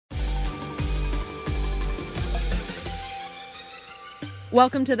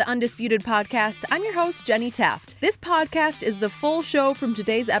Welcome to the Undisputed podcast. I'm your host, Jenny Taft. This podcast is the full show from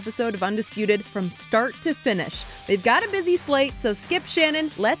today's episode of Undisputed from start to finish. We've got a busy slate, so skip Shannon,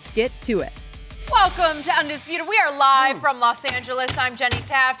 let's get to it. Welcome to Undisputed. We are live from Los Angeles. I'm Jenny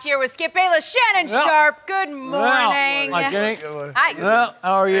Taft here with Skip Bayless, Shannon Sharpe. Good morning. Hi, Jenny. Hi. Well,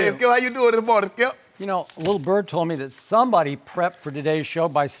 how are you? Hey, Skip, how you doing this morning, Skip? You know, a little bird told me that somebody prepped for today's show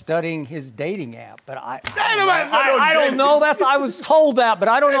by studying his dating app, but I don't know. I was told that, but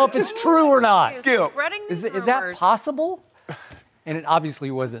I don't know if it's true or not. Skip, is that possible? And it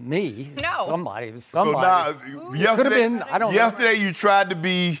obviously wasn't me. No. Somebody. So now, it could have been. I don't know. Yesterday you tried to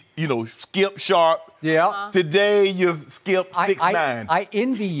be, Skip Sharpe. Yeah. Today you're Skip 6'9". I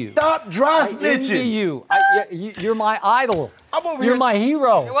envy you. Stop dry snitching. I envy you. You're my idol. I'm over You're here. my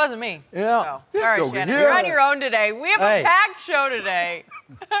hero. It wasn't me. Yeah. So. All right, over Shannon. here. You're on your own today. We have Hey. a packed show today.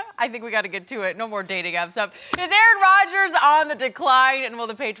 I think we got to get to it. No more dating app stuff. Is Aaron Rodgers on the decline? And will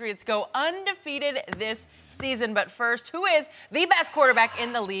the Patriots go undefeated this season? But first, who is the best quarterback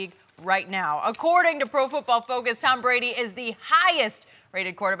in the league right now? According to Pro Football Focus, Tom Brady is the highest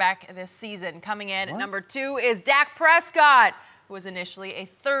rated quarterback this season. Coming in at number 2 is Dak Prescott, who was initially a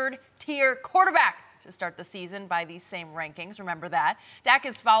third-tier quarterback to start the season by these same rankings. Remember that. Dak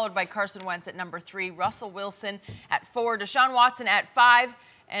is followed by Carson Wentz at number 3, Russell Wilson at 4, Deshaun Watson at 5,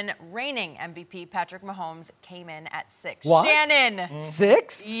 and reigning MVP Patrick Mahomes came in at 6. What? Shannon.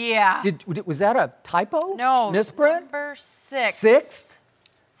 6? Yeah. Was that a typo? No. Misprint? Number 6. 6?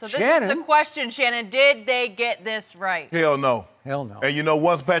 So this Shannon. is the question, Shannon. Did they get this right? Hell no. Hell no. And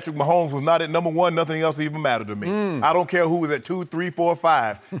once Patrick Mahomes was not at number 1, nothing else even mattered to me. I don't care who was at 2, 3, 4,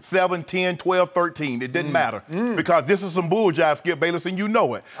 5, 7, 10, 12, 13. It didn't matter. Because this is some bull jive, Skip Bayless, and you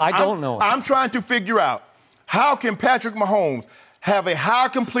know it. I don't know it. I'm trying to figure out how can Patrick Mahomes have a higher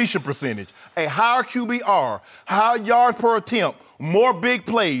completion percentage, a higher QBR, higher yards per attempt, more big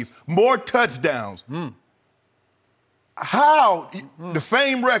plays, more touchdowns. How the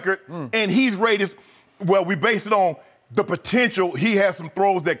same record and he's rated, well, we based it on the potential. He has some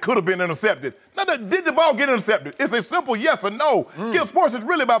throws that could have been intercepted. Now, did the ball get intercepted? It's a simple yes or no. Skip, sports is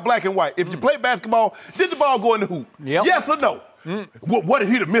really about black and white. If you play basketball, did the ball go in the hoop? Yep. Yes or no? What if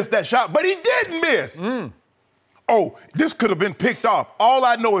he'd have missed that shot? But he didn't miss. Oh, this could have been picked off. All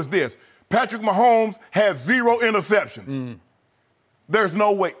I know is this. Patrick Mahomes has 0 interceptions. There's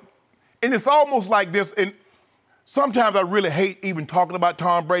no way. And it's almost like this, and sometimes I really hate even talking about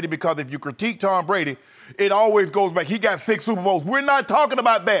Tom Brady because if you critique Tom Brady, it always goes back. He got 6 Super Bowls. We're not talking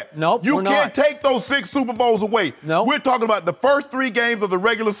about that. Nope, you we're can't not. take those 6 Super Bowls away. Nope. We're talking about the first 3 games of the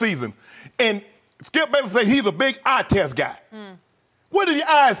regular season. And Skip Bayless said he's a big eye test guy. What do your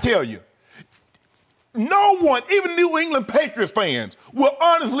eyes tell you? No one, even New England Patriots fans, will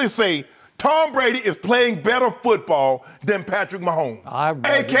honestly say Tom Brady is playing better football than Patrick Mahomes.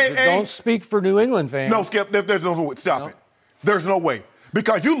 AKA, don't speak for New England fans. No, Skip, there's no way. Stop it. There's no way.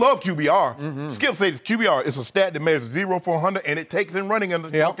 Because you love QBR. Skip says QBR is a stat that measures 0 for 100, and it takes in running under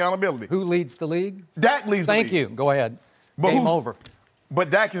accountability. Who leads the league? Dak leads the league. Thank you. Go ahead. But Game over.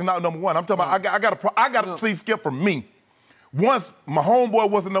 But Dak is not number 1. I'm talking about, I got to see Skip for me. Once my homeboy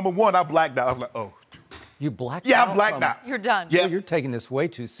wasn't number 1, I blacked out. I was like, oh. You blacked out? Yeah, I blacked out. You're done. Yeah. You're taking this way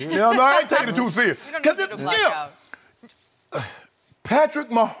too serious. No, I ain't taking it too serious. You don't need to black out. Patrick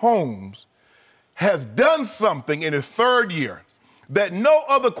Mahomes has done something in his 3rd year that no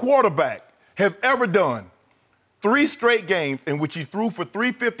other quarterback has ever done. 3 straight games in which he threw for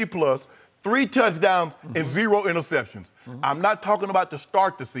 350 plus, 3 touchdowns, and 0 interceptions. I'm not talking about to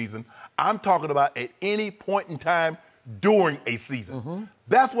start the season. I'm talking about at any point in time during a season.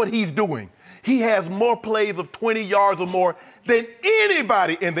 That's what he's doing. He has more plays of 20 yards or more than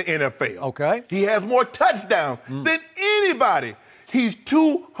anybody in the NFL. Okay. He has more touchdowns than anybody. He's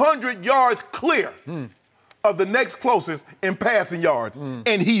 200 yards clear of the next closest in passing yards.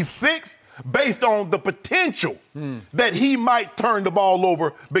 And he's 6th based on the potential that he might turn the ball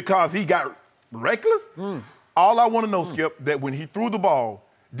over because he got reckless. All I want to know, Skip, that when he threw the ball,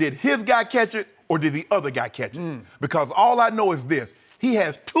 did his guy catch it or did the other guy catch it? Because all I know is this. He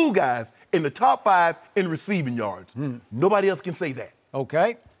has 2 guys in the top 5 in receiving yards. Nobody else can say that.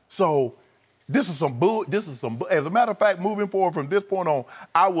 Okay. So this is some bull. As a matter of fact, moving forward from this point on,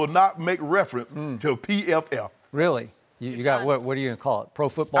 I will not make reference to PFF. Really? You got, what are you going to call it? Pro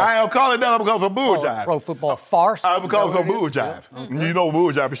football? I don't call it that because of bull jive. Pro football farce? I because of bull jive. You know what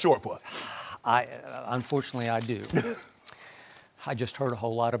bull jive is short for. Unfortunately, I do. I just heard a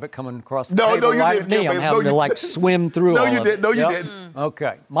whole lot of it coming across the No, table no, you right didn't, at me. I'm having to like swim through No, all you of didn't. it. No, you Yep. didn't.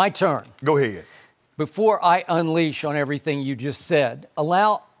 Okay, my turn. Go ahead. Before I unleash on everything you just said,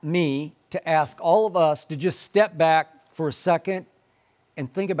 allow me to ask all of us to just step back for a second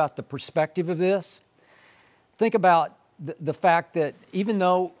and think about the perspective of this. Think about the fact that even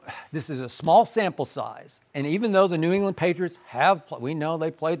though this is a small sample size, and even though the New England Patriots we know they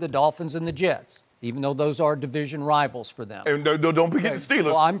played the Dolphins and the Jets, even though those are division rivals for them. And don't forget the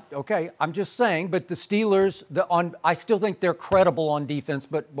Steelers. Well, I'm just saying, but the Steelers, I still think they're credible on defense,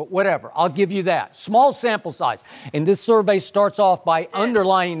 but whatever. I'll give you that. Small sample size. And this survey starts off by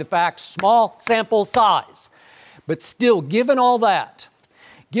underlining the fact, small sample size. But still, given all that,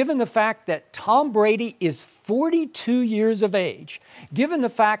 given the fact that Tom Brady is 42 years of age, given the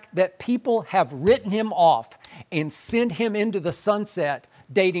fact that people have written him off and sent him into the sunset,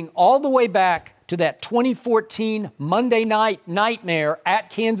 dating all the way back to that 2014 Monday night nightmare at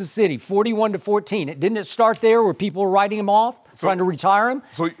Kansas City, 41-14. Didn't it start there where people were writing him off, trying to retire him?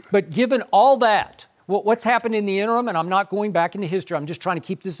 But given all that, what's happened in the interim, and I'm not going back into history, I'm just trying to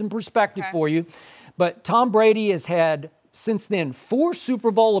keep this in perspective for you, but Tom Brady has had, since then, 4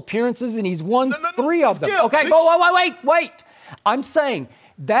 Super Bowl appearances, and he's won 3 of them. Okay, wait. I'm saying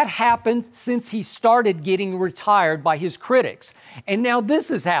that happened since he started getting retired by his critics. And now this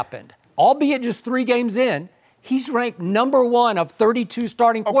has happened. Albeit just 3 games in, he's ranked number 1 of 32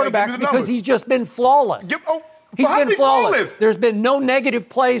 starting quarterbacks because he's just been flawless. He's been flawless. There's been no negative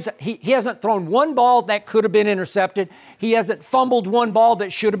plays. He hasn't thrown 1 ball that could have been intercepted. He hasn't fumbled 1 ball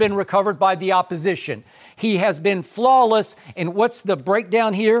that should have been recovered by the opposition. He has been flawless. And what's the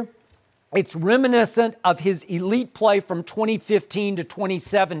breakdown here? It's reminiscent of his elite play from 2015 to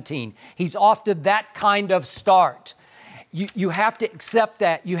 2017. He's off to that kind of start. You have to accept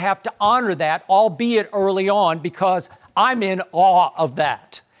that. You have to honor that, albeit early on, because I'm in awe of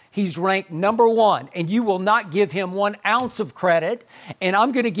that. He's ranked number 1, and you will not give him 1 ounce of credit, and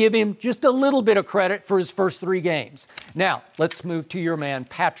I'm going to give him just a little bit of credit for his first 3 games. Now, let's move to your man,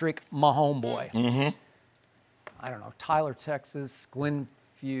 Patrick Mahomes. I don't know, Tyler, Texas,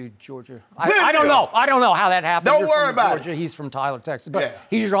 Glenview, Georgia. I don't know. I don't know how that happened. Don't worry about Georgia. He's from Tyler, Texas, but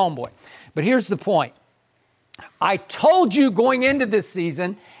he's your homeboy. But here's the point. I told you going into this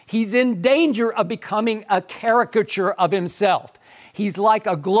season, he's in danger of becoming a caricature of himself. He's like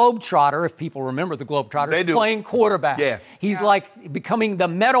a globetrotter, if people remember the Globetrotters, playing quarterback. He's like becoming the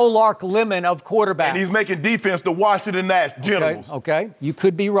Meadowlark Lemon of quarterbacks. And he's making defense the Washington Generals. Okay, you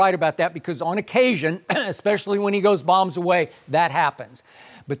could be right about that because on occasion, especially when he goes bombs away, that happens.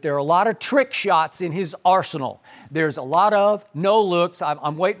 But there are a lot of trick shots in his arsenal. There's a lot of no looks.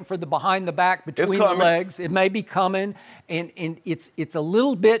 I'm waiting for the behind the back between the legs. It may be coming. And it's a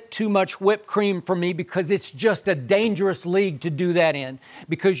little bit too much whipped cream for me because it's just a dangerous league to do that in.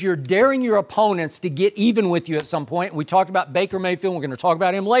 Because you're daring your opponents to get even with you at some point. We talked about Baker Mayfield. We're going to talk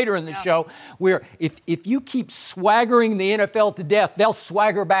about him later in the show. Where if you keep swaggering the NFL to death, they'll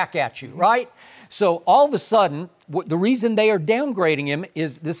swagger back at you, right? So all of a sudden, the reason they are downgrading him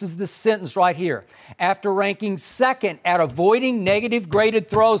is, this is the sentence right here. After ranking 2nd at avoiding negative graded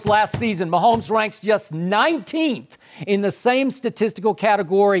throws last season, Mahomes ranks just 19th in the same statistical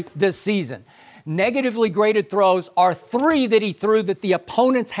category this season. Negatively graded throws are 3 that he threw that the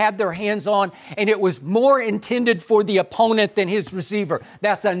opponents had their hands on, and it was more intended for the opponent than his receiver.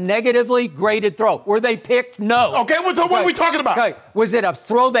 That's a negatively graded throw. Were they picked? No. Okay, what are we talking about? Okay, was it a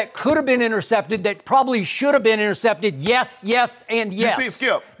throw that could have been intercepted, that probably should have been intercepted? Yes, and yes. You see,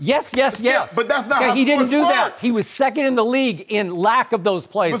 Skip. Yes. But that's not how he didn't do works. that. He was 2nd in the league in lack of those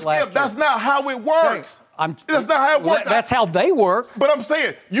plays last year. That's not how it works. That's not how it works. That's how they work. But I'm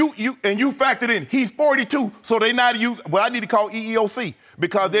saying, you factored in, he's 42, so they not use what I need to call EEOC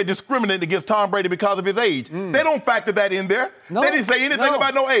because they're discriminating against Tom Brady because of his age. They don't factor that in there. They didn't say anything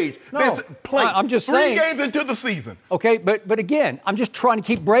about no age. No. They play I'm just saying. 3 games into the season. Okay, but again, I'm just trying to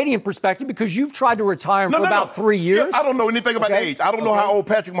keep Brady in perspective because you've tried to retire him for about 3 years. Yeah, I don't know anything about the age. I don't know how old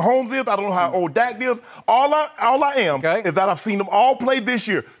Patrick Mahomes is. I don't know how old Dak is. All I am is that I've seen them all play this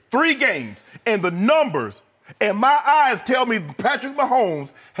year. 3 games. And the numbers and my eyes tell me Patrick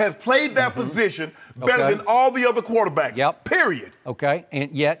Mahomes has played that position better than all the other quarterbacks. Period. Okay,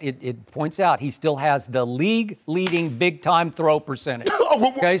 and yet it points out he still has the league-leading big-time throw percentage.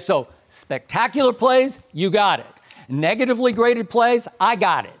 Okay, so spectacular plays, you got it. Negatively graded plays, I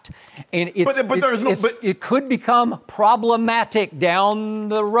got it. And it could become problematic down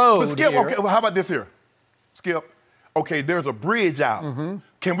the road. But Skip, here. okay, well, how about this here? Skip, okay, there's a bridge out.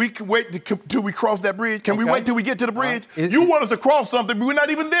 Can we wait till we cross that bridge? Can we wait till we get to the bridge? You want us to cross something, but we're not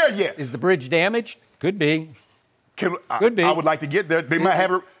even there yet. Is the bridge damaged? Could be. Could be. I would like to get there. They might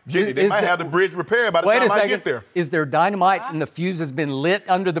have the bridge repaired by the time I get there. Is there dynamite and the fuse has been lit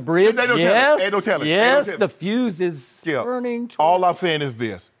under the bridge? They don't tell it. They don't tell it. Yes, the fuse is burning. All I'm saying is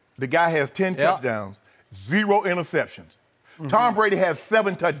this. The guy has 10 touchdowns, 0 interceptions. Tom Brady has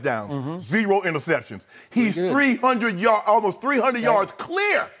 7 touchdowns, 0 interceptions. He's 300 yards, almost 300 yards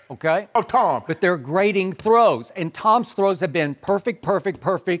clear of Tom. But they're grading throws, and Tom's throws have been perfect.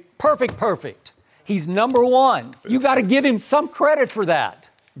 He's number 1. You got to give him some credit for that.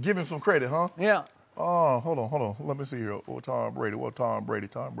 Give him some credit, huh? Yeah. Oh, hold on. Let me see here. Tom Brady.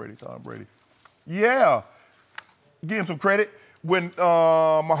 Yeah. Give him some credit. When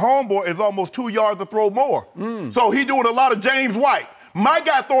my homeboy is almost 2 yards to throw more. So he's doing a lot of James White. My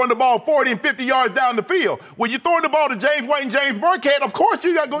guy throwing the ball 40 and 50 yards down the field. When you're throwing the ball to James White and James Burkhead, of course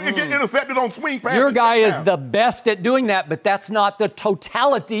you got to go and get intercepted on swing passes. Your guy is the best at doing that, but that's not the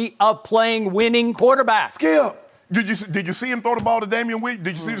totality of playing winning quarterback. Skip. Did you see him throw the ball to Damian Williams?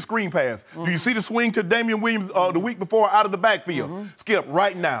 Did you see the screen pass? Do you see the swing to Damian Williams the week before out of the backfield? Skip,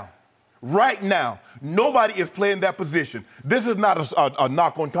 right now, nobody is playing that position. This is not a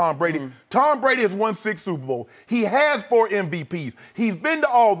knock on Tom Brady. Tom Brady has won 6 Super Bowls. He has 4 MVPs. He's been to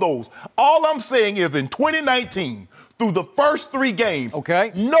all those. All I'm saying is in 2019, through the first 3 games,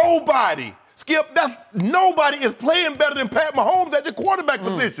 nobody is playing better than Pat Mahomes at the quarterback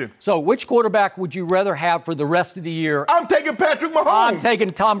position. So which quarterback would you rather have for the rest of the year? I'm taking Patrick Mahomes. I'm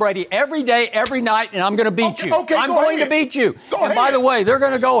taking Tom Brady every day, every night, and I'm going to beat you. Okay, I'm going to beat you. And by the way, they're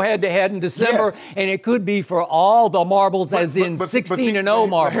going to go head-to-head in December, and it could be for all the marbles, as in 16-0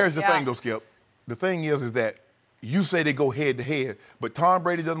 marbles. Here's the thing, though, Skip. The thing is that you say they go head-to-head, but Tom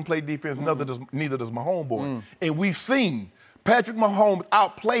Brady doesn't play defense, neither does my homeboy. And we've seen Patrick Mahomes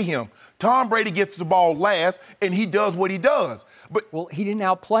outplay him. Tom Brady gets the ball last, and he does what he does. But he didn't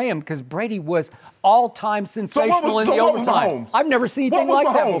outplay him because Brady was all-time sensational in the overtime. I've never seen anything like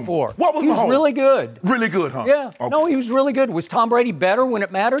that before. He was really good. Really good, huh? Yeah. Okay. No, he was really good. Was Tom Brady better when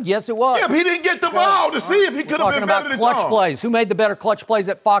it mattered? Yes, it was. Yeah, he didn't get the ball to see if he could have been better than Tom. Talking about clutch plays. Who made the better clutch plays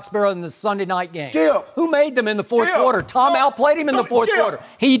at Foxborough in the Sunday night game? Skip. Who made them in the fourth quarter? Tom outplayed him in the fourth quarter.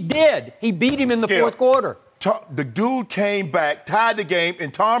 He did. He beat him in the fourth quarter. The dude came back, tied the game,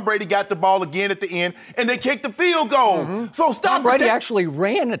 and Tom Brady got the ball again at the end, and they kicked the field goal. So stop. Tom Brady actually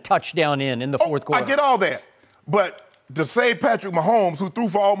ran a touchdown in the fourth quarter. I get all that. But to say Patrick Mahomes, who threw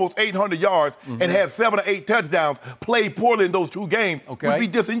for almost 800 yards and had 7 or 8 touchdowns, played poorly in those 2 games would be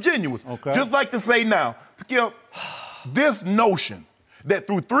disingenuous. Just like to say now, Skip, this notion that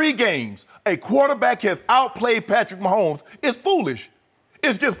through 3 games a quarterback has outplayed Patrick Mahomes is foolish.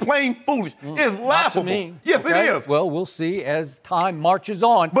 It's just plain foolish. It's laughable. Not to me. Yes, it is. Well, we'll see as time marches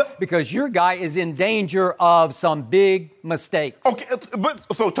on, because your guy is in danger of some big mistakes. Okay,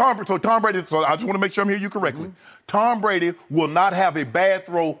 so Tom Brady. So I just want to make sure I'm hearing you correctly. Tom Brady will not have a bad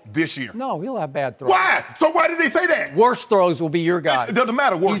throw this year. No, he'll have bad throws. Why? So why did they say that? Worst throws will be your guys. It doesn't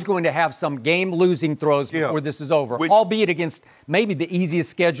matter. He's going to have some game-losing throws before this is over, albeit against maybe the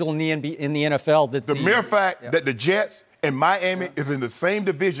easiest schedule in the NFL. The mere fact that the Jets and Miami is in the same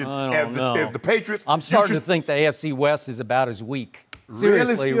division as the Patriots. I'm starting to think the AFC West is about as weak.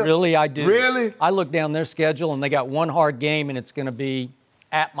 Seriously, really, I do. Really? I look down their schedule, and they got one hard game, and it's going to be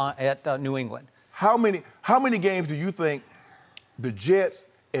at New England. How many games do you think the Jets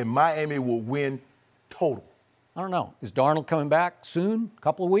and Miami will win total? I don't know. Is Darnold coming back soon? A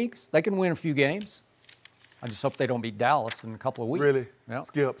couple of weeks? They can win a few games. I just hope they don't beat Dallas in a couple of weeks. Really? Yeah.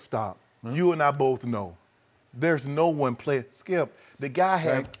 Skip, stop. You and I both know. There's no one playing. Skip, the guy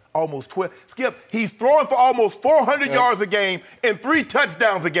had almost 12. Skip, he's throwing for almost 400 yards a game and 3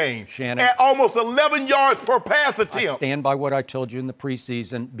 touchdowns a game. Shannon. At almost 11 yards per pass attempt. I stand by what I told you in the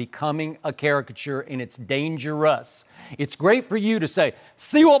preseason, becoming a caricature, and it's dangerous. It's great for you to say,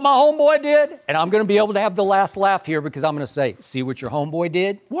 see what my homeboy did? And I'm going to be able to have the last laugh here because I'm going to say, see what your homeboy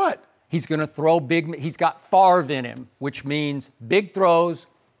did? What? He's going to throw big. He's got Favre in him, which means big throws,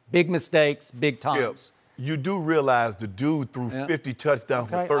 big mistakes, big times. Skip. You do realize the dude threw 50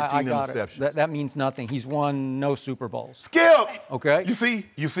 touchdowns with 13 interceptions. That means nothing. He's won no Super Bowls. Skip! Okay.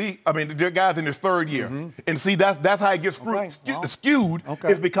 You see, I mean, they're guys in his 3rd year. And see, that's how it gets skewed.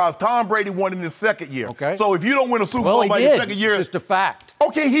 It's because Tom Brady won in his 2nd year. Okay. So if you don't win a Super Bowl by your 2nd year. It's just a fact.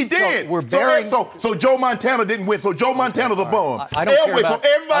 Okay, he did. So we're bearing. So Joe Montana didn't win. So Joe Montana's a bum. I don't care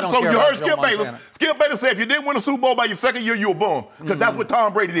about, so you heard Skip Bayless. Skip Bayless said if you didn't win a Super Bowl by your 2nd year, you're a bum. Because that's what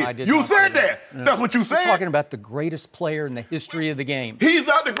Tom Brady did. You said that. That's what you said. We're talking about the greatest player in the history of the game. He's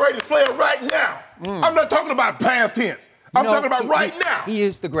not the greatest player right now. I'm not talking about past tense. I'm talking about right now. He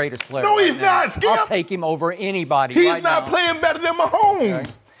is the greatest player. No, he's not, Skip. I'll take him over anybody. He's not playing better than Mahomes.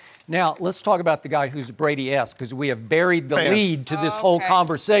 Okay. Now, let's talk about the guy who's Brady-esque, because we have buried the lead to this whole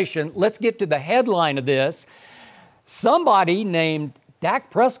conversation. Let's get to the headline of this. Somebody named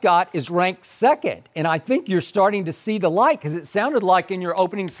Dak Prescott is ranked second, and I think you're starting to see the light because it sounded like in your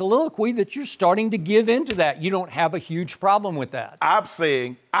opening soliloquy that you're starting to give into that. You don't have a huge problem with that. I'm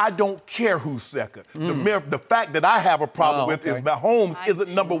saying I don't care who's second. The fact that I have a problem with is Mahomes isn't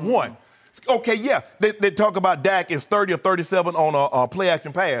number one. Okay, yeah, they talk about Dak is 30 or 37 on a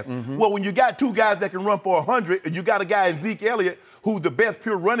play-action pass. Well, when you got two guys that can run for 100 and you got a guy in Zeke Elliott who's the best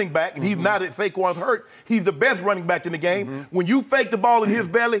pure running back, and he's not at Saquon's hurt, he's the best running back in the game. When you fake the ball in his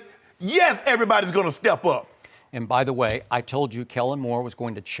belly, yes, everybody's going to step up. And by the way, I told you Kellen Moore was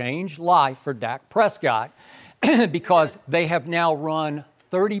going to change life for Dak Prescott because they have now run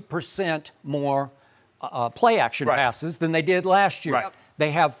 30% more play-action passes than they did last year. Right.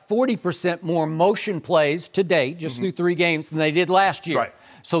 They have 40% more motion plays to date, just through 3 games, than they did last year. Right.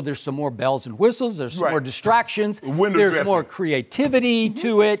 So there's some more bells and whistles. There's some more distractions. Window there's dressing. more creativity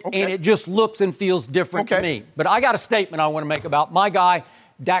to it, and it just looks and feels different to me. But I got a statement I want to make about my guy,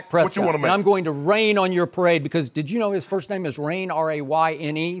 Dak Prescott. What you want to make? And I'm going to rain on your parade because did you know his first name is Rain,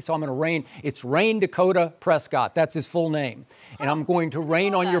 R-A-Y-N-E? So I'm going to rain. It's Rain Dakota Prescott. That's his full name. And I'm going to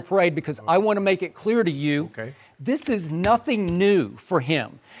rain on your parade because I want to make it clear to you this is nothing new for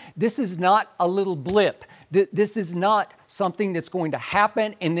him. This is not a little blip. This is not something that's going to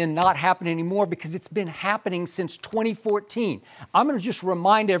happen and then not happen anymore because it's been happening since 2014. I'm going to just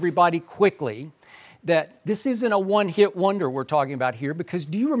remind everybody quickly that this isn't a one-hit wonder we're talking about here because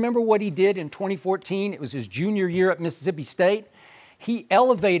do you remember what he did in 2014? It was his junior year at Mississippi State. He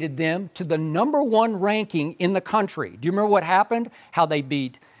elevated them to the #1 ranking in the country. Do you remember what happened? How they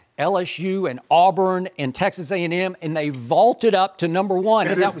beat LSU and Auburn and Texas A&M, and they vaulted up to #1.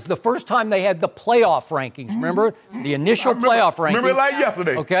 And that was the first time they had the playoff rankings. Remember? The initial playoff rankings. Remember it like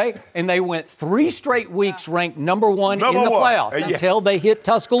yesterday. Okay? And they went 3 straight weeks ranked #1 in the playoffs until they hit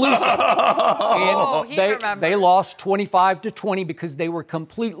Tuscaloosa. And they lost 25-20 because they were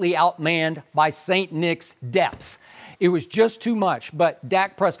completely outmanned by St. Nick's depth. It was just too much. But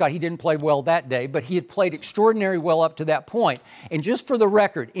Dak Prescott, he didn't play well that day, but he had played extraordinarily well up to that point. And just for the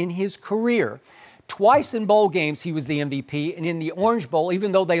record, in his career, twice in bowl games he was the MVP, and in the Orange Bowl,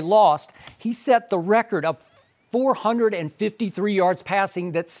 even though they lost, he set the record of 453 yards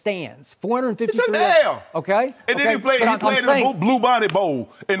passing that stands. 453 yards. Okay? And then he played in the Blue Bonnet Bowl,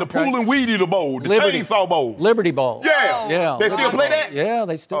 in the Pool and Weed Eater Bowl, the Chainsaw Bowl. Liberty Bowl. Yeah. They still play that? Yeah,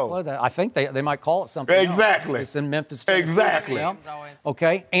 they still play that. I think they might call it something Exactly. else. It's in Memphis, Tennessee. Exactly. Yeah.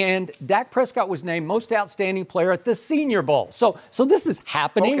 Okay, and Dak Prescott was named Most Outstanding Player at the Senior Bowl. So this is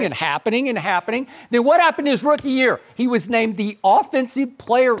happening and happening and happening. Then what happened his rookie year? He was named the Offensive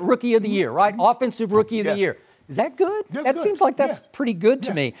Player Rookie of the Year, right? Offensive Rookie of the Year. Is that good? That seems like that's pretty good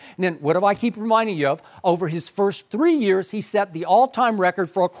to me. And then what do I keep reminding you of? Over his first 3 years, he set the all-time record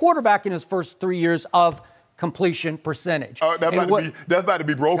for a quarterback in his first 3 years of completion percentage. That's about to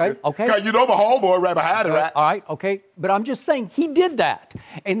be broken. Okay. Because you know my homeboy right behind it, right? All right, okay. But I'm just saying he did that.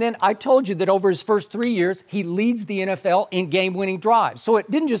 And then I told you that over his first 3 years, he leads the NFL in game-winning drives. So it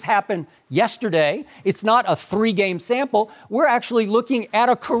didn't just happen yesterday. It's not a 3-game sample. We're actually looking at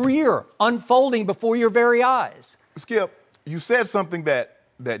a career unfolding before your very eyes. Skip, you said something that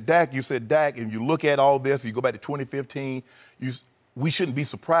Dak, you said Dak, and you look at all this, you go back to 2015, we shouldn't be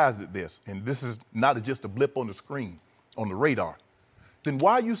surprised at this. And this is not just a blip on the screen, on the radar. Then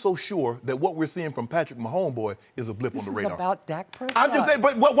why are you so sure that what we're seeing from Patrick Mahomes is a blip on the radar? This is about Dak Prescott. I'm just saying,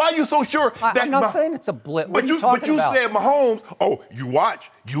 but why are you so sure that... I'm not saying it's a blip. What are you talking about? But you said Mahomes,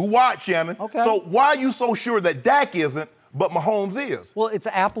 you watch, Shannon. Okay. So why are you so sure that Dak isn't, but Mahomes is? Well, it's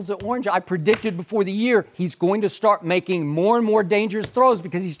apple to orange. I predicted before the year he's going to start making more and more dangerous throws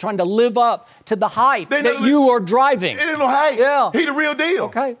because he's trying to live up to the hype that you are driving. It ain't no hype. Yeah. He the real deal.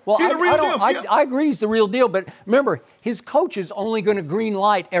 Okay. Well, he the real deal, Skip. I agree he's the real deal, but remember, his coach is only going to green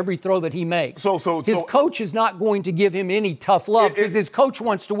light every throw that he makes. His coach is not going to give him any tough love because his coach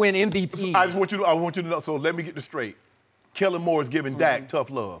wants to win MVPs. I want you to know, so let me get this straight. Kellen Moore is giving Dak tough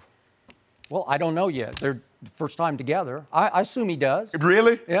love. Well, I don't know yet. They're first time together. I assume he does.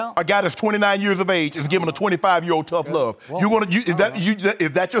 Really? Yeah. A guy that's 29 years of age is giving a 25-year-old tough love. Well, is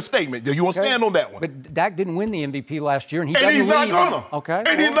that your statement? You want to stand on that one? But Dak didn't win the MVP last year, and he's not gonna. Okay.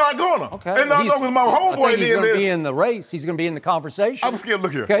 And he's not gonna. Okay. And not long as my homeboy I think he's going to be in the race. He's going to be in the conversation. I'm scared.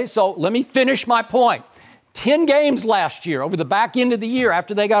 Look here. Okay, so let me finish my point. 10 games last year, over the back end of the year,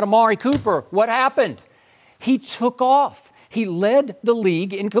 after they got Amari Cooper, what happened? He took off. He led the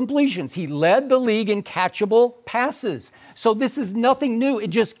league in completions. He led the league in catchable passes. So this is nothing new. It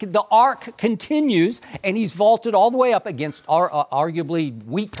just, the arc continues, and he's vaulted all the way up against arguably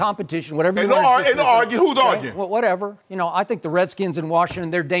weak competition, whatever you want to argue. Who's arguing? Well, whatever. You know, I think the Redskins in Washington,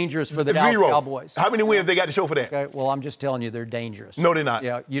 they're dangerous for the Dallas Cowboys. How many wins they got to show for that? Okay, well, I'm just telling you, they're dangerous. No, they're not.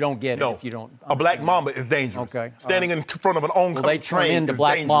 Yeah, you don't get it if you don't. A black mamba is dangerous. Okay. Standing in front of an oncoming they train turn into is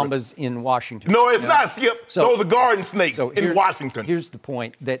black dangerous. mambas in Washington. No, it's not, Skip. So, those are garden snakes in Washington. Here's the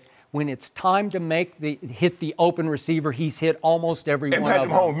point, that when it's time to hit the open receiver, he's hit almost every one of them.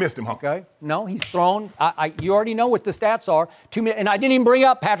 And Patrick Mahomes missed him, huh? Okay. No, he's thrown. You already know what the stats are. And I didn't even bring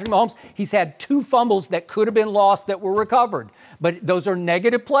up Patrick Mahomes. He's had 2 fumbles that could have been lost that were recovered. But those are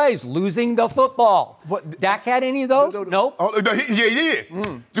negative plays, losing the football. Dak had any of those? Nope. Yeah, he did.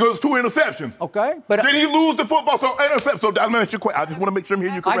 Because 2 interceptions. Okay. But did he lose the football? So intercept. So I'm going to ask you a question. I just want to make sure I'm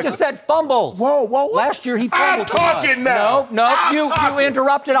hearing you correctly. I just said fumbles. Whoa. Last year he fumbled. I'm talking now. No, you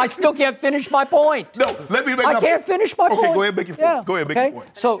interrupted. I still can't finish my point. No, let me make I can't finish my point. Okay, go ahead, make your point. Go ahead, make your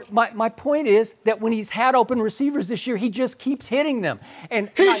point. So my point is that when he's had open receivers this year, he just keeps hitting them.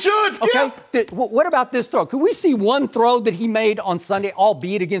 And he should, Skip. Okay, what about this throw? Could we see one throw that he made on Sunday,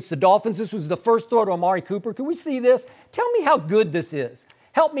 albeit against the Dolphins? This was the first throw to Amari Cooper. Could we see this? Tell me how good this is.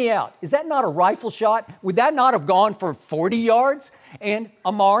 Help me out. Is that not a rifle shot? Would that not have gone for 40 yards? And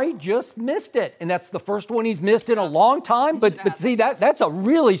Amari just missed it. And that's the first one he's missed in a long time. But see, that's a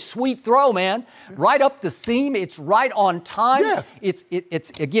really sweet throw, man. Right up the seam. It's right on time. Yes.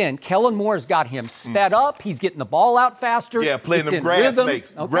 It's again, Kellen Moore's got him sped up. He's getting the ball out faster. Yeah, playing them grass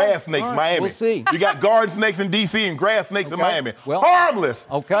snakes. Okay. Grass snakes, Right. Miami. We'll see. You got garden snakes in D.C. and grass snakes in Miami. Well, harmless.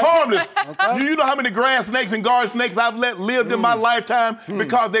 Okay. Harmless. You know how many grass snakes and garden snakes I've lived in my lifetime?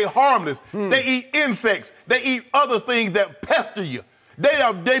 Because they're harmless. They eat insects. They eat other things that pester you.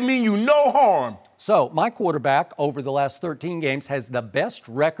 They mean you no harm. So my quarterback over the last 13 games has the best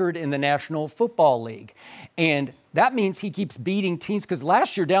record in the National Football League. And that means he keeps beating teams, because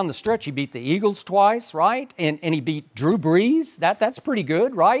last year down the stretch he beat the Eagles twice, right? And he beat Drew Brees. That's pretty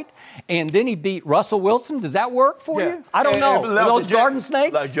good, right? And then he beat Russell Wilson. Does that work for you? I don't know. Those garden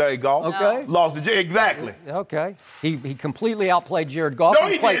snakes? Like Jared Goff. Okay. Lost to exactly. Okay. He completely outplayed Jared Goff. No,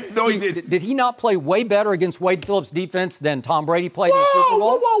 he didn't. No, he didn't. Did he not play way better against Wade Phillips' defense than Tom Brady played in the Super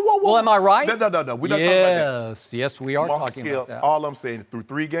Bowl? Whoa. Well, am I right? No. We're not talking about that. Yes, we are talking about that. All I'm saying, through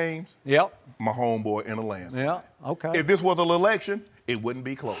 3 games, Yep. my homeboy in a landslide. Yeah, okay. If this was an election, it wouldn't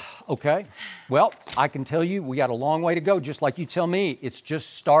be close. Okay. Well, I can tell you we got a long way to go. Just like you tell me, it's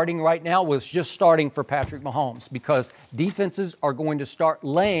just starting right now. Well, it's just starting for Patrick Mahomes, because defenses are going to start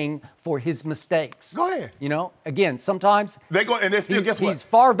laying for his mistakes. Go ahead. You know, again, sometimes they go, and still, guess what? He's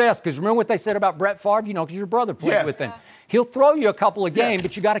Favre-esque, because remember what they said about Brett Favre? You know, because your brother played with him. He'll throw you a couple of games,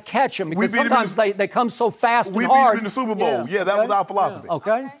 but you got to catch him, because sometimes they come so fast and hard. We beat him in the Super Bowl. Yeah, that was our philosophy.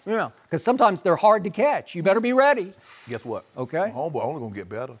 Okay. Yeah. Because sometimes they're hard to catch. You better be ready. Guess what? Okay. My homeboy only going to get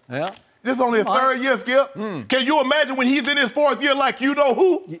better. Yeah. This is only his 3rd year, Skip. Can you imagine when he's in his 4th year like you know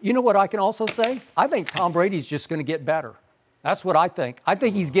who? You know what I can also say? I think Tom Brady's just going to get better. That's what I think. I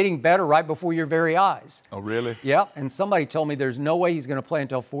think he's getting better right before your very eyes. Oh, really? Yeah, and somebody told me there's no way he's going to play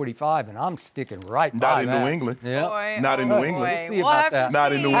until 45, and I'm sticking right by that. Not in New England. Yeah. Not in New England. We'll see about that.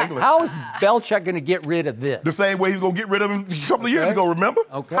 Not in New England. How is Belichick going to get rid of this? The same way he was going to get rid of him a couple of years ago, remember?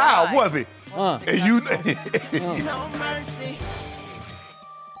 Okay. How was he?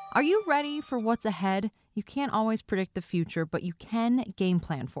 Are you ready for what's ahead? You can't always predict the future, but you can game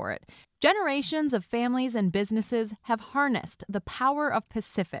plan for it. Generations of families and businesses have harnessed the power of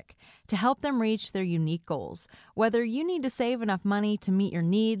Pacific to help them reach their unique goals. Whether you need to save enough money to meet your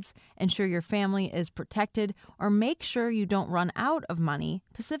needs, ensure your family is protected, or make sure you don't run out of money,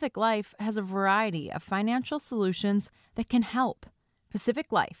 Pacific Life has a variety of financial solutions that can help.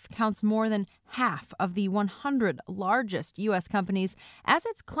 Pacific Life counts more than half of the 100 largest U.S. companies as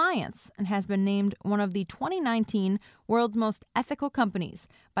its clients and has been named one of the 2019 World's Most Ethical Companies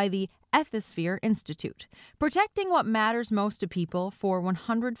by the Ethisphere Institute, protecting what matters most to people for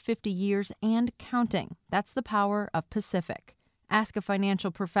 150 years and counting. That's the power of Pacific. Ask a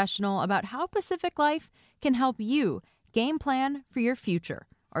financial professional about how Pacific Life can help you game plan for your future,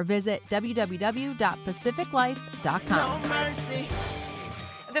 or visit www.pacificlife.com. No mercy.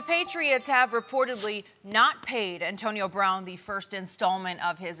 The Patriots have reportedly not paid Antonio Brown the first installment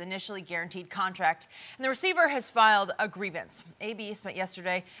of his initially guaranteed contract, and the receiver has filed a grievance. AB spent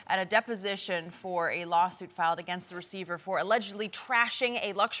yesterday at a deposition for a lawsuit filed against the receiver for allegedly trashing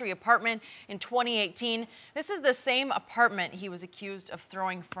a luxury apartment in 2018. This is the same apartment he was accused of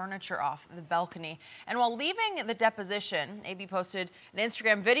throwing furniture off the balcony. And while leaving the deposition, AB posted an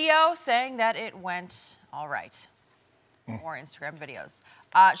Instagram video saying that it went all right. more Instagram videos.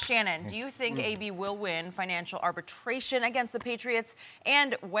 Shannon, do you think AB will win financial arbitration against the Patriots?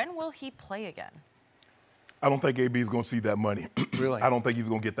 And when will he play again? I don't think AB is going to see that money. Really? I don't think he's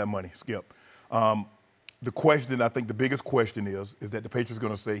going to get that money, Skip. The question, I think the biggest question is that the Patriots are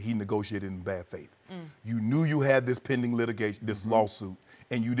going to say he negotiated in bad faith. You knew you had this pending litigation, this lawsuit,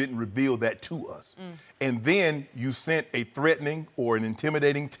 and you didn't reveal that to us. And then you sent a threatening or an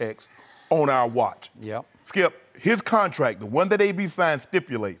intimidating text on our watch. Yep. Skip, his contract, the one that AB signed,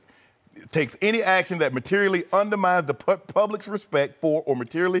 stipulates, takes any action that materially undermines the public's respect for or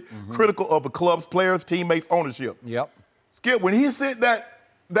materially critical of the club's players, teammates, ownership. Yep. Skip, when he sent that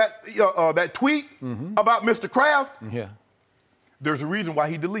tweet about Mr. Kraft, Yeah. there's a reason why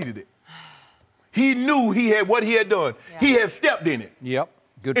he deleted it. He knew he had what he had done. Yeah. He had stepped in it. Yep.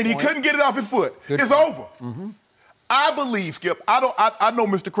 Good And point. he couldn't get it off his foot. Good It's point. over. I believe, Skip, I know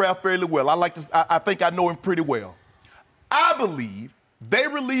Mr. Kraft fairly well. I think I know him pretty well. I believe they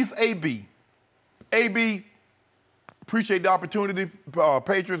release AB. AB, appreciate the opportunity,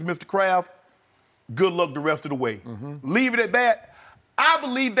 Patriots, Mr. Kraft. Good luck the rest of the way. Leave it at that. I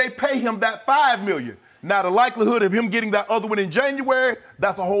believe they pay him that $5 million. Now, the likelihood of him getting that other one in January,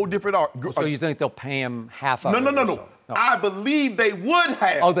 that's a whole different argument. So you think they'll pay him half of it? No. I believe they would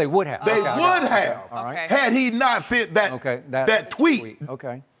have. Oh, they would have. They Okay, would have. All right. Had he not sent that tweet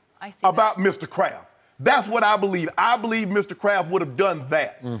Okay. I see about Mr. Kraft. That's what I believe. I believe Mr. Kraft would have done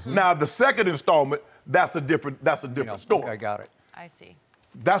that. Now, the second installment, that's a different story. Okay, got it. I see.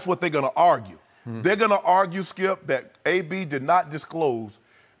 That's what they're going to argue. They're going to argue, Skip, that AB did not disclose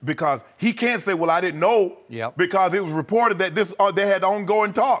because he can't say, well, I didn't know, because it was reported that they had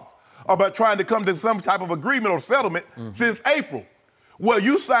ongoing talks about trying to come to some type of agreement or settlement since April. Well,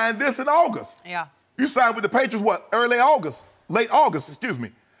 you signed this in August. Yeah. You signed with the Patriots, what, late August, excuse me.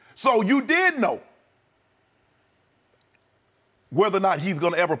 So you did know whether or not he's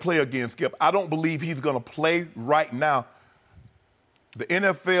going to ever play again, Skip. I don't believe he's going to play right now. The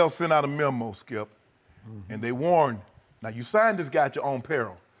NFL sent out a memo, Skip, and they warned, now you signed this guy at your own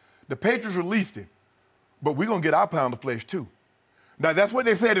peril. The Patriots released him, but we're going to get our pound of flesh too. Now, that's what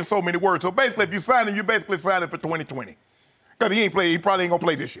they said in so many words. So basically, if you sign him, you basically sign him for 2020. Because he probably ain't going to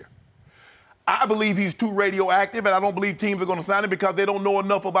play this year. I believe he's too radioactive, and I don't believe teams are going to sign him because they don't know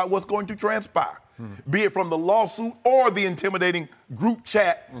enough about what's going to transpire, be it from the lawsuit or the intimidating group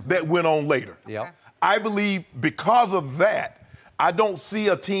chat that went on later. Yep. I believe because of that, I don't see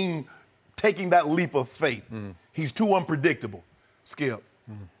a team taking that leap of faith. He's too unpredictable. Skip,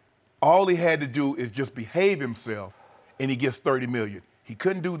 all he had to do is just behave himself, and he gets $30 million. He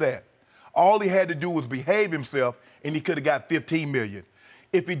couldn't do that. All he had to do was behave himself, and he could have got $15 million.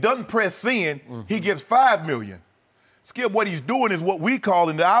 If he doesn't press sin, he gets $5 million. Skip, what he's doing is what we call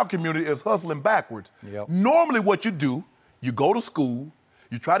in our community is hustling backwards. Yep. Normally what you do, you go to school,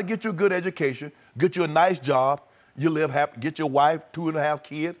 you try to get you a good education, get you a nice job, you live happy, get your wife, 2.5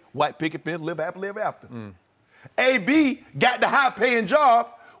 kids, white picket fence, live happily ever after. AB got the high-paying job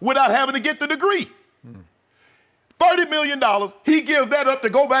without having to get the degree. $30 million, he gives that up to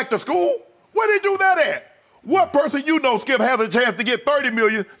go back to school? Where did he do that at? What person you know, Skip, has a chance to get $30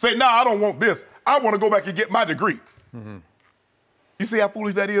 million, say, nah, I don't want this. I want to go back and get my degree. You see how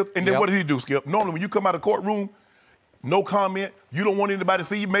foolish that is? And then what does he do, Skip? Normally, when you come out of the courtroom, no comment. You don't want anybody to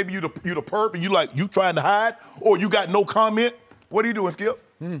see you. Maybe you the perp and you trying to hide, or you got no comment. What are you doing, Skip?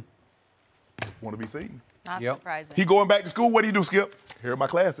 Want to be seen. Not surprising. He going back to school. What do you do, Skip? Here are my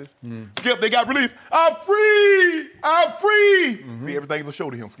classes. Skip, they got released. I'm free. I'm free. See, everything's a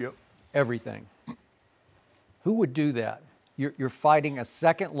show to him, Skip. Everything. Who would do that? You're fighting a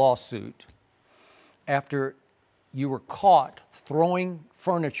second lawsuit after you were caught throwing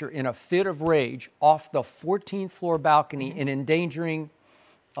furniture in a fit of rage off the 14th floor balcony and endangering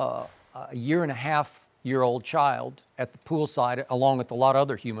a 1.5-year-old child at the poolside, along with a lot of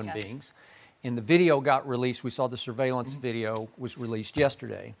other human beings. And the video got released. We saw the surveillance video was released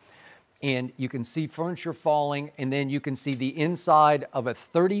yesterday. And you can see furniture falling, and then you can see the inside of a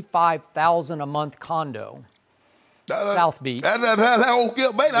 $35,000 a month condo. South Beach. That old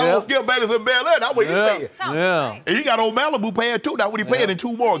Skip Bayless. That old Skip Bayless in Bel Air. That's what he paying. Sounds nice. And he got old Malibu paying too. That's what he paying in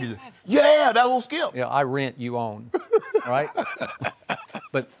 2 mortgages. Yeah, that old Skip. Yeah, I rent, you own, right?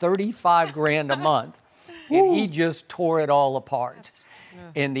 But $35,000 a month, and he just tore it all apart.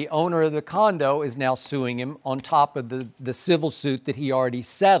 And the owner of the condo is now suing him on top of the civil suit that he already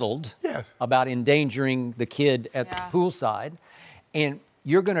settled about endangering the kid at the poolside. And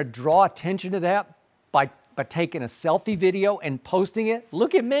you're going to draw attention to that by taking a selfie video and posting it?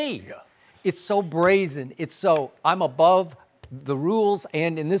 Look at me. It's so brazen. It's so, I'm above the rules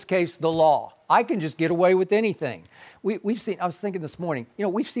and, in this case, the law. I can just get away with anything. We've seen, I was thinking this morning,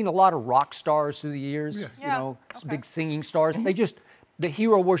 we've seen a lot of rock stars through the years, big singing stars. They just, the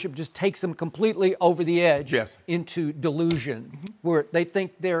hero worship just takes them completely over the edge into delusion, where they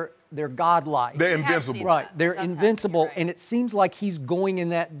think they're godlike. They're invincible. Right, they're invincible, and it seems like he's going in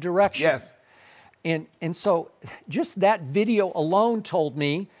that direction. Yes. And so just that video alone told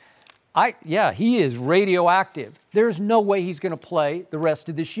me, he is radioactive. There's no way he's going to play the rest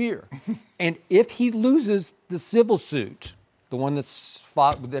of this year. And if he loses the civil suit, the one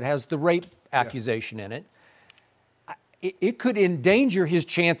that has the rape accusation in it, it could endanger his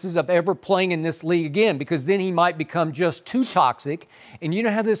chances of ever playing in this league again, because then he might become just too toxic. And you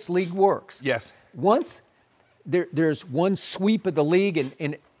know how this league works. Yes. Once there's one sweep of the league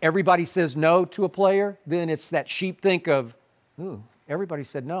and everybody says no to a player, then it's that sheep think of, ooh, everybody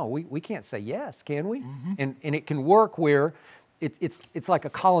said no. We can't say yes, can we? And it can work where it's like a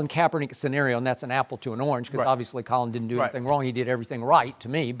Colin Kaepernick scenario, and that's an apple to an orange, because obviously Colin didn't do anything wrong. He did everything right to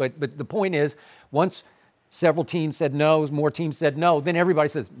me. But the point is, once several teams said no, more teams said no, then everybody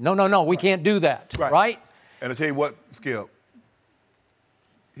says, no, we can't do that, right? And I tell you what, Skip,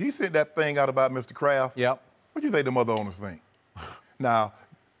 he sent that thing out about Mr. Kraft. Yep. What do you think the other owners think? Now,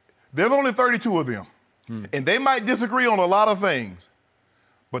 there's only 32 of them, and they might disagree on a lot of things,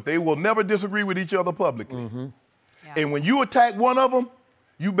 but they will never disagree with each other publicly. And when you attack one of them,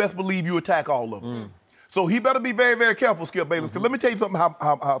 you best believe you attack all of them. So he better be very, very careful, Skip Bayless, because let me tell you something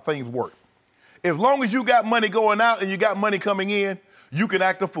how things work. As long as you got money going out and you got money coming in, you can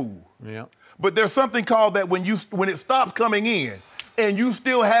act a fool. But there's something called that when it stops coming in and you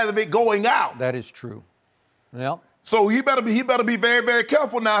still have it going out. That is true. So he better be very, very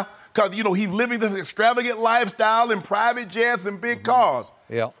careful now, because he's living this extravagant lifestyle in private jets and big cars.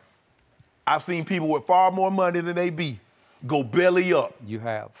 I've seen people with far more money than they be go belly up. You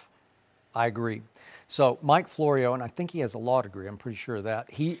have. I agree. So Mike Florio, and I think he has a law degree, I'm pretty sure of that,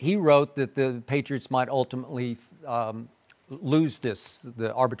 he wrote that the Patriots might ultimately lose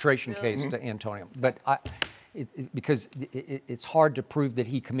the arbitration case to Antonio. But because it's hard to prove that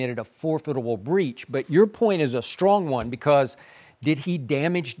he committed a forfeitable breach. But your point is a strong one, because did he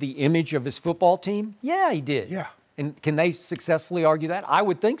damage the image of his football team? Yeah, he did. Yeah. And can they successfully argue that? I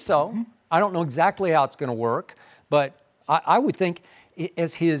would think so. I don't know exactly how it's going to work, but I would think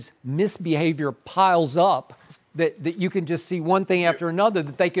as his misbehavior piles up, that you can just see one thing after another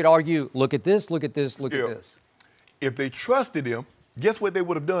that they could argue, look at this, look at this, look at this. If they trusted him, guess what they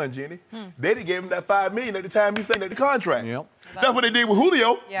would have done, Jenny? They'd have gave him that $5 million at the time he signed the contract. That's what they did with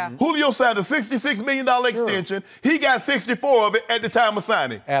Julio. Julio signed a $66 million extension. He got 64 of it at the time of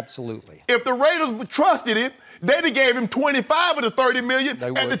signing. Absolutely. If the Raiders trusted him, they'd have gave him 25 of the $30 million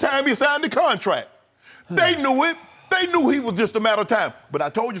at the time he signed the contract. They knew it. They knew he was just a matter of time. But I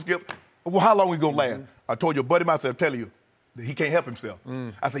told you, Skip, well, how long he going to last? I told your buddy, I said, I'm telling you, that he can't help himself.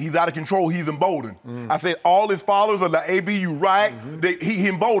 I said, he's out of control. He's emboldened. I said, all his followers are like, AB, you right. He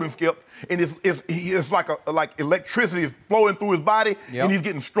emboldened, Skip. And it's like electricity is flowing through his body, and he's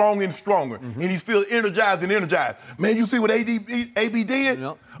getting stronger and stronger. And he's feeling energized and energized. Man, you see what AB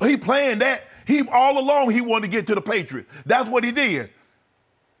did? He playing that. All along, he wanted to get to the Patriots. That's what he did.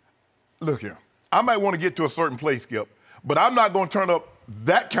 Look here. I might want to get to a certain place, Skip, but I'm not going to turn up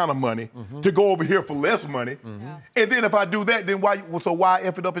that kind of money to go over here for less money. And then if I do that, then why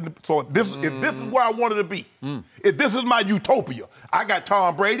F it up in the... So if this is where I wanted to be, if this is my utopia, I got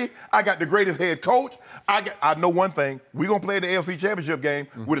Tom Brady, I got the greatest head coach, I know one thing, we're going to play in the AFC Championship game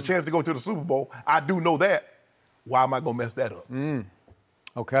with a chance to go to the Super Bowl. I do know that. Why am I going to mess that up?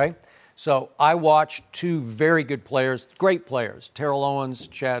 Okay. So I watched two very good players, great players, Terrell Owens,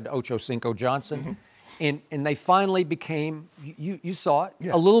 Chad Ochocinco Johnson, and they finally became, you saw it,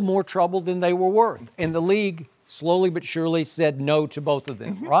 a little more trouble than they were worth. And the league slowly but surely said no to both of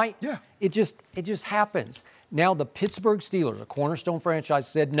them, right? It just happens. Now the Pittsburgh Steelers, a cornerstone franchise,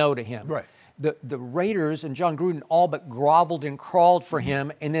 said no to him. The Raiders and John Gruden all but groveled and crawled for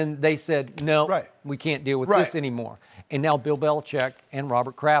him, and then they said, no, we can't deal with this anymore. And now Bill Belichick and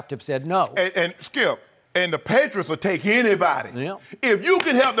Robert Kraft have said no. And Skip, and the Patriots will take anybody. If you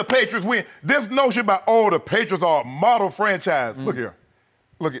can help the Patriots win, this notion about, the Patriots are a model franchise. Look here.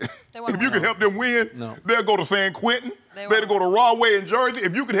 If you can help them win, they'll go to San Quentin. They'll go to Rahway in Jersey.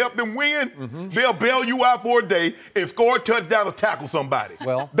 If you can help them win, they'll bail you out for a day and score a touchdown or tackle somebody.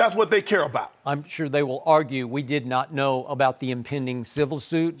 Well, that's what they care about. I'm sure they will argue we did not know about the impending civil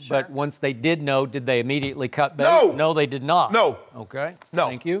suit, but once they did know, did they immediately cut bait? No. No, they did not. No. Okay. No.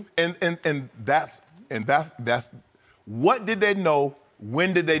 Thank you. And that's what did they know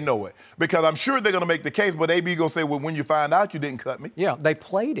When did they know it? Because I'm sure they're going to make the case, but AB going to say, well, when you find out you didn't cut me. Yeah, they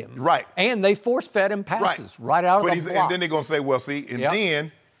played him. Right. And they force-fed him passes right out of the blocks. And then they're going to say, well, see, and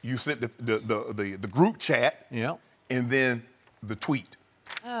then you sent the group chat and then the tweet.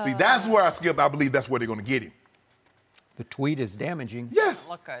 See, that's where I believe that's where they're going to get him. The tweet is damaging. Yes.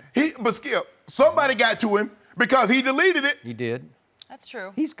 Look good. But Skip, somebody got to him because he deleted it. He did. That's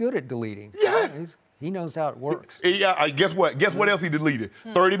true. He's good at deleting. Yeah. He knows how it works. Yeah, guess what? Guess what else he deleted?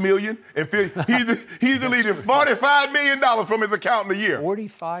 $30 million and he deleted $45 million from his account in a year.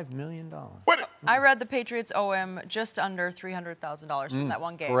 $45 million. What? I read the Patriots owe him just under $300,000 from that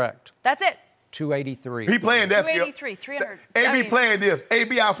one game. Correct. That's it. 283. He playing that, Skip. 283, 300. AB playing this.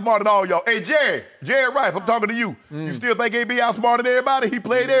 AB outsmarted all y'all. Hey, Jerry Rice, I'm talking to you. You still think AB outsmarted everybody? He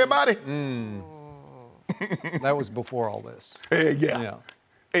played everybody? That was before all this. Yeah.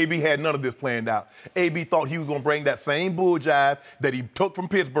 AB had none of this planned out. AB thought he was going to bring that same bull jive that he took from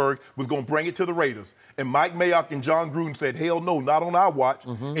Pittsburgh, was going to bring it to the Raiders. And Mike Mayock and John Gruden said, hell no, not on our watch.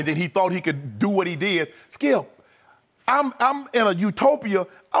 And then he thought he could do what he did. Skip, I'm in a utopia.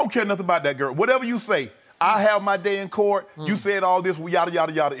 I don't care nothing about that girl. Whatever you say, I have my day in court. You said all this, yada,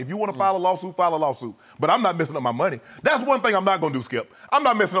 yada, yada. If you want to file a lawsuit, file a lawsuit. But I'm not messing up my money. That's one thing I'm not going to do, Skip. I'm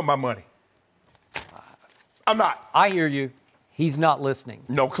not messing up my money. I'm not. I hear you. He's not listening.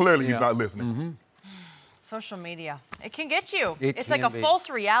 No, clearly he's not listening. Social media. It can get you. It's like a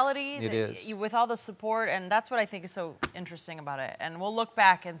false reality It is. with all the support, and that's what I think is so interesting about it. And we'll look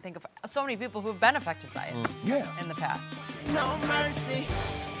back and think of so many people who've been affected by it in the past. No mercy.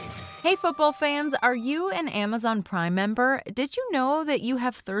 Hey, football fans, are you an Amazon Prime member? Did you know that you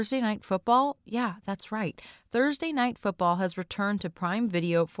have Thursday Night Football? Yeah, that's right. Thursday Night Football has returned to Prime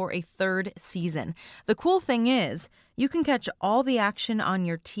Video for a third season. The cool thing is, you can catch all the action on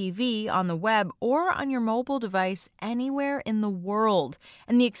your TV, on the web, or on your mobile device anywhere in the world.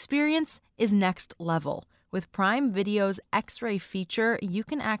 And the experience is next level. With Prime Video's X-Ray feature, you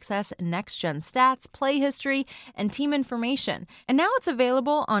can access next-gen stats, play history, and team information. And now it's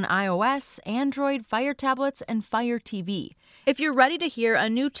available on iOS, Android, Fire tablets, and Fire TV. If you're ready to hear a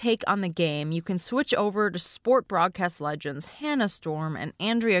new take on the game, you can switch over to sport broadcast legends Hannah Storm and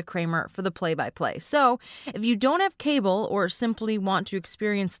Andrea Kramer for the play-by-play. So, if you don't have cable or simply want to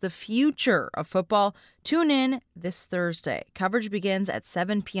experience the future of football, tune in this Thursday. Coverage begins at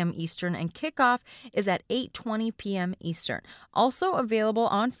 7 p.m. Eastern and kickoff is at 8:20 p.m. Eastern. Also available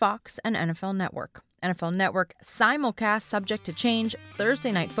on Fox and NFL Network. NFL Network simulcast subject to change.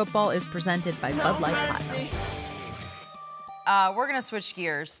 Thursday Night Football is presented by Bud Light Platinum. We're going to switch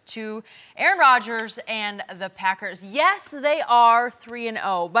gears to Aaron Rodgers and the Packers. Yes, they are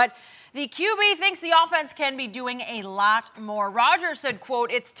 3-0, but the QB thinks the offense can be doing a lot more. Rodgers said, quote,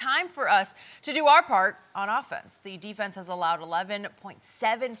 "It's time for us to do our part on offense." The defense has allowed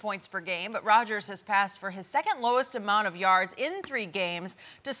 11.7 points per game, but Rodgers has passed for his second lowest amount of yards in 3 games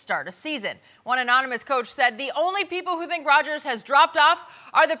to start a season. One anonymous coach said, "The only people who think Rodgers has dropped off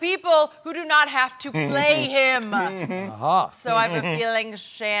are the people who do not have to play him." So I have a feeling,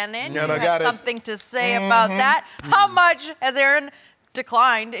 Shannon, you have something to say about that. How much has Aaron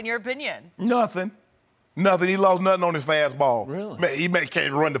declined, in your opinion? Nothing. He lost nothing on his fastball. Really? He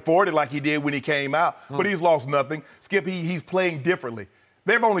can't run the 40 like he did when he came out, but he's lost nothing. Skip, he's playing differently.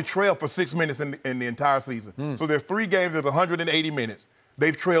 They've only trailed for 6 minutes in the entire season. So there's 3 games, there's 180 minutes.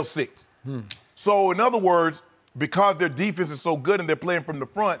 They've trailed 6. So in other words, because their defense is so good and they're playing from the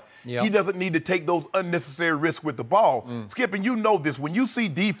front, he doesn't need to take those unnecessary risks with the ball. Skip, and you know this, when you see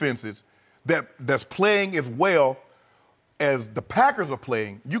defenses that's playing as well as the Packers are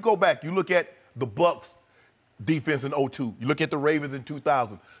playing, you go back, you look at the Bucs defense in 2002. You look at the Ravens in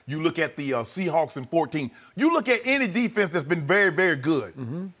 2000. You look at the Seahawks in 2014. You look at any defense that's been very, very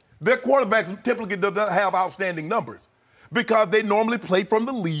good. Their quarterbacks typically do not have outstanding numbers because they normally play from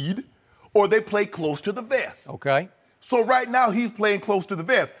the lead or they play close to the vest. Okay. So right now he's playing close to the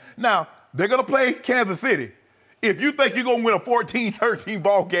vest. Now, they're going to play Kansas City. If you think you're going to win a 14-13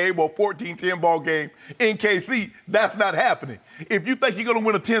 ball game or 14-10 ball game in KC, that's not happening. If you think you're going to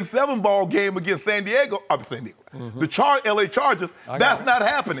win a 10-7 ball game against the LA Chargers, that's not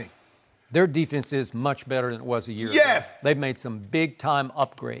happening. Their defense is much better than it was a year ago. Yes. They've made some big-time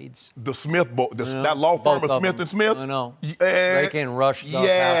upgrades. The Smith, that law firm of Smith & Smith. I know. They can rush the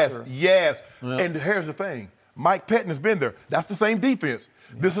passer. Yes. And here's the thing. Mike Pettin has been there. That's the same defense.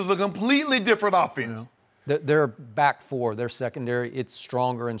 This is a completely different offense. Their back four, their secondary, it's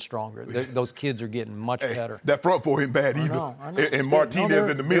stronger and stronger. Those kids are getting much better. That front four ain't bad either. I know. And Martinez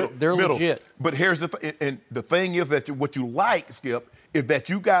in the middle. They're legit. But here's the thing is that what you like, Skip, is that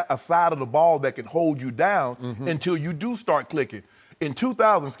you got a side of the ball that can hold you down until you do start clicking. In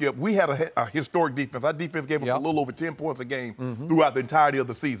 2000, Skip, we had a historic defense. Our defense gave up a little over 10 points a game throughout the entirety of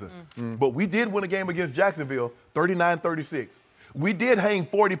the season. But we did win a game against Jacksonville, 39-36. We did hang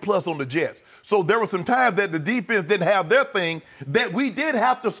 40-plus on the Jets. So there were some times that the defense didn't have their thing that we did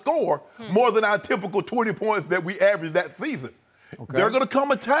have to score more than our typical 20 points that we averaged that season. Okay. There's going to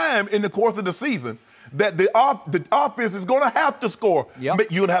come a time in the course of the season that the offense is going to have to score. You're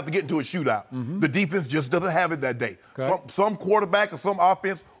going to have to get into a shootout. The defense just doesn't have it that day. Okay. Some quarterback or some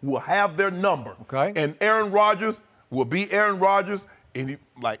offense will have their number. Okay. And Aaron Rodgers will be Aaron Rodgers. And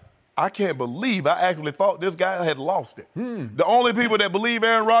I can't believe I actually thought this guy had lost it. The only people that believe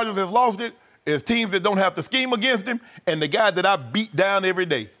Aaron Rodgers has lost it is teams that don't have to scheme against him and the guy that I beat down every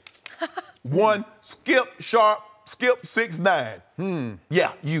day. One, Skip Sharpe, Skip 6'9".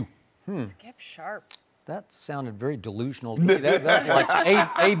 Yeah, you. Skip Sharpe. That sounded very delusional to me. That's like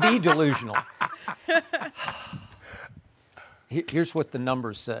A-B delusional. Here's what the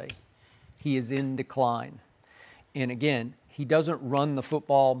numbers say. He is in decline. And again, he doesn't run the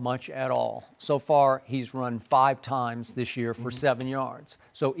football much at all. So far, he's run 5 times this year for 7 yards.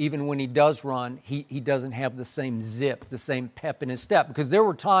 So even when he does run, he doesn't have the same zip, the same pep in his step, because there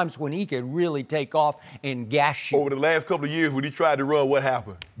were times when he could really take off and gash you. Over the last couple of years when he tried to run, what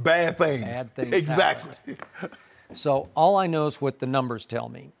happened? Bad things. Bad things. Exactly. So all I know is what the numbers tell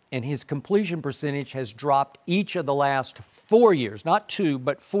me. And his completion percentage has dropped each of the last 4 years, not 2,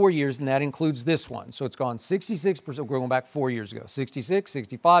 but 4 years, and that includes this one. So it's gone 66%, we're going back 4 years ago, 66,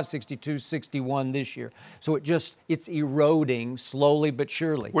 65, 62, 61 this year. So it's eroding slowly but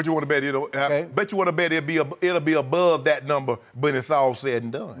surely. What you want to bet? I bet you want to bet it'll be above that number when it's all said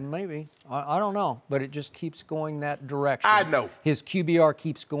and done. Maybe. I don't know, but it just keeps going that direction. I know. His QBR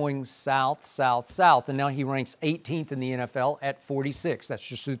keeps going south, south, south, and now he ranks 18th in the NFL at 46. That's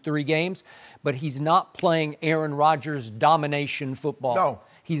just through 3 games, but he's not playing Aaron Rodgers domination football. No.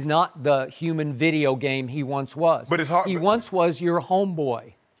 He's not the human video game he once was. But it's hard. He once was your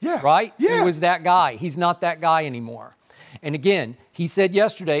homeboy. Yeah. Right? Yeah. He was that guy. He's not that guy anymore. And again, he said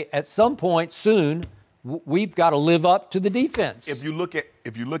yesterday, at some point soon, we've got to live up to the defense. If you look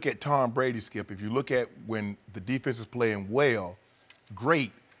at Tom Brady, Skip, if you look at when the defense is playing well,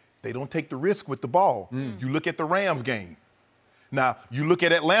 great. They don't take the risk with the ball. You look at the Rams game. Now, you look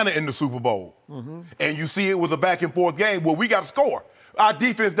at Atlanta in the Super Bowl, and you see it was a back-and-forth game where we got to score. Our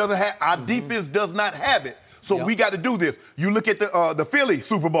defense doesn't have. Our defense does not have it, so we got to do this. You look at the Philly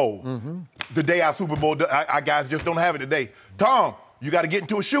Super Bowl. The day our Super Bowl, our guys just don't have it today. Tom, you got to get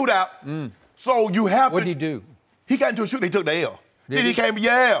into a shootout. So you have What to. did he do? He got into a shootout. He took the L. Did he came,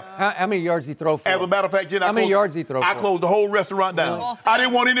 yeah. How many yards did he throw for? As a matter of fact, how many yards did he throw for? I closed the whole restaurant down. I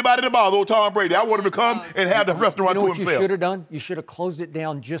didn't want anybody to bother old Tom Brady. I wanted him to come and have the restaurant to himself. You know what you should have done? You should have closed it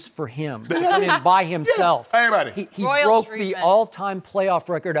down just for him. And by himself. Yeah. Everybody. He broke the all-time playoff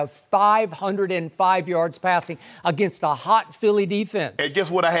record of 505 yards passing against a hot Philly defense. And guess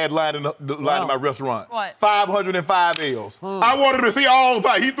what I had lined in my restaurant? What? 505 L's. I wanted him to see all the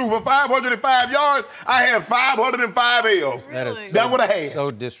time. He threw for 505 yards. I had 505 L's. That is That's what I had.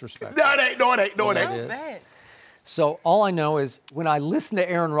 So disrespectful. No, it ain't. So all I know is when I listen to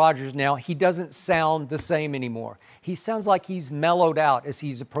Aaron Rodgers now, he doesn't sound the same anymore. He sounds like he's mellowed out as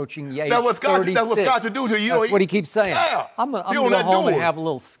he's approaching the age 36. That's what Scott should do to you. That's what he keeps saying. Yeah. I'm going to go home and have a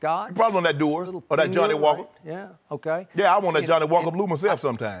little Scott. You probably on that Doors or that Johnny Walker. Right? Yeah, okay. Yeah, I want that Johnny Walker Blue myself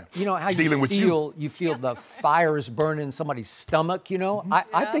sometime. You know how you feel the fire's burning in somebody's stomach, you know?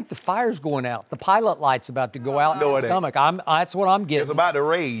 I think the fire's going out. The pilot light's about to go out in his stomach. That's what I'm getting. It's about the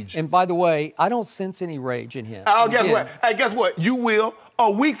rage. And by the way, I don't sense any rage in him. Oh, guess what? Hey, guess what? You will a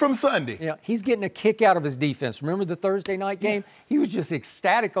week from Sunday. Yeah, he's getting a kick out of his defense. Remember the Thursday night game? He was just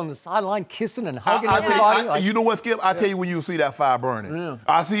ecstatic on the sideline, kissing and hugging everybody. You know what, Skip? I tell you when you see that fire burning. Yeah.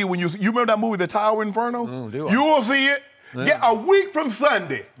 I see it when you remember that movie, The Tower Inferno? You will see it. Yeah, a week from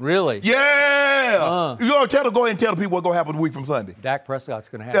Sunday. Really? Yeah. You go ahead and tell the people what's going to happen a week from Sunday. Dak Prescott's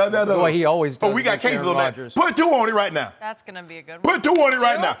going to happen. The way he always does. Oh, we got cases on that. Put 2 on it right now. That's going to be a good one. Put 2 on it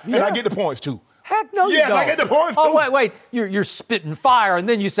right now. And I get the points, too. Heck no, you don't. Yes, I get the points, too. Oh, wait. You're spitting fire, and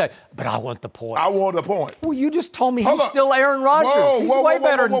then you say, but I want the points. I want the point. Well, you just told me he's still Aaron Rodgers. He's way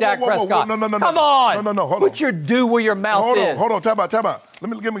better than Dak Prescott. No. Come on. No, hold on. Put your do where your mouth is. Hold on. Time out. Let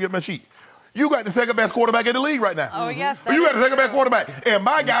me get my sheet. You got the second best quarterback in the league right now. Oh, yes. You got the second best quarterback. And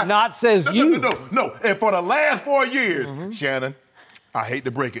my guy. Not says you. No. And for the last 4 years, Shannon, I hate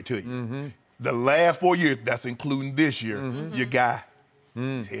to break it to you. The last 4 years, that's including this year, your guy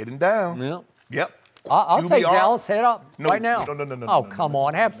is heading down. Yep. Yep. I'll take QBR. Dallas head up No, right now. no. Oh, come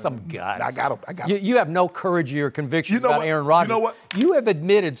on. Have some guts. I got him. You have no courage or convictions You know about what? Aaron Rodgers. You know what? You have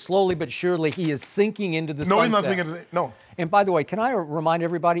admitted slowly but surely he is sinking into the sunset. No, he's not thinking. No. And by the way, can I remind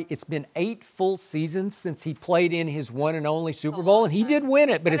everybody, it's been 8 full seasons since he played in his one and only Super Bowl, and he did win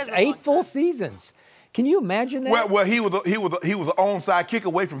it, but That it's is a long 8 full time. seasons. Can you imagine that? Well, he was an onside kick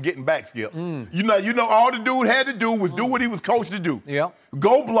away from getting back, Skip. You know, all the dude had to do was do what he was coached to do. Yeah.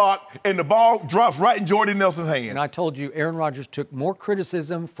 Go block, and the ball drops right in Jordy Nelson's hand. And I told you, Aaron Rodgers took more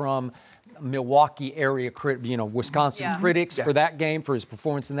criticism from Milwaukee area, Wisconsin critics for that game, for his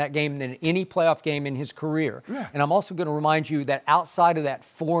performance in that game, than any playoff game in his career. Yeah. And I'm also going to remind you that outside of that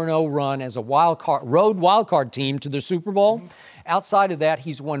 4-0 run as a road wildcard team to the Super Bowl, outside of that,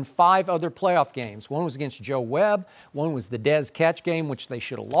 he's won 5 other playoff games. One was against Joe Webb. One was the Dez Catch game, which they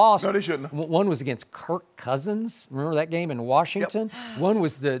should have lost. No, they shouldn't have. One was against Kirk Cousins. Remember that game in Washington? Yep. One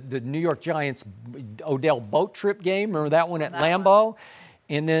was the New York Giants Odell boat trip game. Remember that one at Lambeau?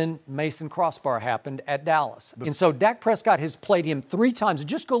 And then Mason Crossbar happened at Dallas. And so Dak Prescott has played him 3 times.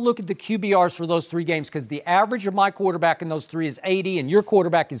 Just go look at the QBRs for those 3 games, because the average of my quarterback in those 3 is 80, and your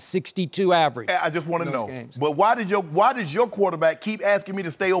quarterback is 62 average. I just want to know, games. but why does your quarterback keep asking me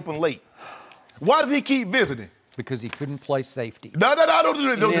to stay open late? Why does he keep visiting? Because he couldn't play safety. No, don't do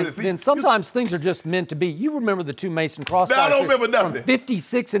that. Don't do that. See, Then sometimes things are just meant to be. You remember the 2 Mason Crossbar? No, I don't remember nothing. From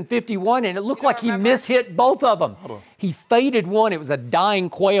 56 and 51, and it looked like he mishit both of them. He faded one. It was a dying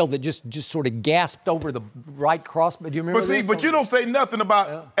quail that just sort of gasped over the right cross. Do you remember But see, this? but you don't say nothing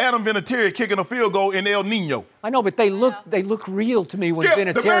about Adam Vinatieri kicking a field goal in El Nino. I know, but they look real to me when Skip,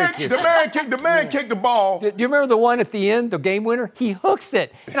 Vinatieri kicks. the man kicked the ball. Do you remember the one at the end, the game winner? He hooks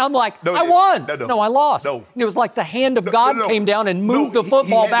it. And I'm like, No, I won. no. I lost. No. And it was like the hand of God No. came down and moved No, the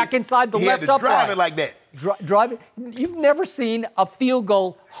football he had back to- inside the he left had to upright. drive it like that. Drive it. You've never seen a field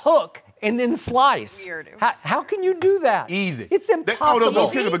goal hook and then slice. Weird. How can you do that? Easy. It's impossible.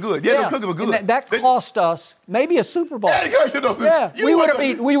 Those kickers are good. Yeah, those kickers are good. And that cost us maybe a Super Bowl. Yeah,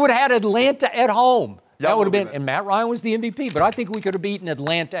 We would have had Atlanta at home. Y'all That would have would've been, been- and Matt Ryan was the MVP, but I think we could have beaten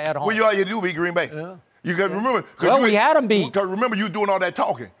Atlanta at home. Well, you all you do beat Green Bay. Yeah. You got to remember. Well, we had 'em beat. Because remember, you doing all that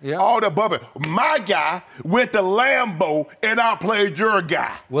talking. Yeah. All that bumping. My guy went to Lambeau and outplayed your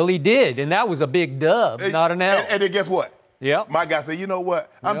guy. Well, he did, and that was a big dub, not an L. And then guess what? Yep. My guy said, you know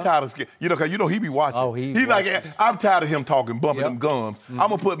what? I'm Yep. tired of scared. Because he be watching. Oh, he He's like, watches. I'm tired of him talking, bumping Yep. them gums. I'm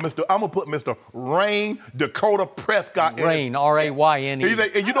gonna put Mr. Rain Dakota Prescott in. Rain, R-A-Y-N-E. He's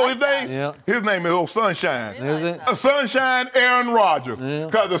like, and you know his name? Yeah. His name is old Sunshine. Is it? Sunshine Aaron Rodgers.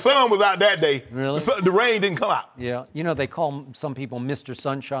 Because the sun was out that day. Really? The rain didn't come out. Yeah, you know, they call some people Mr.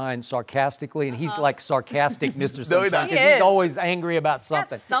 Sunshine sarcastically, and he's like sarcastic Mr. No, he's Sunshine, not. because He he's is. always angry about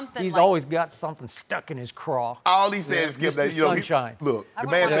something. something He's like- always got something stuck in his craw. All he said is give Mr. that. Sunshine. Look, I the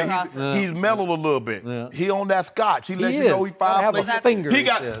wouldn't man want to said cross it. he's mellowed a little bit. Yeah. He on that scotch. He let He you know is. he Gotta five have a places. finger, He he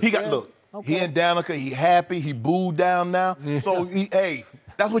got. says. He got. Yeah. Look. Okay. He in Danica. He happy. He booed down now. So hey.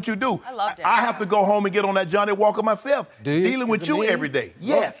 That's what you do. I love that. I have to go home and get on that Johnny Walker myself. Do you? Dealing with Is it you me? every day.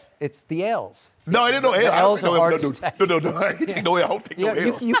 Yes. It's the L's. No, it ain't no The L. I L's don't are hard take to take. no. I ain't take no L. I don't take no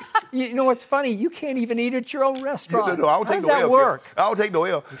Yeah, L. you know what's funny? You can't even eat at your own restaurant. No, I don't How take does no that L. work? I don't take no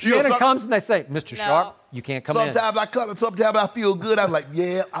L. You know, Shannon some- comes and they say, Mr. No. Sharpe, you can't come in. Sometimes I come, sometimes I feel good. I'm like,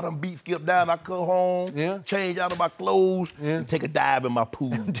 yeah, I done beat Skip down. I come home, Yeah. change out of my clothes, Yeah. and take a dive in my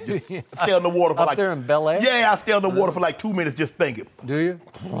pool. Just you? stay in the water for Up like there in Bel Air? Yeah, I stay in the water for like 2 minutes just thinking. Do you?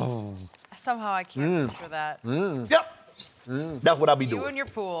 Somehow I can't picture that. Yep. That's what I be You doing. and your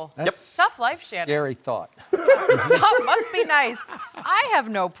pool. That's Tough life, Shannon. Scary thought. Must be nice. I have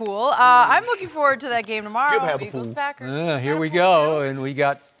no pool. I'm looking forward to that game tomorrow. Skip has a Eagles, pool. Packers. Here we Got a go, pool, and we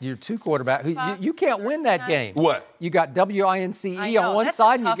got your 2 quarterbacks. You can't win that Thursday game. night. What? You got WINCE I know, on one that's a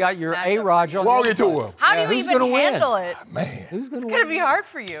side, and you tough got your matchup A-Raj for on you. the Walk other into side. him. How do you who's even gonna win? handle it? Man. Who's going to It's win? going to be hard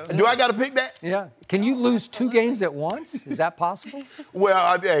for you. Do I got to pick that? Yeah. Can you lose 2 games at once? Is that possible?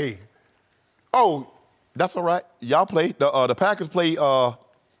 Well, hey. Oh, that's all right. Y'all play. The Packers play the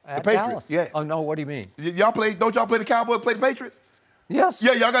At Patriots. Dallas? Yeah. Oh, no, what do you mean? Y'all play, don't y'all play the Cowboys, play the Patriots? Yes.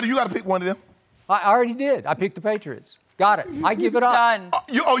 Yeah, you got to pick one of them. I already did. I picked the Patriots. Got it. I give it up. Done.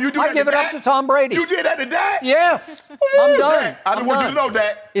 You do I that give it up Dak? to Tom Brady. You did that to Dak? Yes. I'm done. I didn't want you to know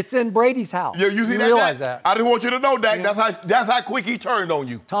that. It's in Brady's house. Yeah, you see that? realize Dak? that. I didn't want you to know that. That's how quick he turned on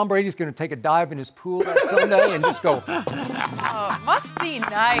you. Tom Brady's going to take a dive in his pool that Sunday and just go, Must be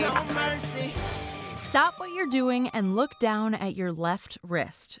nice. Stop what you're doing and look down at your left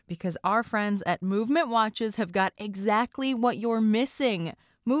wrist, because our friends at Movement Watches have got exactly what you're missing.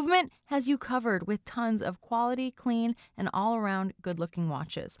 Movement has you covered with tons of quality, clean, and all-around good-looking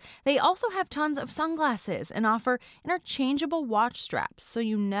watches. They also have tons of sunglasses and offer interchangeable watch straps, so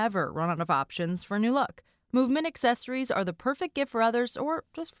you never run out of options for a new look. Movement accessories are the perfect gift for others or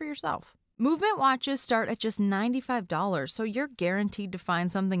just for yourself. Movement watches start at just $95, so you're guaranteed to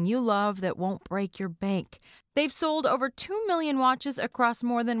find something you love that won't break your bank. They've sold over 2 million watches across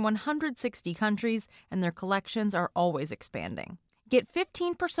more than 160 countries, and their collections are always expanding. Get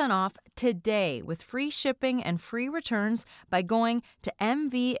 15% off today with free shipping and free returns by going to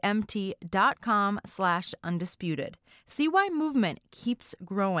mvmt.com/undisputed. See why Movement keeps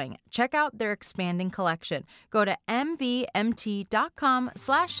growing. Check out their expanding collection. Go to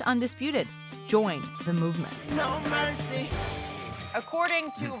mvmt.com/undisputed. Join the movement. No mercy.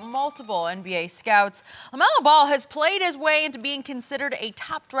 According to multiple NBA scouts, LaMelo Ball has played his way into being considered a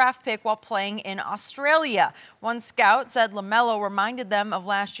top draft pick while playing in Australia. One scout said LaMelo reminded them of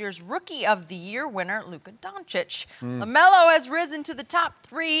last year's Rookie of the Year winner, Luka Doncic. LaMelo has risen to the top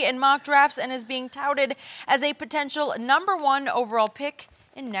 3 in mock drafts and is being touted as a potential #1 overall pick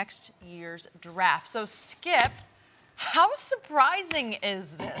in next year's draft. So, Skip, how surprising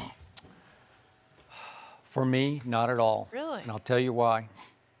is this? For me, not at all. Really? And I'll tell you why.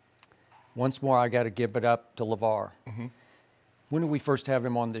 Once more, I got to give it up to LeVar. When did we first have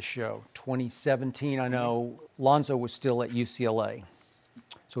him on this show? 2017, I know. Lonzo was still at UCLA.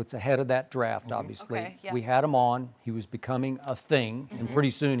 So it's ahead of that draft, obviously. Okay, yeah. We had him on. He was becoming a thing, and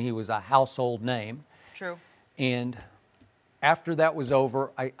pretty soon he was a household name. True. And after that was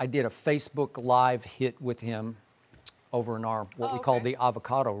over, I did a Facebook Live hit with him over in our, what we call the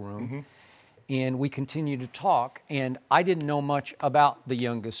avocado room. And we continued to talk, and I didn't know much about the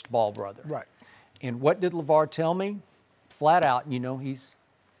youngest Ball brother. Right. And what did LeVar tell me? Flat out, he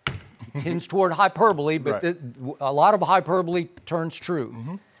tends toward hyperbole, but a lot of hyperbole turns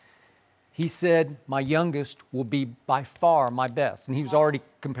true. He said, my youngest will be by far my best. And he was already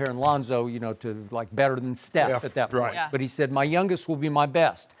comparing Lonzo, to like better than Steph at that point. Right. Yeah. But he said, my youngest will be my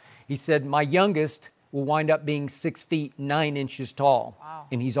best. He said, my youngest will wind up being 6 feet 9 inches tall. Wow.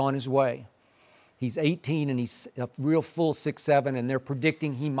 And he's on his way. He's 18 and he's a real full 6'7", and they're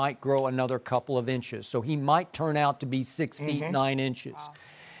predicting he might grow another couple of inches. So he might turn out to be 6 feet 9 inches. Wow.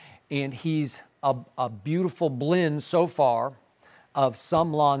 And he's a beautiful blend so far of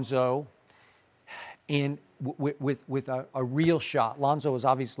some Lonzo and with a real shot. Lonzo has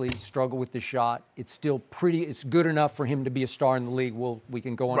obviously struggled with the shot. It's still it's good enough for him to be a star in the league. We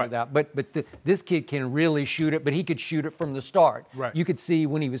can go on to that. But this kid can really shoot it, but he could shoot it from the start. Right. You could see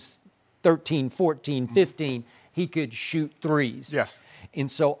when he was 13, 14, 15, he could shoot threes. Yes. And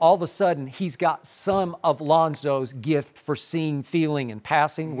so all of a sudden, he's got some of Lonzo's gift for seeing, feeling, and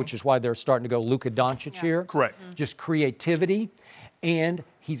passing, which is why they're starting to go Luka Doncic here. Correct. Just creativity. And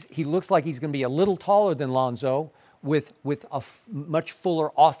he looks like he's going to be a little taller than Lonzo with a much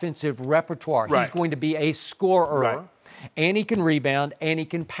fuller offensive repertoire. Right. He's going to be a scorer. Right. And he can rebound, and he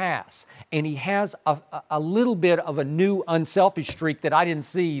can pass. And he has a little bit of a new unselfish streak that I didn't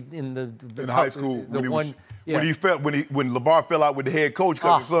see in high school when LeVar fell out with the head coach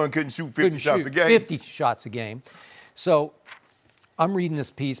because his son couldn't shoot 50 shots a game. 50 shots a game. So I'm reading this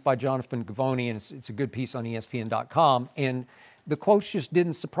piece by Jonathan Gavoni, and it's a good piece on ESPN.com. And the quotes just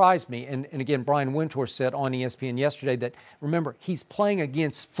didn't surprise me. And again, Brian Wintour said on ESPN yesterday that, remember, he's playing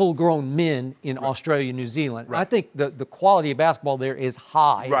against full-grown men in Australia and New Zealand. Right. I think the quality of basketball there is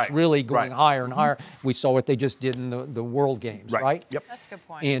high. Right. It's really going higher and higher. We saw what they just did in the World Games, right? Yep. That's a good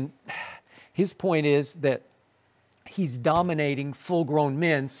point. And his point is that he's dominating full-grown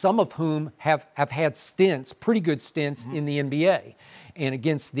men, some of whom have had stints, pretty good stints in the NBA. And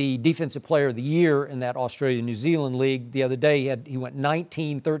against the Defensive Player of the Year in that Australia-New Zealand league the other day, he went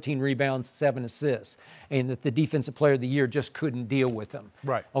 19, 13 rebounds, 7 assists. And that the Defensive Player of the Year just couldn't deal with him.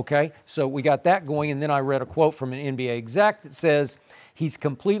 Right. Okay? So we got that going. And then I read a quote from an NBA exec that says, he's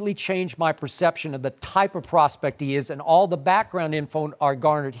completely changed my perception of the type of prospect he is, and all the background info are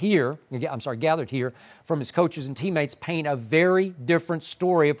gathered here from his coaches and teammates paint a very different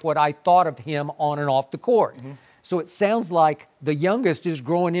story of what I thought of him on and off the court. So it sounds like the youngest is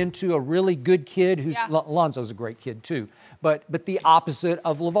growing into a really good kid who's Lonzo's a great kid too, but the opposite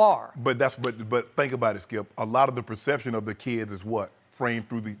of LeVar. But think about it, Skip. A lot of the perception of the kids is what? Framed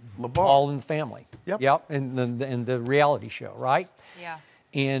through the LeVar. All in the Family. Yep. And the reality show, right? Yeah.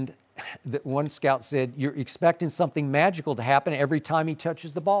 And one scout said, you're expecting something magical to happen every time he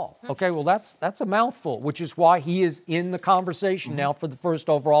touches the ball. Okay, well, that's a mouthful, which is why he is in the conversation now for the first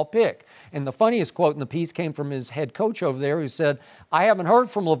overall pick. And the funniest quote in the piece came from his head coach over there, who said, I haven't heard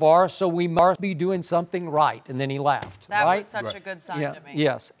from LeVar, so we must be doing something right. And then he laughed. That right? was such a good sign to me.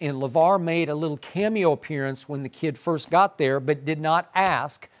 Yes, and LeVar made a little cameo appearance when the kid first got there, but did not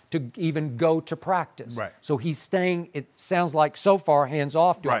ask to even go to practice. Right. So he's staying, it sounds like so far, hands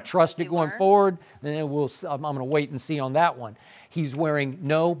off. Do I trust it going forward? And then I'm going to wait and see on that one. He's wearing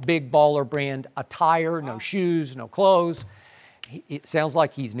no big baller brand attire, no shoes, no clothes. It sounds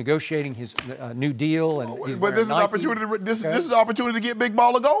like he's negotiating his new deal. But this is an opportunity. This is an opportunity to get Big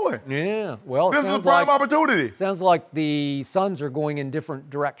Baller going. Yeah. Well, this is a prime opportunity. Sounds like the Suns are going in different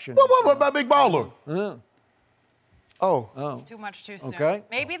directions. What about Big Baller? Yeah. Oh. Too much too soon. Okay.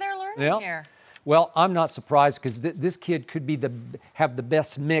 Maybe they're learning here. Well, I'm not surprised because this kid could be have the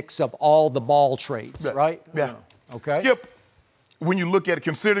best mix of all the ball trades, right? Yeah. Okay. Skip, when you look at it,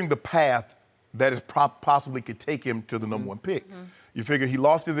 considering the path that is possibly could take him to the number one pick, you figure he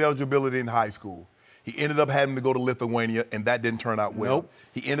lost his eligibility in high school. He ended up having to go to Lithuania, and that didn't turn out well. Nope.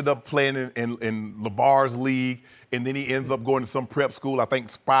 He ended up playing in LeVar's league, and then he ends up going to some prep school, I think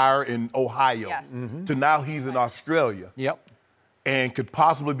Spire in Ohio. Yes. To now he's in Australia. Yep. And could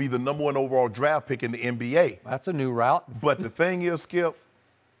possibly be the number one overall draft pick in the NBA. That's a new route. But the thing is, Skip,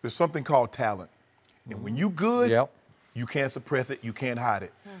 there's something called talent. And when you good, you can't suppress it, you can't hide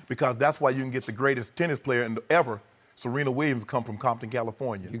it. Because that's why you can get the greatest tennis player ever, Serena Williams, come from Compton,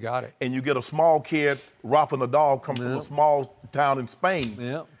 California. You got it. And you get a small kid, Rafa Nadal, come from a small town in Spain.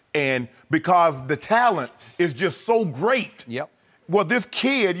 Yeah. And because the talent is just so great. Yep. Well, this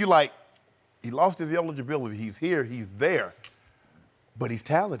kid, you like, he lost his eligibility. He's here, he's there. But he's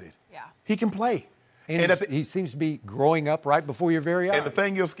talented. Yeah. He can play. And he seems to be growing up right before your very eyes. And the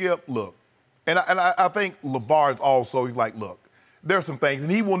thing is, Skip, look, and I think LeVar is also, he's like, look, there's some things,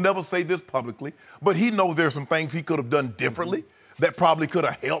 and he will never say this publicly, but he knows there's some things he could have done differently that probably could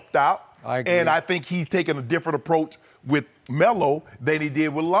have helped out. I agree. And I think he's taken a different approach with Melo than he did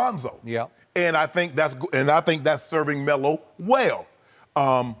with Lonzo. Yeah. And I think that's serving Melo well.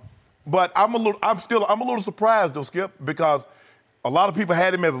 But I'm a little surprised though, Skip, because a lot of people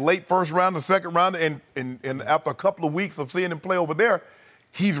had him as a late first round, the second round, and after a couple of weeks of seeing him play over there,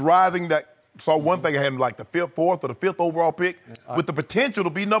 he's rising. Saw one thing I had him like the fourth or the fifth overall pick with the potential to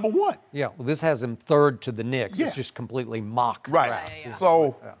be number one. Yeah, well, this has him third to the Knicks. Yeah. It's just completely mock. Right.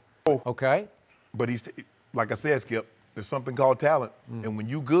 So, okay. But he's, like I said, Skip, there's something called talent. And when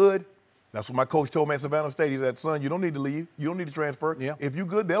you good, that's what my coach told me at Savannah State. He said, son, you don't need to leave. You don't need to transfer. Yeah. If you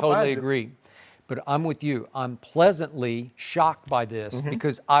good, they'll find you. Totally agree. But I'm with you. I'm pleasantly shocked by this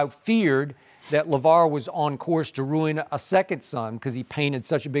because I feared that LeVar was on course to ruin a second son because he painted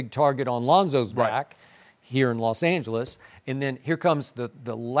such a big target on Lonzo's back here in Los Angeles. And then here comes the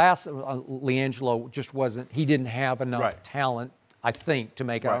last, LiAngelo just wasn't, he didn't have enough talent, I think, to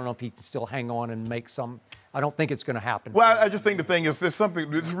make it. I don't know if he can still hang on and make some. I don't think it's going to happen. Well, I just think the thing is, there's something,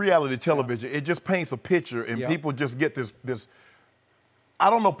 this reality television, it just paints a picture and people just get this I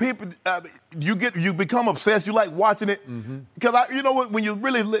don't know, people, you become obsessed. You like watching it. Because, when you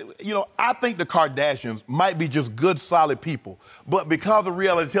really, I think the Kardashians might be just good, solid people. But because of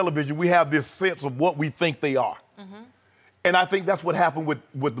reality television, we have this sense of what we think they are. And I think that's what happened with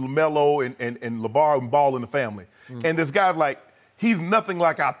LaMelo and LeVar and Ball in the family. And this guy's like, he's nothing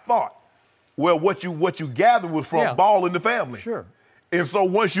like I thought. Well, what you gathered was from Ball in the family. Sure. And so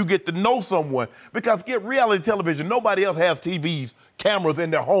once you get to know someone, because get reality television, nobody else has TVs, cameras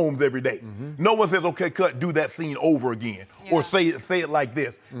in their homes every day. No one says, okay, cut, do that scene over again. Or say it like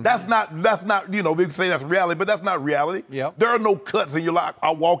this. That's not, we can say that's reality, but that's not reality. There are no cuts in your life.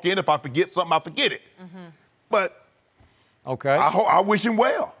 I walk in, if I forget something, I forget it. But I wish him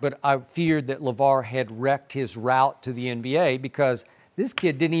well. But I feared that LeVar had wrecked his route to the NBA because this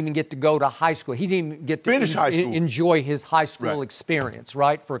kid didn't even get to go to high school. He didn't even get to finish high school. Enjoy his high school experience,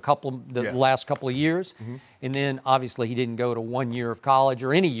 right, for the last couple of years. And then, obviously, he didn't go to 1 year of college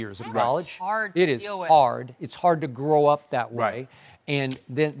or any years of college. It's hard to deal with. Hard. It's hard to grow up that way. And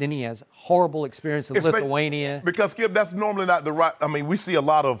then he has horrible experience in Lithuania. Because, Skip, that's normally not the right – I mean, we see a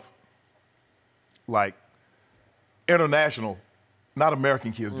lot of, like, international – not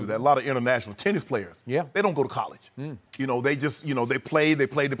American kids do that. A lot of international tennis players. They don't go to college. They just, they play.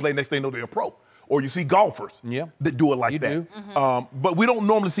 Next thing you know, they're a pro. Or you see golfers that do it like that. But we don't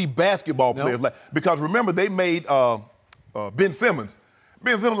normally see basketball players because remember they made Ben Simmons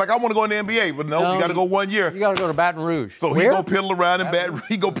Ben Simmons like, I want to go in the NBA, but no, you got to go 1 year. You got to go to Baton Rouge. So he go piddle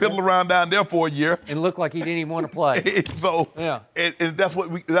around down there for a year. And look like he didn't even want to play. So and that's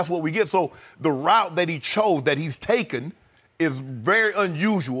what we get. So the route that he chose, that he's taken, is very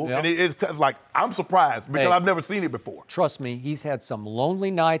unusual, and it's like, I'm surprised because I've never seen it before. Trust me, he's had some lonely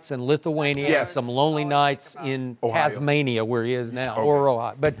nights in Lithuania, some lonely nights in Tasmania, where he is now, or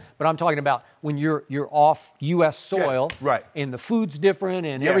Ohio. But I'm talking about when you're off U.S. soil, and the food's different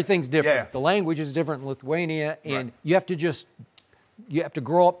and everything's different. The language is different in Lithuania, and you have to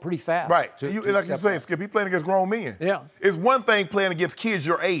grow up pretty fast. Right. Like you're saying, Skip, he's playing against grown men. Yeah. It's one thing playing against kids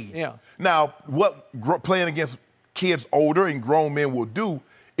your age. Yeah. Now, what playing against kids older and grown men will do,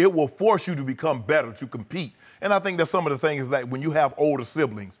 it will force you to become better, to compete. And I think that some of the things that when you have older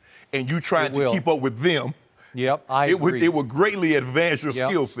siblings and you trying to keep up with them, I agree. It will greatly advance your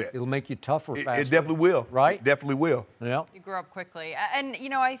skill set. It'll make you tougher faster. It definitely will. Right? It definitely will. Yeah. You grow up quickly. And,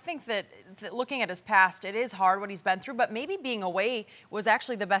 I think that looking at his past, it is hard what he's been through, but maybe being away was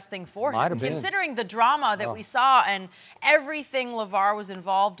actually the best thing for him. Might have been. Considering the drama that we saw and everything LeVar was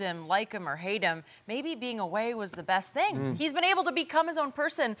involved in, like him or hate him, maybe being away was the best thing. He's been able to become his own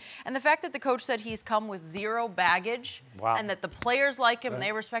person. And the fact that the coach said he's come with zero baggage and that the players like him and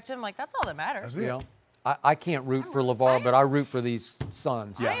they respect him, like, that's all that matters. I can't root for LeVar, but I root for these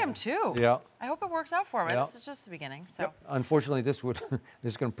sons. I am too. Yeah. I hope it works out for him. This is just the beginning. So. Unfortunately, this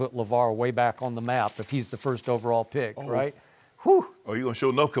is going to put LeVar way back on the map if he's the first overall pick, right? Whew. Oh, you're going to show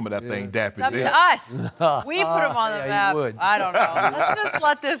no come of that thing, dapping. It's up to us. We put him on the map. I don't know. Let's just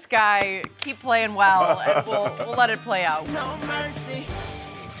let this guy keep playing well, and we'll let it play out. No mercy.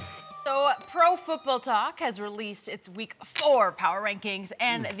 So, Pro Football Talk has released its Week 4 power rankings,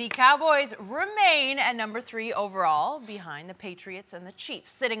 and the Cowboys remain at number 3 overall, behind the Patriots and the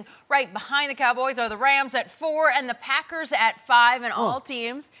Chiefs. Sitting right behind the Cowboys are the Rams at 4 and the Packers at 5, and all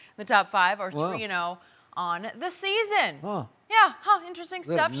teams in the top 5 are 3-0 on the season. Interesting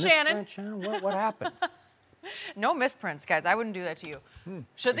stuff, Shannon. What happened? No misprints, guys. I wouldn't do that to you.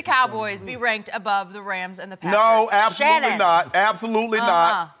 Should the Cowboys be ranked above the Rams and the Packers? No, absolutely Shannon. not. Absolutely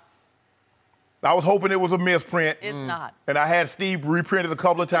not. I was hoping it was a misprint. It's not. And I had Steve reprint it a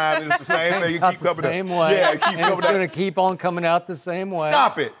couple of times. And it's the same thing. Keep the same way. Yeah, keep and it's going to keep on coming out the same way.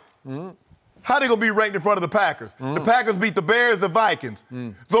 Stop it. How they going to be ranked in front of the Packers? The Packers beat the Bears, the Vikings.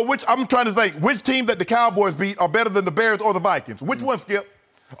 So I'm trying to say, which team that the Cowboys beat are better than the Bears or the Vikings? Which one, Skip?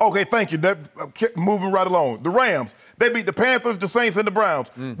 Okay, thank you. Moving right along. The Rams, they beat the Panthers, the Saints, and the Browns.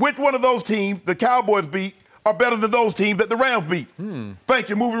 Which one of those teams the Cowboys beat are better than those teams that the Rams beat? Thank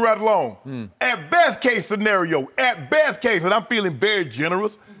you. Moving right along. At best case scenario, and I'm feeling very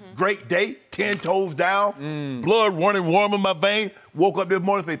generous, great day, 10 toes down, blood running warm in my vein. Woke up this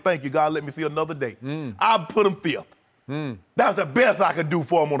morning and say, thank you, God, let me see another day. I put them 5th. That's the best I could do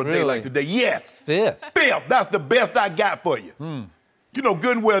for them on a day like today. Yes. 5th. 5th. That's the best I got for you. You know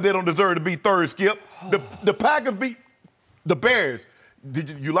good and well they don't deserve to be 3rd, Skip. The Packers beat the Bears.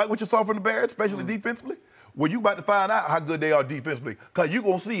 Did you like what you saw from the Bears, especially defensively? Well, you about to find out how good they are defensively, because you're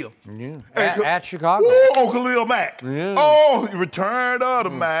going to see them. At Chicago. Oh, Khalil Mack. Oh, return of the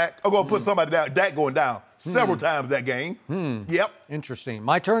Mack. I'm going to put somebody down. Dak going down several times that game. Yep. Interesting.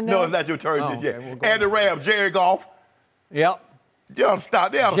 My turn now? No, it's not your turn just yet. And the Rams, Jared Goff. Yep. You ought to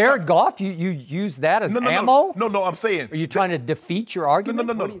stop. Jared Goff, you use that as ammo? No, I'm saying. Are you trying to defeat your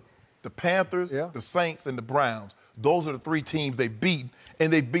argument? No. The Panthers, the Saints, and the Browns, those are the 3 teams they beat.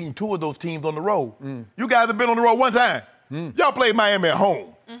 And they've beaten 2 of those teams on the road. You guys have been on the road one time. Y'all played Miami at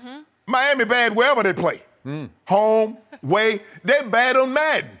home. Miami bad wherever they play. Home, way, they're bad on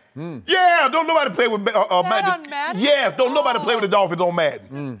Madden. Yeah, don't nobody play with Madden. On Madden? Yes, don't nobody play with the Dolphins on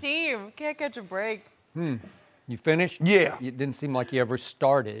Madden. This team can't catch a break. You finished? Yeah. It didn't seem like you ever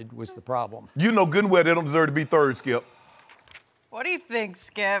started was the problem. You know good and well they don't deserve to be 3rd, Skip. What do you think,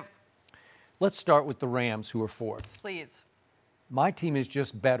 Skip? Let's start with the Rams, who are 4th. Please. My team is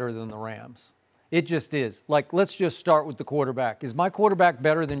just better than the Rams. It just is. Like, let's just start with the quarterback. Is my quarterback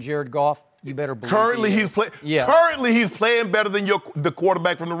better than Jared Goff? You better believe Currently, Yes. Currently, he's playing better than the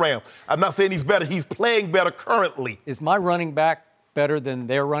quarterback from the Rams. I'm not saying he's better. He's playing better currently. Is my running back better than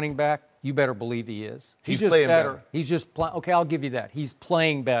their running back? You better believe he is. He's just playing better. He's just playing. Okay, I'll give you that. He's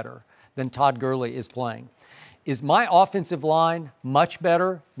playing better than Todd Gurley is playing. Is my offensive line much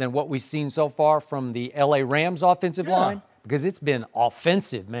better than what we've seen so far from the LA Rams offensive line? Because it's been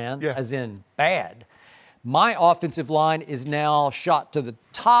offensive, man, as in bad. My offensive line is now shot to the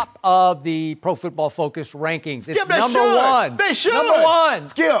top of the Pro Football Focus rankings. It's number one. They should. Number one.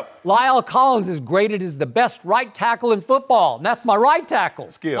 Skip. Lyle Collins is graded as the best right tackle in football. And that's my right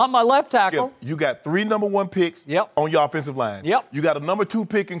tackle. Skip. Not my left tackle. Skip. You got 3 number 1 picks on your offensive line. Yep. You got a number 2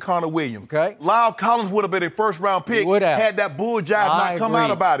 pick in Connor Williams. Okay. Lyle Collins would have been a first-round pick had that bull jive not come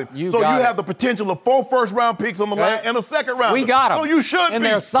out about it. So you have the potential of 4 first-round picks on the line and a second-round. We got them. So you should And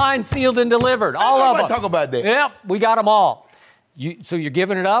they're signed, sealed, and delivered. All of them. Talk about that. Yep, we got them all. So you're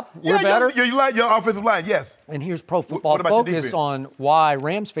giving it up? We're better? You like your offensive line, yes. And here's Pro Football Focus on why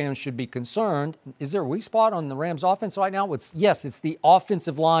Rams fans should be concerned. Is there a weak spot on the Rams offense right now? Yes, it's the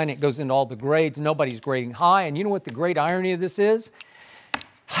offensive line. It goes into all the grades. Nobody's grading high. And you know what the great irony of this is?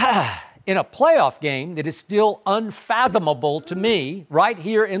 In a playoff game that is still unfathomable to me, right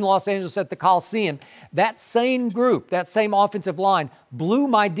here in Los Angeles at the Coliseum, that same group, that same offensive line, blew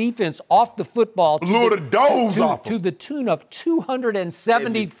my defense off the football to the tune of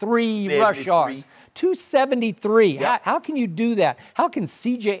 273 rush yards. 273. Yep. How can you do that? How can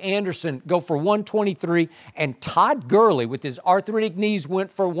C.J. Anderson go for 123 and Todd Gurley with his arthritic knees went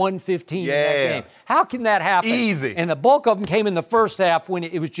for 115 in that game? How can that happen? Easy. And the bulk of them came in the first half when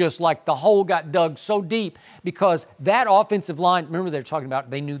it was just like the hole got dug so deep because that offensive line, remember they were talking about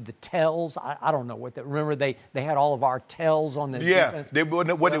they knew the tells. I don't know what that, remember they had all of our tells on this defense? They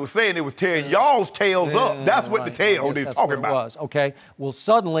were saying, they was tearing y'all's tails up. That's what the tail is talking about. Okay. Well,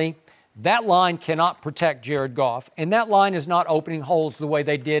 suddenly, that line cannot protect Jared Goff, and that line is not opening holes the way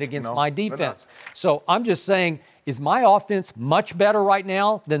they did against my defense. So I'm just saying, is my offense much better right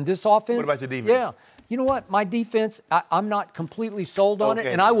now than this offense? What about your defense? Yeah. You know what? My defense, I'm not completely sold on it,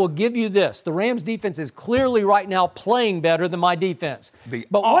 and I will give you this. The Rams' defense is clearly right now playing better than my defense.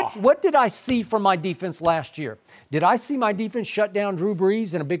 But what did I see from my defense last year? Did I see my defense shut down Drew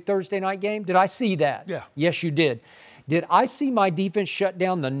Brees in a big Thursday night game? Did I see that? Yeah. Yes, you did. Did I see my defense shut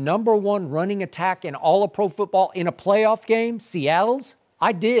down the number 1 running attack in all of pro football in a playoff game, Seattle's?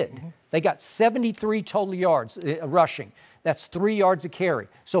 I did. Mm-hmm. They got 73 total yards rushing. That's 3 yards a carry.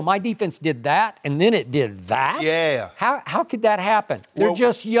 So my defense did that, and then it did that? Yeah. How could that happen? They're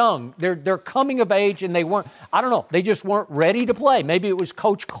just young. They're coming of age, and they weren't, I don't know, they just weren't ready to play. Maybe it was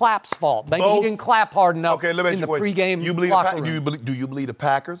Coach Clapp's fault. Maybe he didn't clap hard enough in the pregame locker room. Do you believe the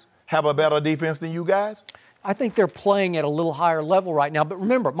Packers have a better defense than you guys? I think they're playing at a little higher level right now. But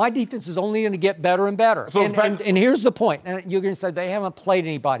remember, my defense is only going to get better and better. So and here's the point. And you're going to say they haven't played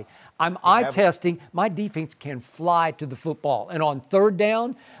anybody. I'm eye testing. My defense can fly to the football. And on third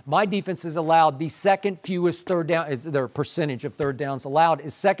down, my defense has allowed the second fewest third down. Their percentage of third downs allowed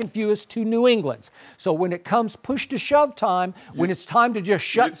is second fewest to New England's. So when it comes push to shove time, when it's time to just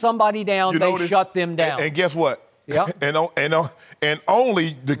shut somebody down, they shut them down. And guess what? Yeah. And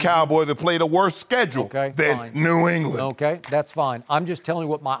only the Cowboys have played a worse schedule than New England. Okay, that's fine. I'm just telling you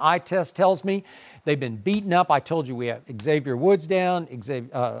what my eye test tells me. They've been beaten up. I told you we have Xavier Woods down,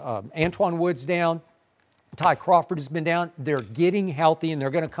 Antoine Woods down. Ty Crawford has been down. They're getting healthy, and they're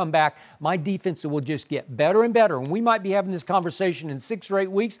going to come back. My defense will just get better and better. And we might be having this conversation in 6 or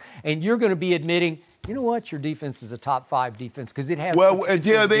 8 weeks, and you're going to be admitting, you know what, your defense is a top 5 defense because it has. Well,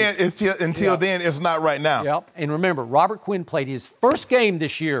 until then, it's not right now. Yep. And remember, Robert Quinn played his first game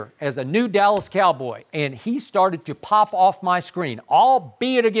this year as a new Dallas Cowboy, and he started to pop off my screen,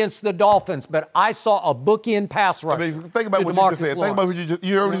 albeit against the Dolphins. But I saw a bookend pass rush. Think about what you just said. Think about what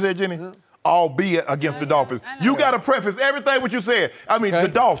you heard what you said, Jenny. Albeit against the Dolphins. You got to preface everything what you said. I mean, the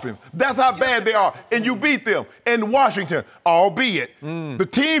Dolphins. That's how bad they are. And you beat them. And Washington, albeit. The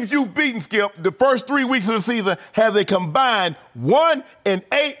teams you've beaten, Skip, the first 3 weeks of the season have a combined 1-8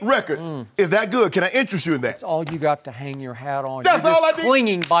 record. Is that good? Can I interest you in that? That's all you got to hang your hat on. That's You're all just I did.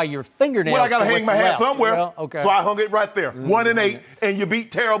 clinging by your fingernails. Well, I got to hang my hat somewhere. Well, okay. So I hung it right there. 1-8, and you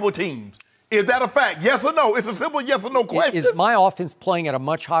beat terrible teams. Is that a fact? Yes or no? It's a simple yes or no question. Is my offense playing at a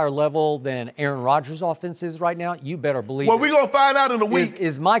much higher level than Aaron Rodgers' offense is right now? You better believe it. Well, we're going to find out in a week.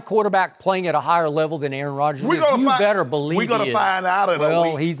 Is my quarterback playing at a higher level than Aaron Rodgers is? You better believe we're going to find out in a week.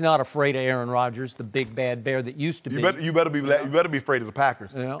 Well, he's not afraid of Aaron Rodgers, the big bad bear that used to be. You better be afraid of the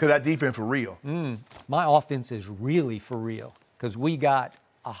Packers because that defense for real. My offense is really for real because we got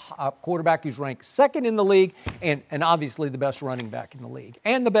a quarterback who's ranked second in the league and obviously the best running back in the league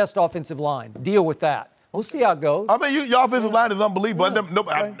and the best offensive line. Deal with that. We'll see how it goes. I mean, your offensive line is unbelievable.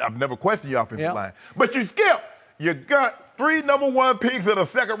 I've never questioned your offensive line. But you, Skip, you got 3 number 1 picks and a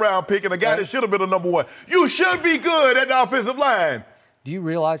second-round pick and a guy that should have been a number 1. You should be good at the offensive line. Do you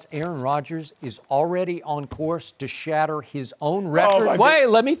realize Aaron Rodgers is already on course to shatter his own record? Wait,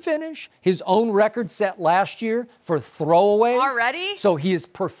 let me finish. His own record set last year for throwaways. Already? So he is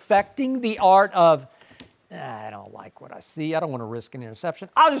perfecting the art of I don't like what I see. I don't want to risk an interception.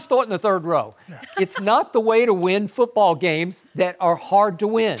 I'll just throw it in the third row. It's not the way to win football games that are hard to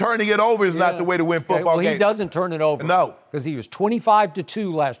win. Turning it over is not the way to win football games. He doesn't turn it over. No. Because he was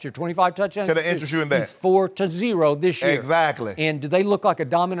 25-2 last year, 25 touchdowns. Can I interest you in that? He's 4-0 this year. Exactly. And do they look like a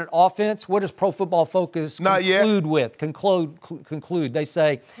dominant offense? What does Pro Football Focus conclude? They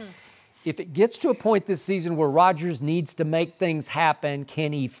say, if it gets to a point this season where Rodgers needs to make things happen,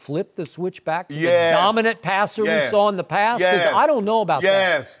 can he flip the switch back to the dominant passer we saw in the past? Because I don't know about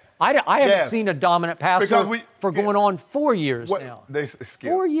that. I haven't seen a dominant passer for going on 4 years now.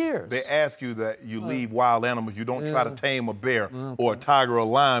 4 years. They ask you that you leave wild animals. You don't try to tame a bear or a tiger or a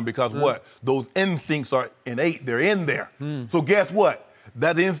lion because what? Those instincts are innate. They're in there. So guess what?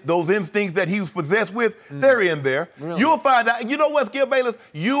 Those instincts that he was possessed with, they're in there. Really? You'll find out. You know what, Skip Bayless?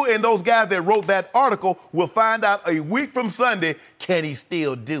 You and those guys that wrote that article will find out a week from Sunday, can he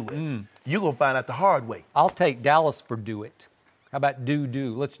still do it? You're going to find out the hard way. I'll take Dallas for do it. How about do?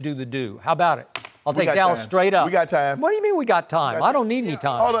 Let's do the do. How about it? I'll take Dallas straight up. We got time. What do you mean we got time? I don't need any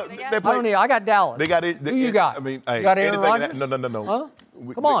time. I got Dallas. They got it. Who you got? I mean, you got Aaron Rodgers? No. Huh?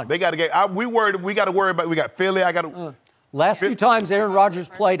 Come on. They got to get. We got to worry about. We got Philly. I got to. Last few times Aaron Rodgers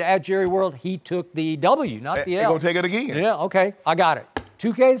played at Jerry World, he took the W, not the L. They're going to take it again. Yeah, okay. I got it.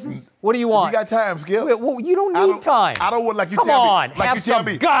 2 cases? What do you want? We got time, Skip. Well, you don't need time. I don't want, like you Come tell on, me. Like have you tell some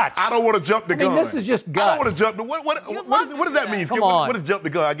me, guts. I don't want to jump the gun. I mean, this is just guts. I don't want to jump the what does that mean, Skip? What does jump the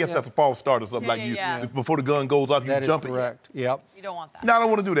gun? I guess that's a false start or something like you. Before the gun goes off, you jump it. That is correct. Yep. You don't want that. No, I don't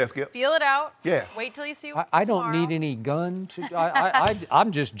want to do that, Skip. Feel it out. Yeah. Wait till you see I don't need any gun.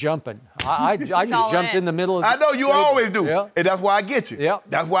 I'm just jumping. I just jumped in the middle of I know you always do. Yeah. And that's why I get you. Yeah.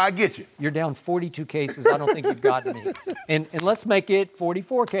 That's why I get you. You're down 42 cases. I don't think you've got me. And let's make it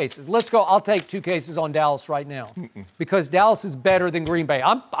 44 cases. Let's go. I'll take 2 cases on Dallas right now because Dallas is better than Green Bay.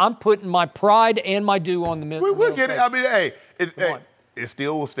 I'm putting my pride and my due on the middle. We'll get it. I mean, it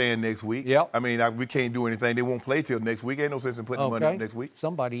still will stand next week. Yep. I mean, we can't do anything. They won't play till next week. Ain't no sense in putting money up next week.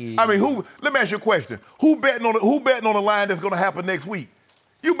 Somebody. I mean, let me ask you a question. Who betting on the line that's going to happen next week?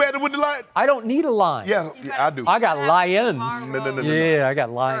 You betting with the line? I don't need a line. Yeah, I do. I got lions. No. Yeah, I got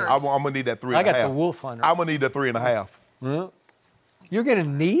lions. I'm going to need that 3.5. I got the wolf hunter. I'm going to need that 3.5. You're going to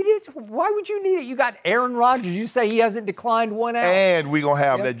need it? Why would you need it? You got Aaron Rodgers. You say he hasn't declined 1 ounce. And we're going to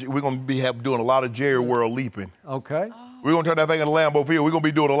have that. We're going to be doing a lot of Jerry World leaping. Okay. We're going to turn that thing into Lambeau Field. We're going to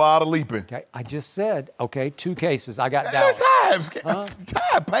be doing a lot of leaping. Okay, I just said, 2 cases. I got Dallas.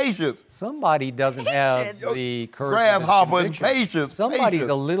 Time, patience. Somebody doesn't have the courage. Grasshopper and patience. Somebody's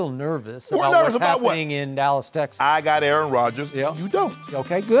a little nervous about what's happening in Dallas, Texas. I got Aaron Rodgers. Yeah. You don't.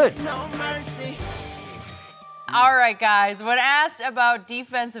 Okay, good. No mercy. All right, guys. When asked about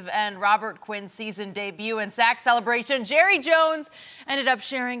defensive end Robert Quinn's season debut and sack celebration, Jerry Jones ended up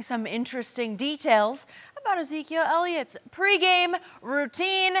sharing some interesting details about Ezekiel Elliott's pregame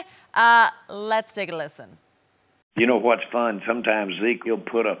routine. Let's take a listen. You know what's fun? Sometimes Zeke, he'll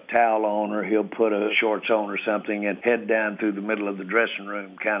put a towel on or he'll put a shorts on or something and head down through the middle of the dressing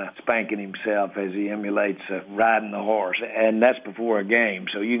room, kind of spanking himself as he emulates riding the horse. And that's before a game,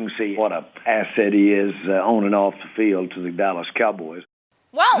 so you can see what an asset he is on and off the field to the Dallas Cowboys.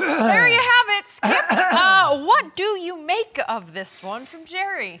 Well, there you have it, Skip. What do you make of this one from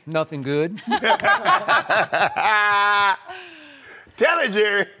Jerry? Nothing good. Tell it,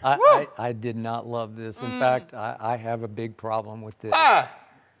 Jerry. I did not love this. In fact, I have a big problem with this.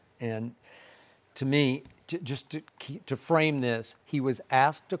 And to me, just to frame this, he was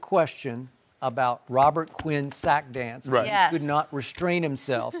asked a question about Robert Quinn's sack dance. Right. Yes. He could not restrain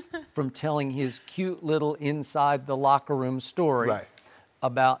himself from telling his cute little inside the locker room story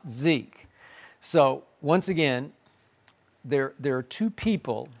about Zeke. So once again, there are 2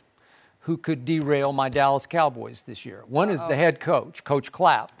 people who could derail my Dallas Cowboys this year. One is the head coach, Coach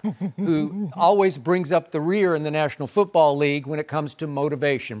Clapp, who always brings up the rear in the National Football League when it comes to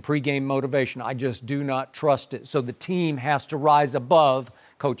motivation, pregame motivation. I just do not trust it. So the team has to rise above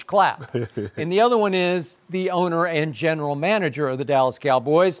Coach Clapp. And the other one is the owner and general manager of the Dallas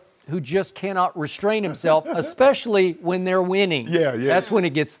Cowboys, who just cannot restrain himself, especially when they're winning. Yeah. That's when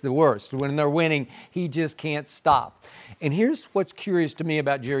it gets the worst. When they're winning, he just can't stop. And here's what's curious to me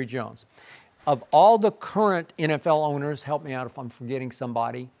about Jerry Jones. Of all the current NFL owners, help me out if I'm forgetting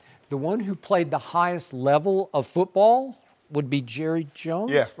somebody, the one who played the highest level of football would be Jerry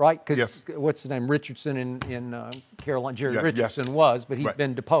Jones, right? Because what's his name? Richardson in Carolina. Jerry Richardson was, but he's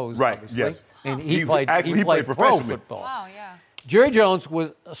been deposed, obviously. Yes. And he played pro professionally. football. Wow, yeah. Jerry Jones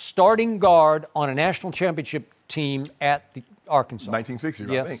was a starting guard on a national championship team at Arkansas.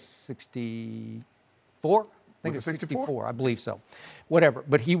 1960, yes, I think. 64. think it's 64. I believe so. Whatever.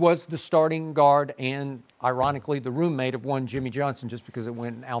 But he was the starting guard and, ironically, the roommate of one Jimmy Johnson, just because it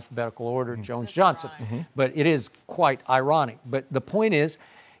went in alphabetical order, Jones-Johnson. But it is quite ironic. But the point is,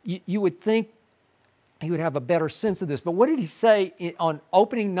 you would think he would have a better sense of this. But what did he say on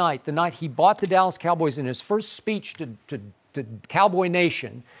opening night, the night he bought the Dallas Cowboys, in his first speech to Cowboy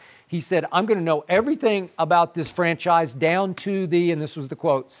Nation? He said, I'm going to know everything about this franchise down to the, and this was the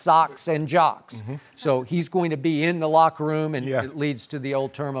quote, socks and jocks. So he's going to be in the locker room, and it leads to the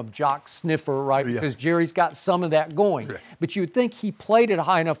old term of jock sniffer, right? Because Jerry's got some of that going. But you would think he played at a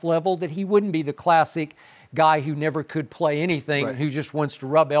high enough level that he wouldn't be the classic guy who never could play anything, who just wants to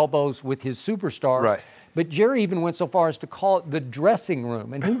rub elbows with his superstars. But Jerry even went so far as to call it the dressing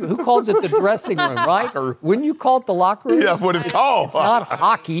room. And who calls it the dressing room, right? Wouldn't you call it the locker room? Yeah, that's what it's called. It's not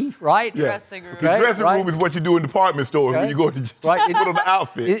hockey, right? Dressing room. The dressing room is what you do in department stores when you go to put on the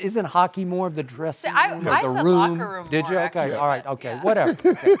outfit. Isn't hockey more of the dressing room I or said the room? locker room Did you? more, Okay, actually. all right, okay, whatever.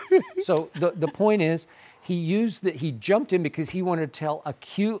 Okay. So the point is, he jumped in because he wanted to tell a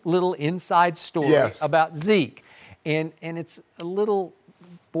cute little inside story about Zeke. And it's a little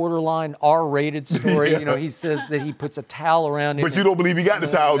borderline R-rated story. You know, he says that he puts a towel around him. But you don't believe he got the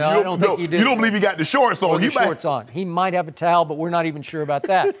towel. No, I don't think he did. You don't believe he got the shorts on. The shorts on. He might have a towel, but we're not even sure about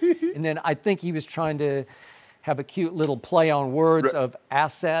that. And then I think he was trying to have a cute little play on words of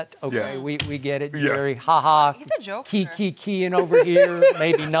asset. Okay, we get it, Jerry. Ha ha. He's a joker. Keying over here.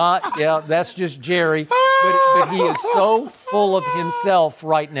 Maybe not. Yeah, that's just Jerry. But he is so full of himself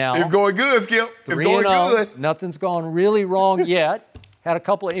right now. It's going good, Skip. It's going 3-0. good. Nothing's gone really wrong yet. Had a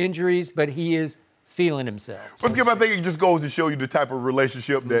couple of injuries, but he is feeling himself. But Skip, I think it just goes to show you the type of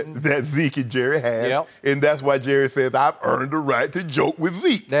relationship that Zeke and Jerry has. And that's why Jerry says, I've earned the right to joke with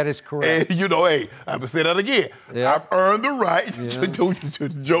Zeke. That is correct. And, you know, hey, I'm going to say that again. I've earned the right to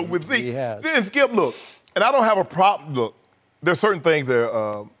joke with Zeke. He has. Then, Skip, look, and I don't have a problem. Look, there's certain things there,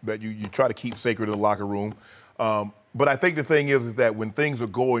 that you try to keep sacred in the locker room. But I think the thing is that when things are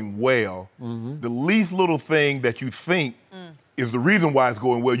going well, the least little thing that you think is the reason why it's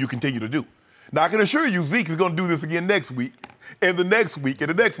going well, you continue to do. Now, I can assure you Zeke is going to do this again next week, and the next week, and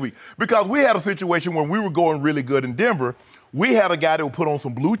the next week. Because we had a situation when we were going really good in Denver. We had a guy that would put on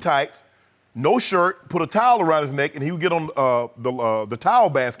some blue tights, no shirt, put a towel around his neck, and he would get on the towel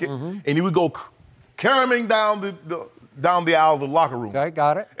basket, and he would go carrying down the aisle of the locker room. Okay,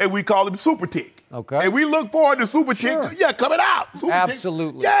 got it. And we call him Super Tick. Okay. And we look forward to Super Tick, coming out. Super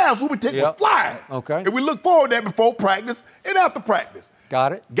Absolutely. Tick, yeah, Super Tick was flying. Okay. And we look forward to that before practice and after practice.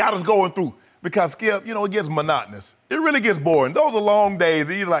 Got it. Got us going through. Because, Skip, you know, it gets monotonous. It really gets boring. Those are long days.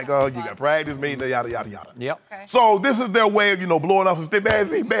 You're like, oh, you got practice, meeting, yada, yada, yada. Yep. Okay. So this is their way of, you know, blowing off some stick. Man,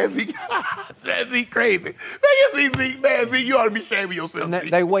 Zeke. Man, Zeke crazy. Man, you see Zeke, man, Zeke, you ought to be ashamed of yourself, And Zeke.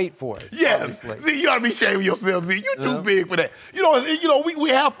 they wait for it. Yes. Obviously. Zeke, you ought to be ashamed of yourself, Zeke. You're too big for that. You know, we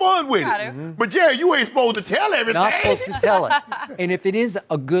have fun with it. But, Jerry, you ain't supposed to tell everything. Not supposed to tell it. And if it is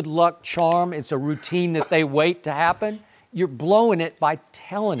a good luck charm, it's a routine that they wait to happen, you're blowing it by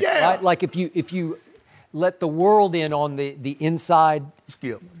telling it, right? Like if you let the world in on the inside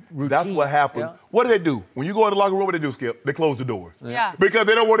Skip. routine. That's what happened. Yeah. What do they do? When you go in the locker room, what do they do, Skip? They close the doors. Yeah. Because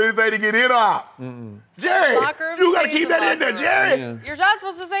they don't want anything to get in or out. Jerry, Locker room you got to stays keep in that in there, locker Jerry. You're not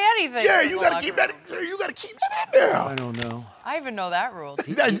supposed to say anything. Yeah, in you the got to locker keep room. that. You got to keep that in there. I don't know. I even know that rule.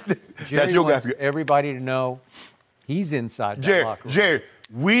 Jerry That's your wants guys. everybody to know he's inside that locker room. Jerry,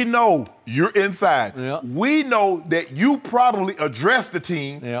 we know you're inside. Yeah. We know that you probably address the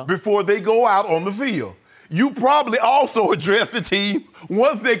team before they go out on the field. You probably also address the team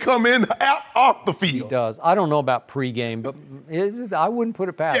once they come in out off the field. He does. I don't know about pregame, but I wouldn't put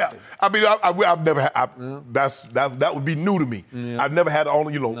it past him. I mean, I've never had. That would be new to me. I've never had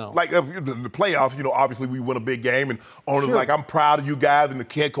only, like in the playoffs. You know, obviously we win a big game, and owners like, I'm proud of you guys, and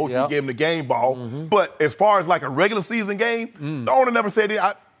the head coach gave him the game ball. But as far as like a regular season game, the owner never said it.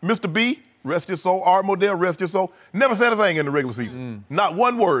 Mr. B, rest your soul. Art Modell, rest your soul. Never said a thing in the regular season. Not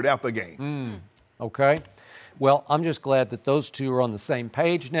one word after a game. Okay. Well, I'm just glad that those two are on the same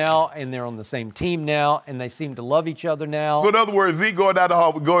page now, and they're on the same team now, and they seem to love each other now. So in other words, Zeke going down the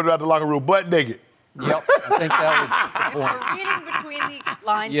hall, going down the locker room butt naked. Yep, I think that was the point. If we're reading between the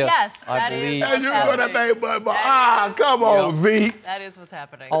lines, Yes, yes, I that is believe- what's And you go that happening. thing, come on, Zeke. That is what's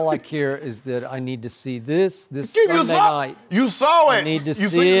happening. All I care is that I need to see this You Sunday saw- night. You saw it. I need to you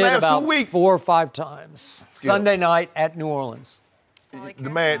see the it last about 2 weeks. 4 or 5 times. Sunday night at New Orleans. The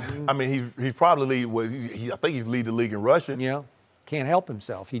man, I mean, he probably I think he's lead the league in rushing. Yeah, can't help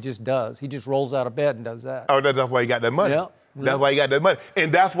himself. He just does. He just rolls out of bed and does that. Oh, that's why he got that money. Yeah. That's why he got that money.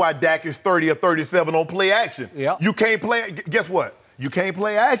 And that's why Dak is 30 or 37 on play action. Yeah. You can't play, guess what? You can't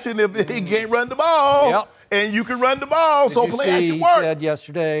play action if he can't run the ball. Yep. and you can run the ball, so play action He work. said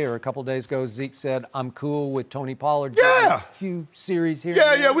yesterday or a couple days ago, Zeke said, I'm cool with Tony Pollard. Yeah. A few series here.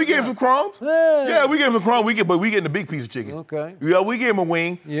 Yeah, we gave him some crumbs. Yeah, we gave him some crumbs, but we getting the big piece of chicken. Okay. Yeah, we gave him a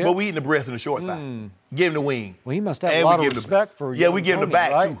wing, Yeah. but we eating the breast and the short thigh. Give him the wing. Well, he must have And a lot we of give him respect for Yeah, we young give him the Tony,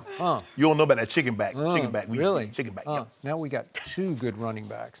 back, right? too. Huh. You don't know about that chicken back. Chicken back. We Really? Chicken back, yeah. Now we got 2 good running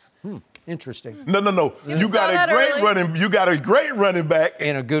backs. Interesting. No. You got a great running back.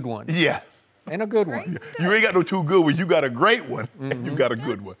 And a good one. Yes. And a good one. You ain't got no 2 good ones. You got a great one. You got a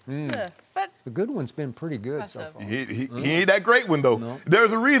good one. But The good one's been pretty good so far. He ain't that great one, though. No.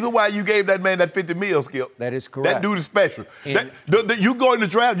 There's a reason why you gave that man that 50 mil, Skip. That is correct. That dude is special. And You go in the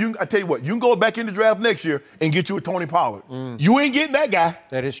draft, I tell you what, you can go back in the draft next year and get you a Tony Pollard. You ain't getting that guy.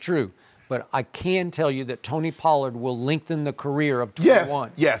 that is true. But I can tell you that Tony Pollard will lengthen the career of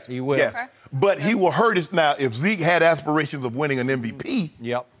 21. Yes. He will. Yes. But he will hurt us now if Zeke had aspirations of winning an MVP.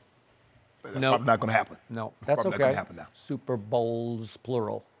 Yep. That's probably not going to happen. No, that's probably okay. not gonna happen now. Super Bowls,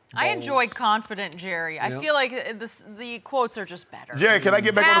 plural. I enjoy Bowls. confident Jerry. I feel like the quotes are just better. Jerry, can I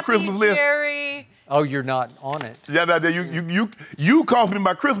get back on the Christmas list? Jerry. Oh, you're not on it. Yeah, you cost me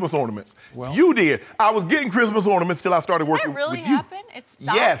my Christmas ornaments. Well. You did. I was getting Christmas ornaments till I started Did working that really with you. happen? It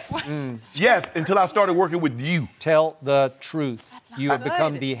stopped? Yes. Yes, until I started working with you. Tell the truth. That's not You have good.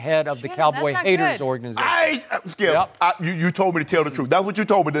 become the head of the Shannon, Cowboy that's not Haters good. organization. Skip, Yep. you told me to tell the truth. That's what you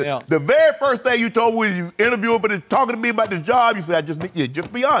told me. Yeah. The very first thing you told me when you interviewed me, talking to me about this job, you said, just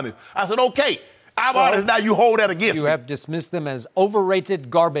be honest. I said, okay. I'm honest. Now you hold that against You me. have dismissed them as overrated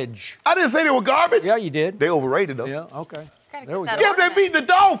garbage. I didn't say they were garbage. Yeah, you did. They overrated them. Yeah, okay. Gotta There get we that go. Skip, they beat the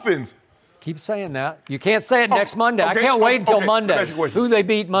Dolphins. Keep saying that. You can't say it next Monday. I okay, can't wait until okay, let me Monday. ask you a question. Who they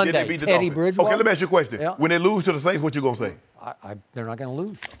beat Monday? Did they beat the Teddy Dolphins? Bridgewater? Okay, let me ask you a question. Yeah. When they lose to the Saints, what you going to say? They're not going to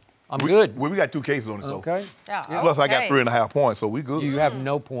lose. I'm good. We got 2 cases on it, so. Okay. Yeah. Plus, I got 3.5 points, so we good. You have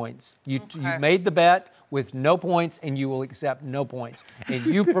no points. You made the bet with no points, and you will accept no points. And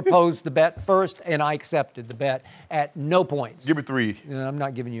you proposed the bet first, and I accepted the bet at no points. Give me 3. I'm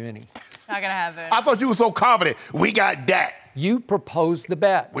not giving you any. Not gonna have it. I thought you were so confident. We got Dak. You proposed the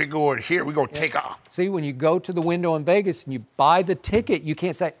bet. We're going here. We're going to take off. See, when you go to the window in Vegas and you buy the ticket, you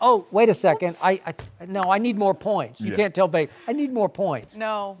can't say, "Oh, wait a second, I need more points." You can't tell Vegas, "I need more points."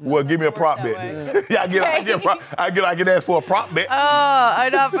 No. Well, give me a prop that bet. way. Yeah, I can ask for a prop bet.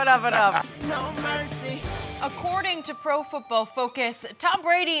 Enough. No mercy. According to Pro Football Focus, Tom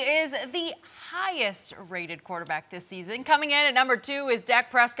Brady is the highest rated quarterback this season. Coming in at number 2 is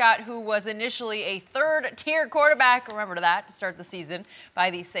Dak Prescott, who was initially a 3rd-tier quarterback, remember that, to start the season by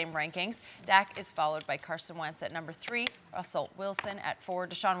these same rankings. Dak is followed by Carson Wentz at number 3, Russell Wilson at 4,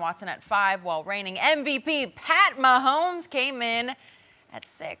 Deshaun Watson at 5, while reigning MVP Pat Mahomes came in at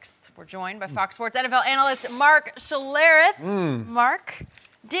 6th. We're joined by Fox Sports NFL analyst Mark Schlereth. Mark,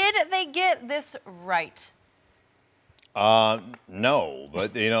 did they get this right? No,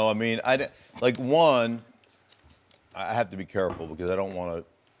 but I mean, I have to be careful because I don't want to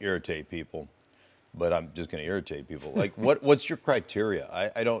irritate people, but I'm just going to irritate people. Like, what's your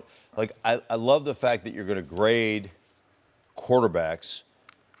criteria? I don't like. I love the fact that you're going to grade quarterbacks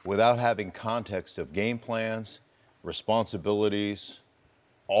without having context of game plans, responsibilities,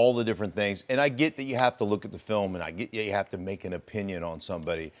 all the different things. And I get that you have to look at the film, and I get that you have to make an opinion on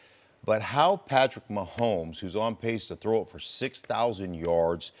somebody. But how Patrick Mahomes, who's on pace to throw it for 6,000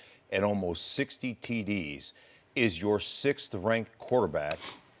 yards and almost 60 TDs, is your 6th-ranked quarterback,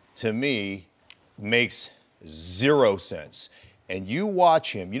 to me, makes 0 sense. And you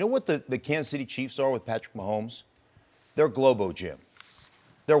watch him. You know what the Kansas City Chiefs are with Patrick Mahomes? They're Globo Jim.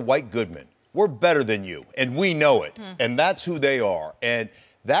 They're White Goodman. We're better than you, and we know it. And that's who they are. And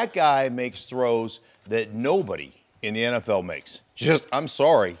that guy makes throws that nobody in the NFL makes. I'm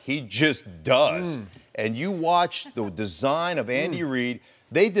sorry, he just does. And you watch the design of Andy Reid,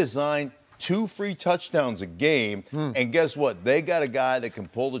 they designed 2 free touchdowns a game, and guess what? They got a guy that can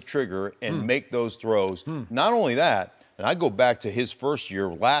pull the trigger and make those throws. Not only that, and I go back to his first year,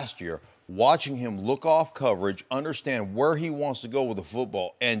 last year, watching him look off coverage, understand where he wants to go with the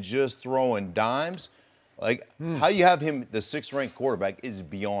football, and just throwing dimes. Like, how you have him the 6th-ranked quarterback is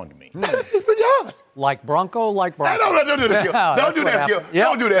beyond me. It's beyond. Like Bronco. Don't do that, Skip. Don't do that, Skip. Yep.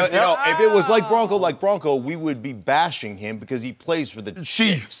 Don't do that, Skip. If it was like Bronco, we would be bashing him because he plays for the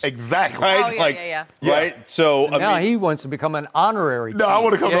Chiefs. Exactly. Right? Oh, yeah. Right? So, Now he wants to become an honorary. No, I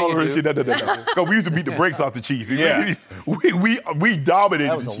want to come Yeah, to all you this do. shit. No. Because we used to beat the brakes off the Chiefs. Yeah. We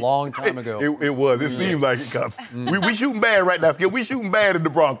dominated That was the a Chiefs. long time ago. It was. It seemed like it, because we shooting bad right now, Skip. We shooting bad in the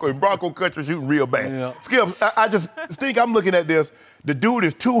Bronco. In Bronco country, shooting real bad. Yeah. Skip, I just think I'm looking at this. The dude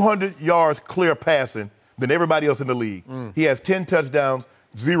is 200 yards clear passing than everybody else in the league. He has 10 touchdowns,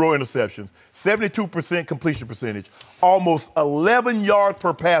 0 interceptions, 72% completion percentage, almost 11 yards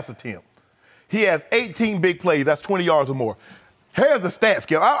per pass attempt. He has 18 big plays. That's 20 yards or more. Here's the stat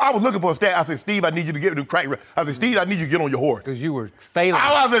scale. I was looking for a stat. I said, Steve, I need you to get to crack. I said, Steve, I need you to get on your horse. Because you were failing.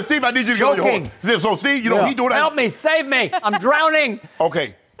 I said, Steve, I need you to get on your horse. He said, so, Steve, he doing that. Help me, save me. I'm drowning.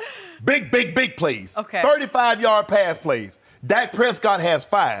 Okay. Big plays. Okay. 35-yard pass plays. Dak Prescott has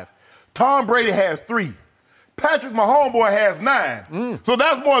 5. Tom Brady has 3. Patrick Mahomes has 9. So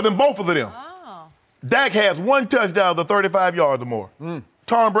that's more than both of them. Oh. Dak has 1 touchdown to 35 yards or more.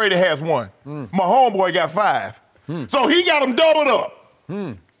 Tom Brady has 1. Mahomes got 5. So he got them doubled up.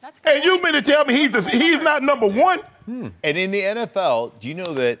 That's good. And you mean to tell me he's not number 1? And in the NFL, do you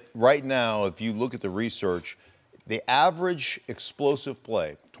know that right now, if you look at the research, the average explosive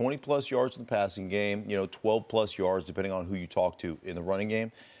play, 20-plus yards in the passing game, 12-plus yards, depending on who you talk to in the running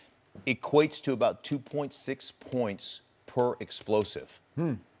game, equates to about 2.6 points per explosive.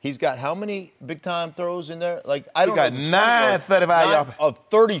 He's got how many big-time throws in there? Like, I don't know. He got 9 35 yards. Of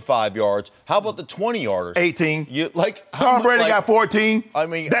 35 yards. How about the 20-yarders? 18. Tom Brady got 14. I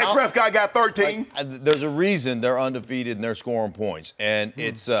mean, Dak Prescott got 13. There's a reason they're undefeated and they're scoring points, and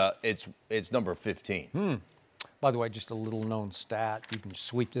it's number 15. By the way, just a little known stat. You can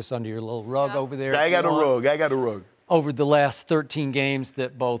sweep this under your little rug over there. I got a rug. Over the last 13 games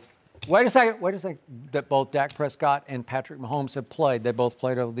that both Wait a second. That both Dak Prescott and Patrick Mahomes have played. They both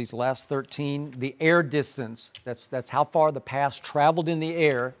played over these last 13. The air distance, that's how far the pass traveled in the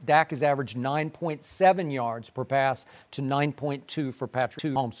air. Dak has averaged 9.7 yards per pass to 9.2 for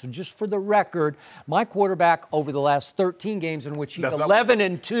Patrick Mahomes. So just for the record, my quarterback over the last 13 games in which he's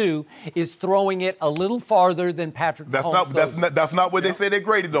 11-2 is throwing it a little farther than Patrick Mahomes. That's not what they said they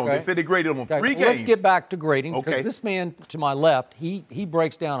graded on. Okay. They said they graded on 3 games. Let's get back to grading because this man to my left, he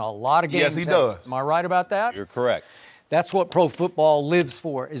breaks down a lot of games. Yes, he does. Am I right about that? You're correct. That's what pro football lives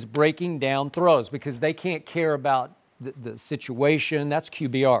for, is breaking down throws, because they can't care about the situation. That's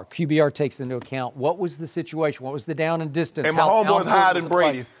QBR. QBR takes into account what was the situation, what was the down and distance. And my homeboy's higher than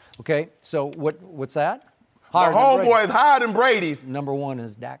Brady's. Okay, so what's that? My homeboy is higher than Brady's. Number 1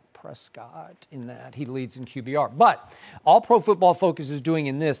 is Dak Prescott in that. He leads in QBR. But all Pro Football Focus is doing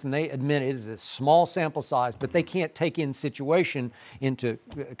in this, and they admit it is a small sample size, but they can't take in situation into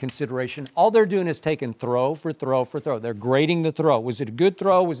consideration. All they're doing is taking throw for throw for throw. They're grading the throw. Was it a good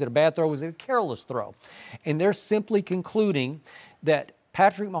throw? Was it a bad throw? Was it a careless throw? And they're simply concluding that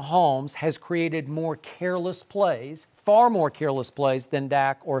Patrick Mahomes has created more careless plays, far more careless plays than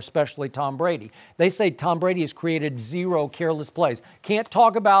Dak or especially Tom Brady. They say Tom Brady has created 0 careless plays. Can't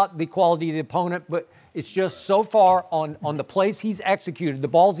talk about the quality of the opponent, but it's just so far on the plays he's executed, the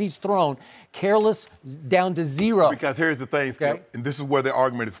balls he's thrown, careless down to 0. Because here's the thing, Skip, and this is where the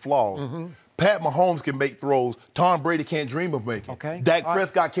argument is flawed. Pat Mahomes can make throws Tom Brady can't dream of making. Dak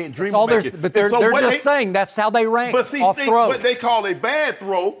Prescott can't dream of making. But they're just saying that's how they rank off throws. What they call a bad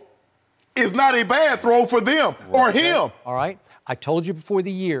throw is not a bad throw for them or him. All right. I told you before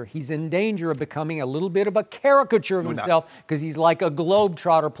the year, he's in danger of becoming a little bit of a caricature of himself because he's like a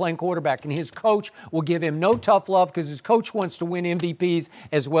globetrotter playing quarterback, and his coach will give him no tough love because his coach wants to win MVPs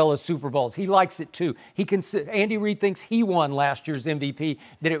as well as Super Bowls. He likes it too. Andy Reid thinks he won last year's MVP,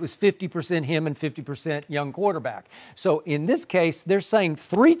 that it was 50% him and 50% young quarterback. So in this case, they're saying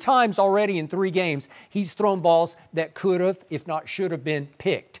 3 times already in 3 games, he's thrown balls that could have, if not should have been,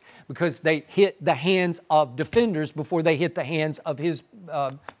 picked, because they hit the hands of defenders before they hit the hands of his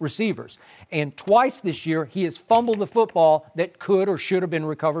receivers. And twice this year, he has fumbled the football that could or should have been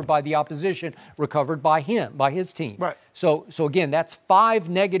recovered by the opposition, recovered by him, by his team. Right. So again, that's 5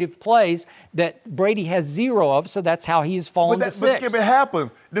 negative plays that Brady has 0 of, so that's how he has fallen to 6. But Skip, it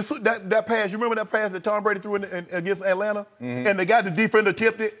happens. That pass, you remember that pass that Tom Brady threw against Atlanta? And the guy, the defender,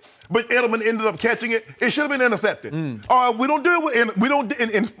 tipped it, but Edelman ended up catching it. It should have been intercepted. We don't deal with,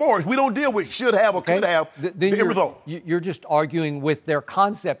 in sports, we don't deal with should have or could have the end result. You're just arguing with their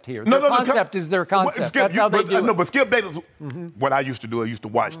concept here. Their concept is their concept. Skip, that's how they do it. No, but Skip Bayless, what I used to do, I used to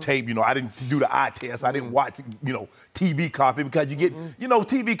watch tape. I didn't do the eye test. I didn't watch, TV copy, because you get,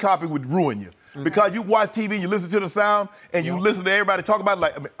 TV copy would ruin you. Because you watch TV and you listen to the sound and you listen to everybody talk about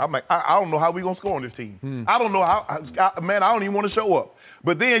it. I don't know how we're going to score on this team. I don't know how, I don't even want to show up.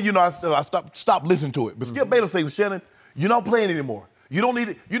 But then, I stopped listening to it. But Skip Bayless says, Shannon, you're not playing anymore. You don't need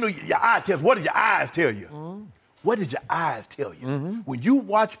it. Your eye test. What did your eyes tell you? What did your eyes tell you? When you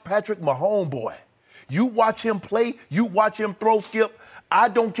watch Patrick Mahomes, boy, you watch him play, you watch him throw, Skip, I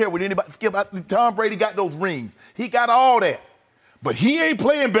don't care what anybody, Skip, Tom Brady got those rings. He got all that. But he ain't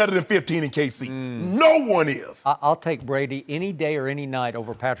playing better than 15 in KC. No one is. I'll take Brady any day or any night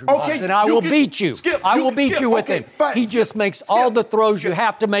over Patrick Mahomes, and I will beat you. I will beat you with him. Fine. He just makes all the throws you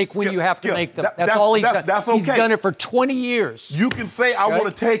have to make when you have to make them. That's all he's done. That's okay. He's done it for 20 years. You can say, I want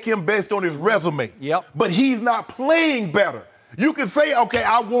to take him based on his resume. Yep. But he's not playing better. You can say, okay,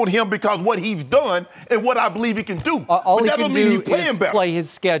 I want him because what he's done and what I believe he can do. All but he that can don't mean do he's playing is better. play his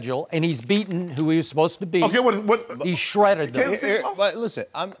schedule, and he's beaten who he was supposed to beat. Okay, what he shredded them. But listen,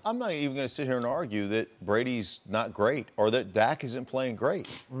 I'm not even going to sit here and argue that Brady's not great or that Dak isn't playing great.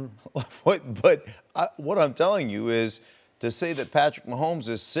 What I'm telling you is to say that Patrick Mahomes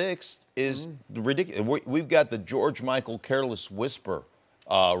is sixth is ridiculous. We've got the George Michael careless whisper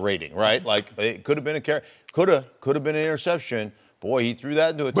rating, right? Like it could have been could have been an interception. Boy, he threw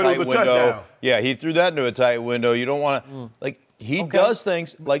that into a tight window. Touchdown. Yeah, he threw that into a tight window. You don't want to like he does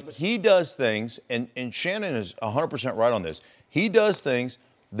things and Shannon is 100% right on this. He does things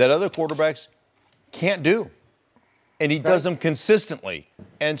that other quarterbacks can't do. And he does them consistently.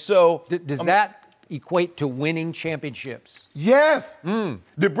 And so does that equate to winning championships? Yes.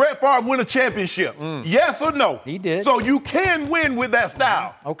 Did Brett Favre win a championship? Yes or no? He did. So you can win with that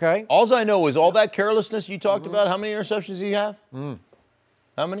style. Okay. All I know is all that carelessness you talked about, how many interceptions does he have?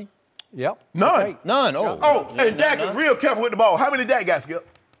 How many? Yep. None. Okay. None. And Dak is real careful with the ball. How many Dak got, Skip?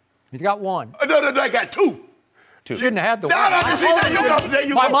 He's got one. No, Dak got two. Shouldn't have had the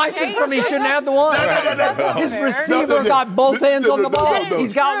one. By my system, he shouldn't have the one. No. His receiver got both hands on the ball.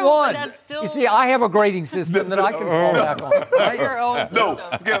 He's got one. That's still... You see, I have a grading system that I can fall back on. Not your own system.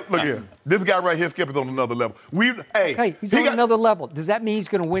 No, Skip, look here. This guy right here, Skip, is on another level. Okay, he's on another level. Does that mean he's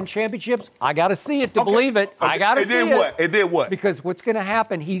going to win championships? I got to see it to believe it. I got to see it. And then what? And then what? Because what's going to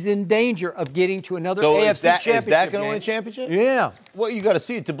happen, he's in danger of getting to another AFC championship. Is that going to win a championship? Yeah. Well, you got to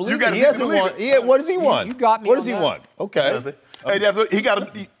see it to believe You it. He gotta see it to hasn't won. believe it. Yeah, what does he want? You got me What on does he that. want? Okay. Hey,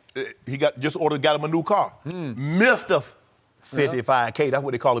 he just got him a new car. Mr. 55K. That's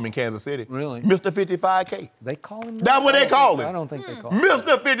what they call him in Kansas City. Really? Mr. 55K. They call him that? That's what they call him. I don't think they call him.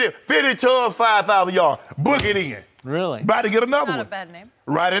 Mr. 52 5,000 yards. Book it in. Really? About to get another Not one. a bad name.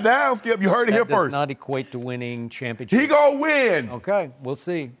 Write it down, Skip. You heard it here That does first. not equate to winning championships. He gonna win. Okay, we'll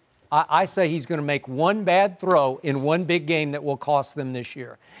see. I say he's going to make one bad throw in one big game that will cost them this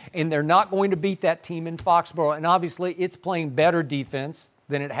year. And they're not going to beat that team in Foxborough. And obviously, it's playing better defense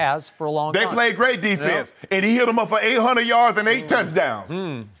than it has for a long time. They played great defense, and he hit them up for 800 yards and 8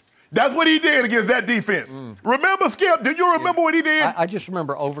 touchdowns. That's what he did against that defense. Remember, Skip? Did you remember what he did? I just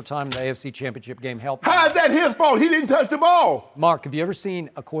remember overtime in the AFC Championship game helped. How is that his fault? He didn't touch the ball. Mark, have you ever seen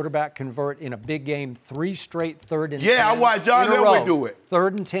a quarterback convert in a big game 3 straight third and 10? Yeah, I watched John Elway do it.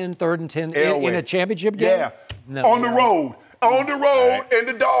 Third and 10 in a championship game? Yeah, No, on the road. On the road in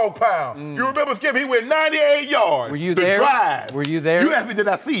the dog pound. You remember, Skip? He went 98 yards. Were you to there? Drive. Were you there? You asked me, did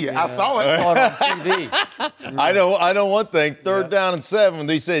I see it? I saw it. I saw it on TV. I know one thing. Third down and 7.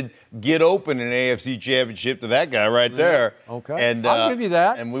 They said get open in an AFC championship to that guy right there. Okay. And I'll give you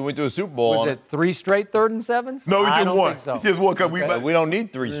that. And we went to a Super Bowl. Was it 3 straight third and 7s? No, he I just don't won. think so. He just won because We don't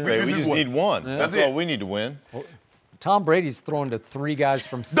need 3 straight. We just need one. That's all we need to win. Tom Brady's throwing to 3 guys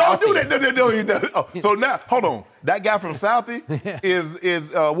from Don't Southie. do that. No. Oh, so now, hold on. That guy from Southie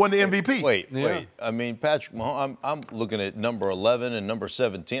won the MVP. Wait. I mean, Patrick Mahomes, I'm looking at number 11 and number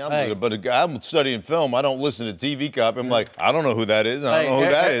 17. I'm studying film. I don't listen to TV copy. I'm like, I don't know who that is. I don't know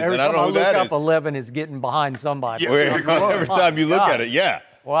who that is. And I don't know who that is. Every time I look up 11 is getting behind somebody. Yeah. Every time you look at it, yeah.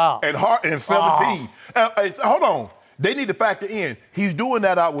 Wow. And 17. Hold on. They need to factor in. He's doing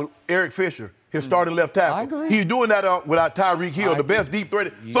that out with Eric Fisher, his starting left tackle. I agree. He's doing that out without Tyreek Hill, the best deep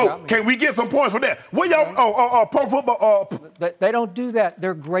threat. You So got me. can we get some points for that? What y'all, pro football? They don't do that.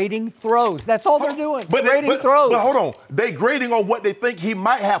 They're grading throws. That's all they're doing. Grading but throws. hold on. They grading on what they think he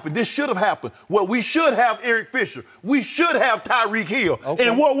might happen. This should have happened. Well, we should have Eric Fisher. We should have Tyreek Hill. Okay.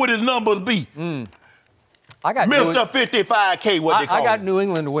 And what would his numbers be? I got Mr. 55K, what they call I got him. New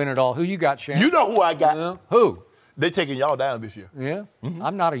England to win it all. Who you got, Shannon? You know who I got. Who? They taking y'all down this year. Yeah?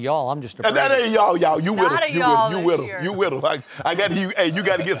 I'm not a y'all. I'm just a And that Brady. ain't y'all. You with Not him. a y'all You with this him. year. You with him. I got you. Hey, you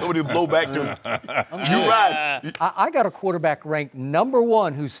got to get some of this blowback too. You right. I got a quarterback ranked number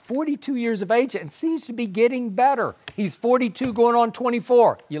 1 who's 42 years of age and seems to be getting better. He's 42 going on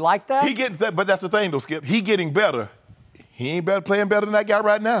 24. You like that? He getting that, but that's the thing though, Skip. He getting better. He ain't playing better than that guy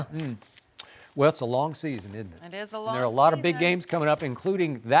right now. Well, it's a long season, isn't it? It is a long There are a lot of big season. games coming up,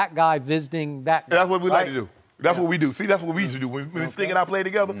 including that guy visiting that guy. That's what we like to do. That's what we do. See, that's what we used to do. When we Sting and I play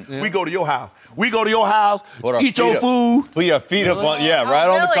together, we go to your house. We go to your house, eat your food. Put your feet up on, right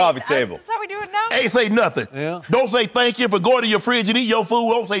on the coffee table. That's how we do it now? Ain't say nothing. Yeah. Don't say thank you for going to your fridge and eat your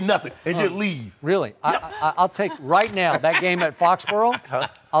food. Don't say nothing and just leave. Really? I'll take right now that game at Foxborough.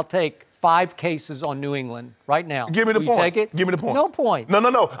 I'll take 5 cases on New England right now. Give me the Will points. You take it? Give me the points. No points.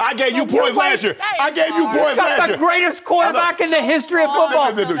 No. I gave you points last year. I gave you points last Got year. the greatest quarterback in the history of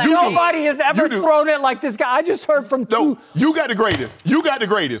football. Nobody has ever thrown it like this guy. I just heard from two. No, you got the greatest. You got the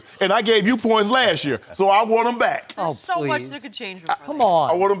greatest. And I gave you points last year, so I want them back. Oh, so much please. that could change. Come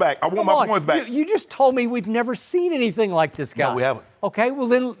on. I want them back. I want my points back. You just told me we've never seen anything like this guy. No, we haven't. Okay, well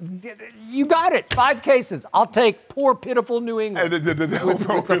then, you got it. 5 cases. I'll take poor, pitiful New England with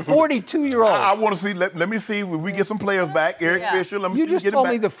the 42-year-old. I want to see. Let me see if we get some players back. Eric Fisher. Let me You see. just get told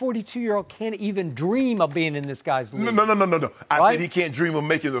him me back. the 42-year-old can't even dream of being in this guy's league. No. I said he can't dream of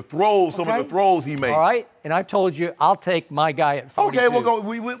making the throws. Some of the throws he made. All right, and I told you I'll take my guy at 42. Okay, we'll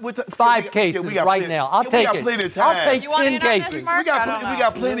go. 5 cases right now. I'll take it. We got plenty of time. I'll take You want 10 in on this, cases. Mark? We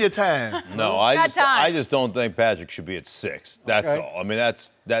got plenty of time. No, I just don't think Patrick should be at 6. That's all. I mean,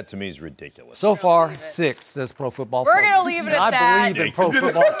 that to me is ridiculous. So far, 6 says Pro Football We're Focus. going to leave it at that. I believe in Pro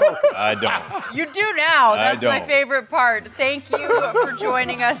Football Focus. I don't. You do now. That's my don't. favorite part. Thank you for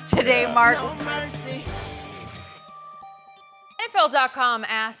joining us today, Mark. NFL.com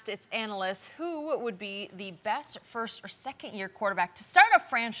asked its analysts who would be the best first or second year quarterback to start a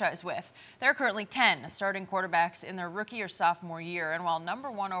franchise with. There are currently 10 starting quarterbacks in their rookie or sophomore year. And while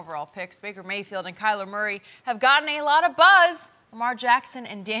 #1 overall picks Baker Mayfield and Kyler Murray have gotten a lot of buzz, Lamar Jackson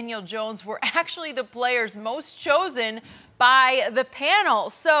and Daniel Jones were actually the players most chosen by the panel.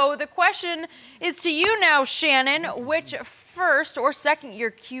 So the question is to you now, Shannon, which first or second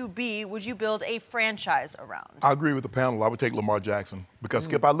year QB would you build a franchise around? I agree with the panel. I would take Lamar Jackson because,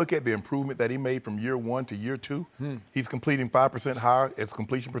 Skip, I look at the improvement that he made from year 1 to year 2. He's completing 5% higher as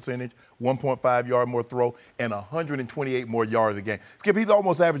completion percentage, 1.5 yard more throw, and 128 more yards a game. Skip, he's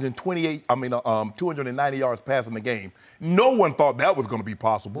almost averaging 290 yards passing the game. No one thought that was going to be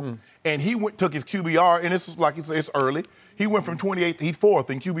possible. And he took his QBR, and this is like it's early. He went from 28 to he's 4th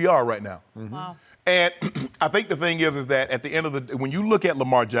in QBR right now. Wow. And I think the thing is that at the end of the day, when you look at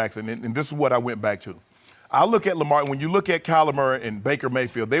Lamar Jackson, and this is what I went back to, I look at Lamar, when you look at Kyler Murray and Baker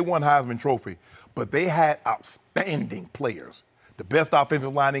Mayfield, they won Heisman Trophy, but they had outstanding players. The best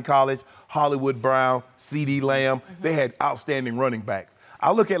offensive line in college, Hollywood Brown, C.D. Lamb, they had outstanding running backs.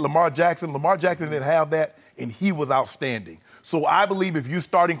 I look at Lamar Jackson didn't have that, and he was outstanding. So I believe if you're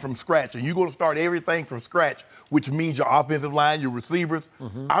starting from scratch and you're going to start everything from scratch, which means your offensive line, your receivers,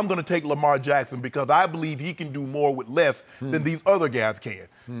 I'm going to take Lamar Jackson because I believe he can do more with less than these other guys can.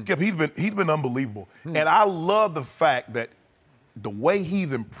 Skip, he's been unbelievable. And I love the fact that the way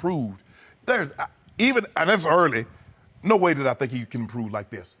he's improved, and that's early, no way that I think he can improve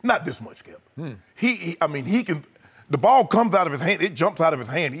like this. Not this much, Skip. He can, the ball comes out of his hand, it jumps out of his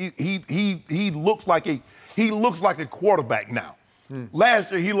hand. He looks like a quarterback now.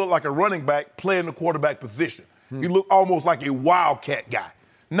 Last year, he looked like a running back playing the quarterback position. He looked almost like a wildcat guy.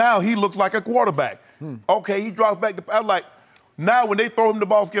 Now he looks like a quarterback. Okay, he drops back. I was like, now when they throw him the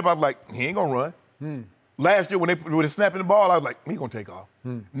ball, Skip, I was like, he ain't gonna run. Last year when they're snapping the ball, I was like, he's gonna take off.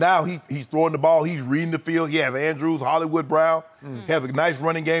 Now he's throwing the ball, he's reading the field. He has Andrews, Hollywood Brown. He has a nice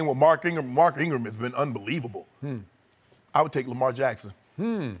running game with Mark Ingram. Mark Ingram has been unbelievable. I would take Lamar Jackson.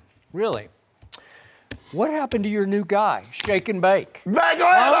 Really? What happened to your new guy, Shake and Bake? What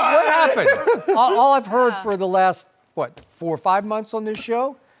What happened? all I've heard for the last, 4 or 5 months on this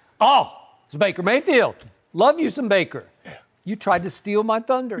show? Oh, it's Baker Mayfield. Love you some Baker. You tried to steal my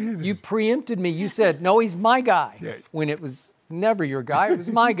thunder. You preempted me. You said, no, he's my guy. When it was never your guy, it was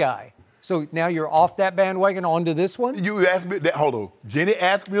my guy. So now you're off that bandwagon onto this one? You asked me that. Hold on. Jenny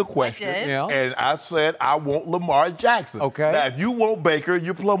asked me a question, and I said I want Lamar Jackson. Okay. Now, if you want Baker,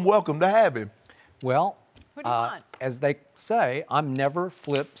 you're plumb welcome to have him. Well, Who do you want? as they say, I'm never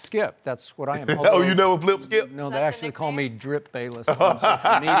flip skip. That's what I am. Oh, you never flip skip? No, they actually call me Drip Bayless on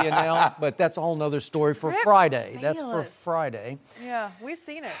social media now, but that's a whole nother story for Friday. That's for Bayless. Friday. Yeah, we've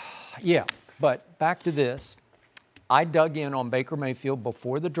seen it. Yeah, but back to this. I dug in on Baker Mayfield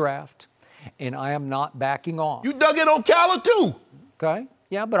before the draft, and I am not backing off. You dug in on Kyler, too. Okay?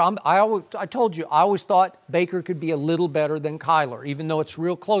 Yeah, but I told you, I always thought Baker could be a little better than Kyler, even though it's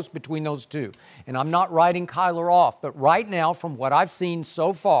real close between those two. And I'm not writing Kyler off, but right now, from what I've seen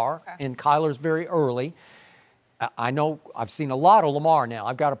so far, and Kyler's very early, I know I've seen a lot of Lamar now.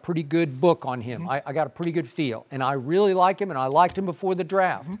 I've got a pretty good book on him. I got a pretty good feel. And I really like him, and I liked him before the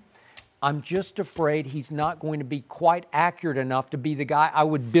draft. I'm just afraid he's not going to be quite accurate enough to be the guy I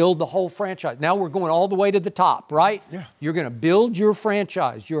would build the whole franchise. Now we're going all the way to the top, right? Yeah. You're going to build your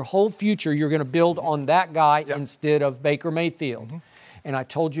franchise, your whole future, you're going to build on that guy instead of Baker Mayfield. And I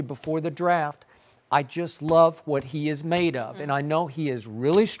told you before the draft, I just love what he is made of. And I know he has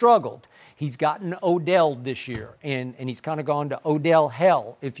really struggled. He's gotten Odell this year, and he's kind of gone to Odell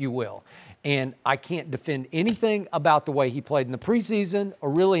hell, if you will. And I can't defend anything about the way he played in the preseason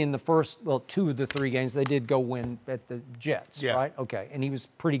or really in the first, 2 of the 3 games. They did go win at the Jets, right? Okay, and he was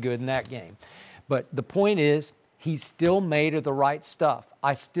pretty good in that game. But the point is, he's still made of the right stuff.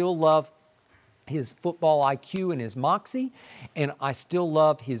 I still love his football IQ and his moxie, and I still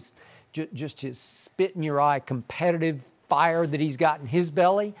love his just his spit-in-your-eye competitive fire that he's got in his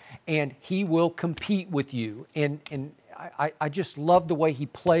belly, and he will compete with you. And I just love the way he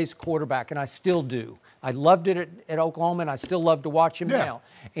plays quarterback, and I still do. I loved it at Oklahoma, and I still love to watch him now.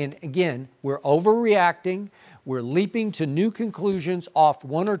 And again, we're overreacting. We're leaping to new conclusions off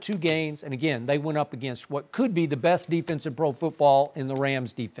 1 or 2 games. And again, they went up against what could be the best defense in pro football in the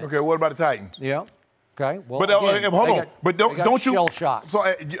Rams defense. Okay, what about the Titans? Yeah. Okay. Well, but again, hold on. But don't you? Shell shocked. So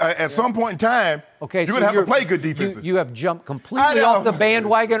at some point in time, you're going to have to play good defenses. You have jumped completely off the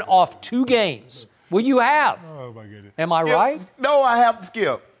bandwagon off 2 games. Well, you have. Oh, my goodness. Am I right? No, I have to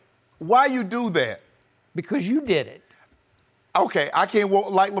skip. Why you do that? Because you did it. Okay, I can't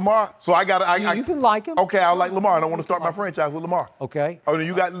like Lamar, so I got to. You can like him. Okay, I like Lamar, and I want to start my franchise with Lamar. Okay. Oh, and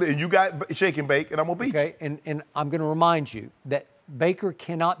you got shake and bake, and I'm gonna beat you. Okay, and I'm going to remind you that Baker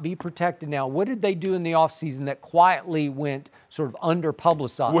cannot be protected now. What did they do in the offseason that quietly went sort of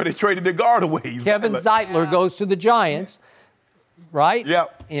under-publicized? Well, they traded the guard away. Kevin Zeitler goes to the Giants. Right?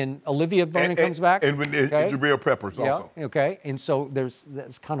 Yep. And Olivia Vernon comes back. And Jabril Peppers also. Okay. And so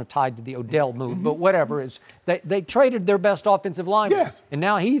that's kind of tied to the Odell move. But whatever. They traded their best offensive lineman. Yes. And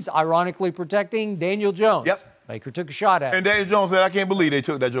now he's ironically protecting Daniel Jones. Yep. Baker took a shot at him. And Daniel Jones said, I can't believe they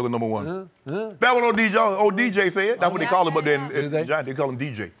took that joker number 1. That what old DJ said. That's what they call him, but then the Giants, they call him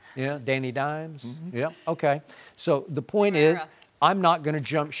DJ. Yeah, Danny Dimes. Yeah, okay. So the point is, I'm not going to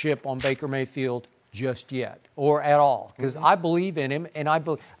jump ship on Baker Mayfield just yet or at all because I believe in him, and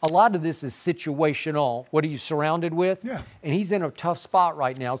a lot of this is situational. What are you surrounded with? Yeah. And he's in a tough spot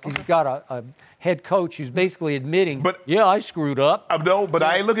right now because he's got a head coach who's basically admitting, I screwed up. No, but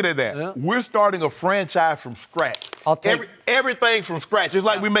I ain't looking at that. Yeah. We're starting a franchise from scratch. I'll take everything from scratch. It's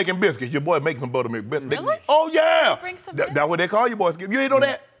like we making biscuits. Your boy makes some buttermilk biscuits. Really? Oh, yeah. Bring some That's what they call you boys. You ain't know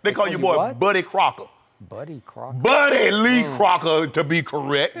that? They call your boy what? Buddy Crocker. Buddy Crocker. Buddy Lee Crocker, to be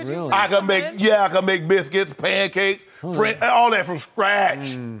correct. Really? I can make biscuits, pancakes, all that from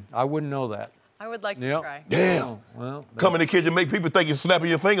scratch. I wouldn't know that. I would like to try. Damn. Oh, well, Come in the kitchen, make people think you're snapping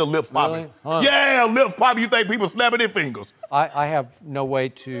your finger, lips popping. Really? Huh. Yeah, lips popping. You think people snapping their fingers. I have no way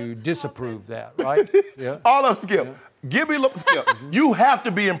to disapprove that, right? Yeah. All of them, Skip. Give me a look, Skip. You have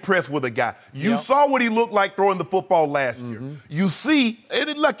to be impressed with a guy. You saw what he looked like throwing the football last year. You see,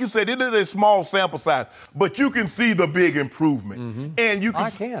 and like you said, it is a small sample size, but you can see the big improvement. And you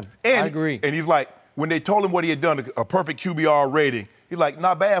can. I agree. And he's like, when they told him what he had done, a perfect QBR rating, he's like,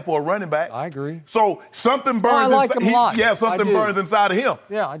 not bad for a running back. I agree. So something burns. I like him a lot. Yeah, something burns inside of him.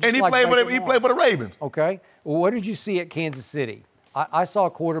 Yeah, I just and he like played Baker for the Ravens. Okay. Well, what did you see at Kansas City? I saw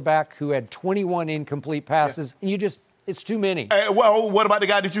a quarterback who had 21 incomplete passes, and it's too many. Well, what about the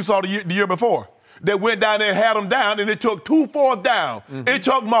guy that you saw the year before? That went down there and had him down, and it took 2 fourths down. It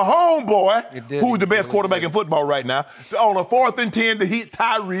took my homeboy, who's the best quarterback in football right now, on a 4th and 10 to hit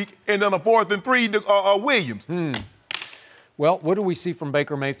Tyreek, and then a 4th and 3 to Williams. Well, what do we see from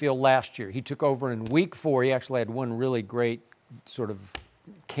Baker Mayfield last year? He took over in week 4. He actually had one really great sort of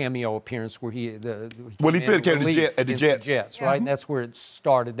cameo appearance where he did at the Jets, right? And that's where it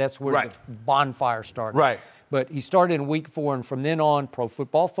started. That's where the bonfire started. Right. But he started in week 4, and from then on, Pro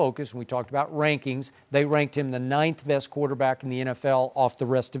Football Focus, and we talked about rankings, they ranked him the 9th best quarterback in the NFL off the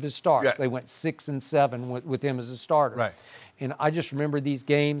rest of his starts. Yeah. They went 6 and 7 with him as a starter. Right. And I just remember these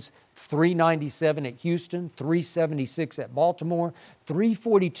games, 397 at Houston, 376 at Baltimore,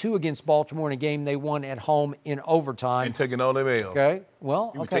 342 against Baltimore in a game they won at home in overtime. And taking all them L's. Okay.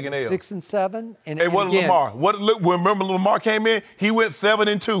 Well, taking L's. 6 and 7. And what again, Lamar? Remember Lamar came in? He went 7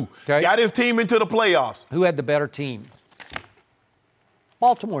 and 2. Okay. Got his team into the playoffs. Who had the better team?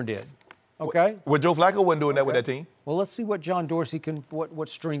 Baltimore did. Okay. Well, Joe Flacco wasn't doing that with that team. Well, let's see what John Dorsey what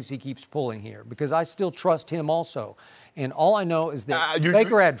strings he keeps pulling here, because I still trust him also. And all I know is that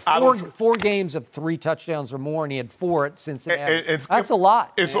Baker had four games of 3 touchdowns or more, and he had 4 at Cincinnati. That's a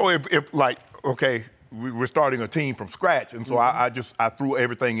lot. And so we're starting a team from scratch, and so I threw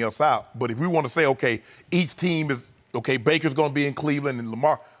everything else out. But if we want to say, okay, each team is, okay, Baker's going to be in Cleveland and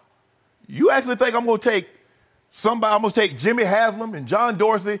Lamar, You actually think I'm going to take somebody? I'm going to take Jimmy Haslam and John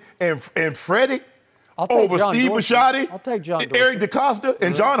Dorsey and Freddie over John Steve Dorsey. Bisciotti, I'll take John Dorsey. Eric DeCosta,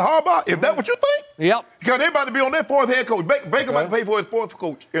 and John Harbaugh? Is that what you think? Yep. Because they're about to be on their fourth head coach. Baker about to pay for his fourth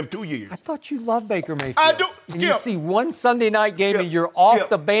coach in 2 years. I thought you loved Baker Mayfield. I do. And you Skip. see one Sunday night game Skip. and you're Skip. off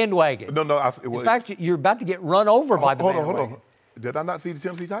the bandwagon. No. In fact, you're about to get run over by the bandwagon. Hold on. Did I not see the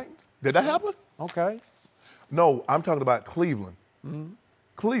Tennessee Titans? Did that happen? Okay. No, I'm talking about Cleveland.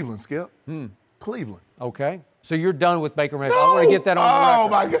 Cleveland, Skip. Cleveland. Okay. So you're done with Baker Mayfield. I want to get that on the record. Oh,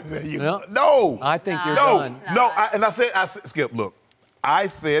 my goodness. Yeah. No. I think you're No. done. No. I said, Skip, look, I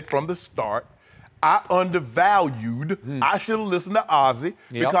said from the start, I undervalued. I should have listened to Ozzie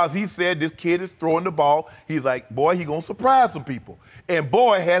because he said this kid is throwing the ball. He's like, boy, he going to surprise some people. And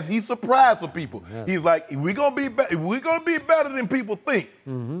boy, has he surprised some people. Yeah. He's like, we're going to be better than people think.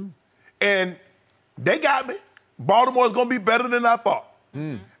 And they got me. Baltimore's going to be better than I thought.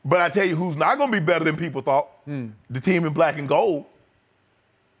 But I tell you who's not going to be better than people thought. The team in black and gold.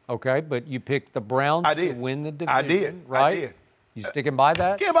 Okay, but you picked the Browns to win the division. I did. Right? I did. You sticking by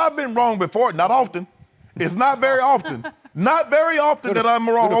that? Skip, I've been wrong before. Not often. It's not very often. Not very often that I'm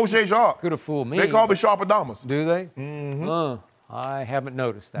wrong. O'Shea Sharpe. Could have fooled me. They call me Sharpedamus. Do they? I haven't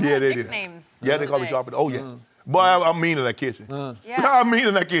noticed that. Yeah, they did. Nicknames. Yeah, they call me Sharpedamus. Oh, yeah. Boy, I'm mean in that kitchen. Yeah. I'm mean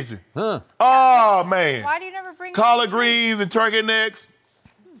in that kitchen. Oh, man. Why do you never bring Collard greens and turkey necks.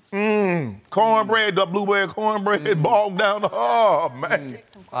 Cornbread, the blueberry cornbread, bogged down. Oh, man.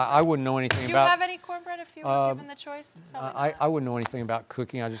 I wouldn't know anything Do you about. have any cornbread if you were given the choice? I wouldn't know anything about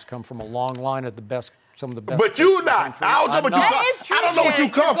cooking. I just come from a long line of the best, some of the best. But you not. I don't know what you come. That is true, I don't know what you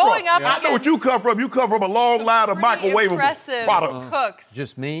Shannon. come You're going from. up I know what you come from. You come from a long line of microwavable impressive products. cooks.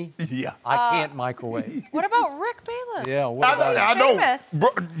 Just me? Yeah. I can't microwave. What about Rick Bayless? Yeah, what about I know. famous.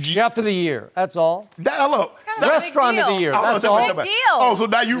 Chef of the year. That's all. Look. kind of a Restaurant big of the deal. year. Oh, That's all. Big deal. Oh, so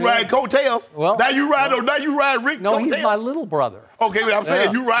now you ride coattails? Well, now you ride Rick No, coattails? he's my little brother. Okay, but I'm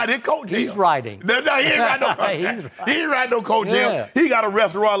saying Yeah. you ride his coattails. He's riding. No, he ain't ride no He ain't ride no coattails. Yeah. He got a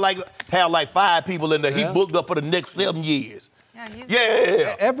restaurant have like 5 people in there. He Yeah. booked up for the next 7 years. He's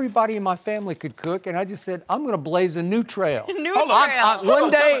Yeah. Everybody in my family could cook, and I just said, I'm going to blaze a new trail. New Hold on. trail. One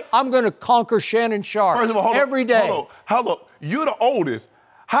day, I'm going to conquer Shannon Sharpe. First of all, every day. Hold on. You're the oldest.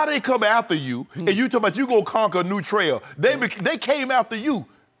 How they come after you, and you talking about you gonna conquer a new trail? They came after you.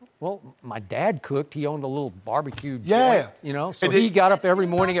 Well, my dad cooked. He owned a little barbecue Yeah. joint, you know, so And he then- got up every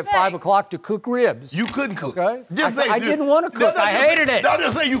morning at 5 o'clock to cook ribs. You couldn't cook. Okay. Just say I didn't want to cook. I hated it. No,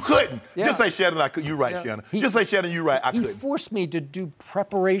 just say you couldn't. Yeah. Just say Shannon, I could. You right, Yeah. Shannon. Just say Shannon, you right. I He couldn't. forced me to do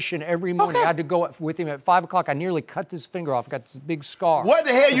preparation every morning. Okay. I had to go with him at 5 o'clock. I nearly cut his finger off. I got this big scar. What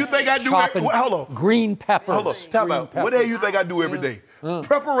the hell you think I do? Chopping Hold on. green peppers. Hold on. Talk Green about what the hell you think I do every day?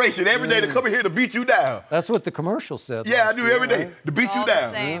 Preparation every day to come in here to beat you down. That's what the commercial said. Yeah, I last do year, every day right? to beat you All the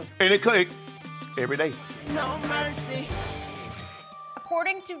down. same. And it could every day. No mercy.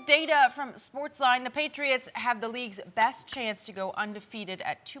 According to data from Sportsline, the Patriots have the league's best chance to go undefeated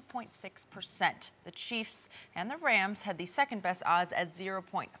at 2.6%. The Chiefs and the Rams had the second best odds at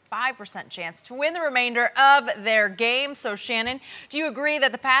 0.5% chance to win the remainder of their game. So, Shannon, do you agree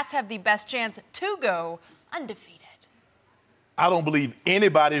that the Pats have the best chance to go undefeated? I don't believe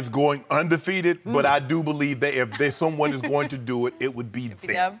anybody is going undefeated, but I do believe that if there's someone is going to do it, it would be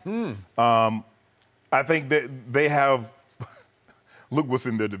them. I think that they have. Look what's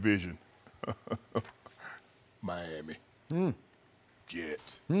in their division. Miami.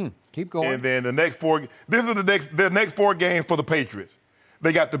 Jets. Keep going. And then the next 4. This is their next 4 games for the Patriots.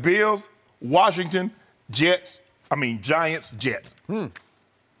 They got the Bills, Washington, Giants, Jets.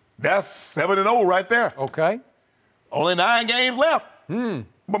 That's 7-0 right there. Okay. Only 9 games left.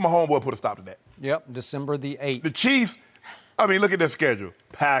 But my homeboy put a stop to that. Yep, December the 8th. The Chiefs, look at their schedule.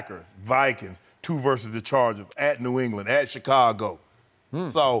 Packers, Vikings, 2 versus the Chargers, at New England, at Chicago.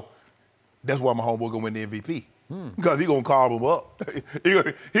 So that's why my homeboy gonna win the MVP. Because he gonna carve them up. he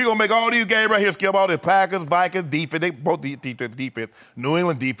gonna make all these games right here, skip all the Packers, Vikings, defense, they both defense, New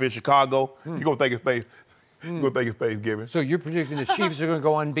England defense, Chicago. He gonna take his space. He gonna take his space, Gibby. So you're predicting the Chiefs are going to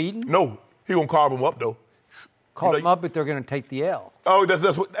go unbeaten? No, he gonna carve them up though. Call them up, but they're going to take the L. Oh,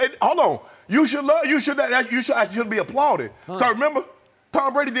 that's what. Hey, hold on. You should be applauded. Cause remember,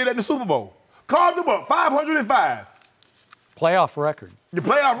 Tom Brady did that in the Super Bowl. Carved them up, 505. Playoff record. The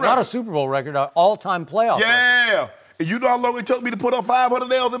playoff record. Not a Super Bowl record, an all-time playoff record. Yeah. And you know how long it took me to put up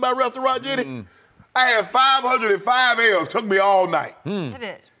 500 L's in my restaurant, Jenny? I had 505 L's. Took me all night. Did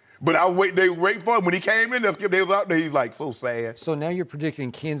it? But I was waiting for him. When he came in, they was out there. He's like so sad. So now you're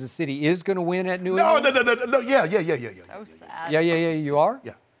predicting Kansas City is going to win at New England? No. Yeah. So sad. Yeah, you are?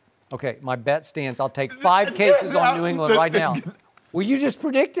 Yeah. Okay, my bet stands. I'll take 5 cases on New England right now. Well, you just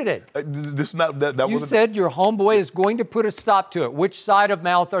predicted it. This is not that. You said your homeboy is going to put a stop to it. Which side of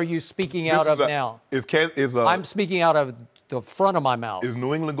mouth are you speaking out of now? I'm speaking out of the front of my mouth. Is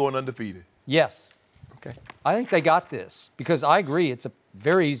New England going undefeated? Yes. Okay. I think they got this because I agree it's a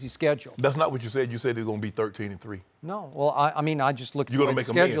very easy schedule. That's not what you said. You said it's going to be 13-3. No. Well, I mean, I just look at the way the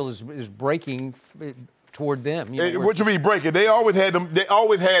schedule is breaking toward them. What you mean breaking? They always had them. They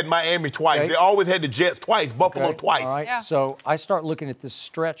always had Miami twice. Okay. They always had the Jets twice, Buffalo twice. All right. Yeah. So I start looking at this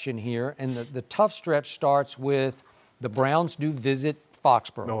stretch in here, and the tough stretch starts with the Browns do visit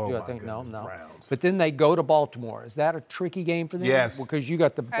Foxborough. No. Browns. But then they go to Baltimore. Is that a tricky game for them? Yes. Because you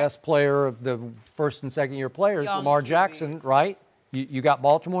got the best player of the first and second year players, Lamar Jackson, right? You got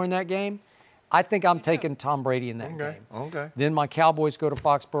Baltimore in that game. I think I'm taking Tom Brady in that game. Okay. Then my Cowboys go to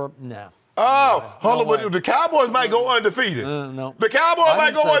Foxborough. No. Oh, hold on. The Cowboys might go undefeated. No. The Cowboys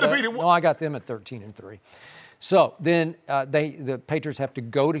might go undefeated. No, I got them at 13-3. So then the Patriots have to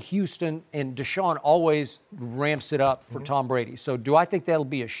go to Houston, and Deshaun always ramps it up for Tom Brady. So do I think that'll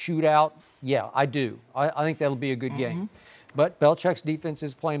be a shootout? Yeah, I do. I think that'll be a good game. But Belichick's defense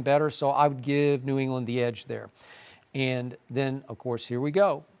is playing better, so I would give New England the edge there. And then, of course, here we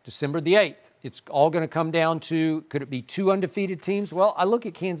go. December the 8th. It's all going to come down to, could it be 2 undefeated teams? Well, I look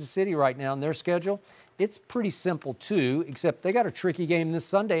at Kansas City right now and their schedule. It's pretty simple, too, except they got a tricky game this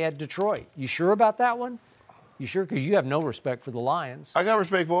Sunday at Detroit. You sure about that one? You sure? Because you have no respect for the Lions. I got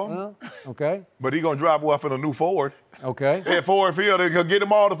respect for them. Well, okay. But he's going to drive off in a new Ford. Okay. At Ford Field, they're going to get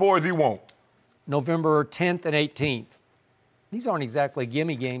him all the Fords he wants. November 10th and 18th. These aren't exactly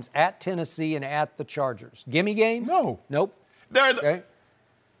gimme games. At Tennessee and at the Chargers. Gimme games? No. Nope. Okay.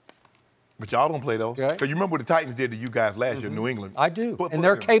 But y'all don't play those. Okay. Because you remember what the Titans did to you guys last year, New England. I do. And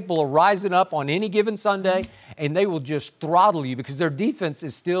they're capable of rising up on any given Sunday, and they will just throttle you because their defense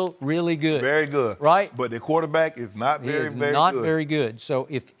is still really good. Very good. Right? But their quarterback is not very good. He is not very good. So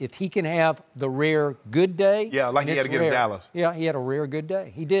if he can have the rare good day. Yeah, like he had against Dallas. Yeah, he had a rare good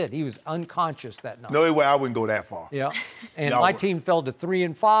day. He did. He was unconscious that night. No way, I wouldn't go that far. Yeah. And my team fell to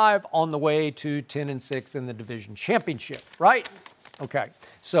 3-5 on the way to 10-6 in the division championship. Right? Okay.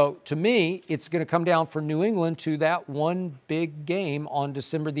 So, to me, it's going to come down for New England to that one big game on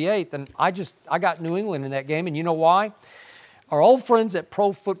December the 8th. And I got New England in that game. And you know why? Our old friends at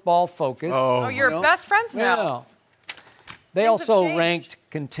Pro Football Focus. Oh, you're best friends now. Yeah. They also ranked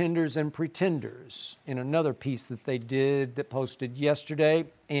contenders and pretenders in another piece that they did that posted yesterday.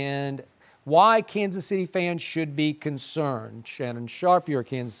 And why Kansas City fans should be concerned. Shannon Sharpe, you're a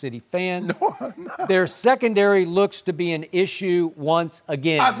Kansas City fan. No, I'm not. Their secondary looks to be an issue once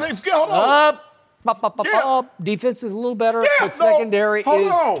again. I think, hold on. Defense is a little better, but secondary is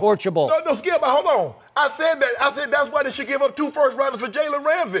torchable. No, Skip, hold on. I said that. I said that's why they should give up 2 first-rounders for Jalen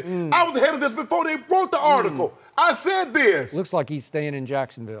Ramsey. I was ahead of this before they wrote the article. I said this. Looks like he's staying in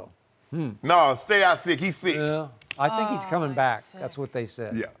Jacksonville. No, stay out sick. He's sick. Yeah. I think he's coming back. That's what they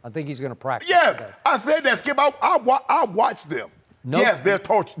said. Yeah. I think he's going to practice. Yes, today. I said that, Skip. I watched them. Yes, they're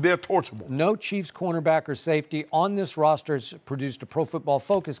torchable. No Chiefs cornerback or safety on this roster has produced a Pro Football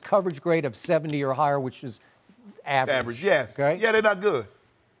Focus coverage grade of 70 or higher, which is average. Average, yes. Okay. Yeah, they're not good.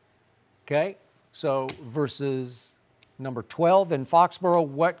 Okay. So versus number 12 in Foxborough,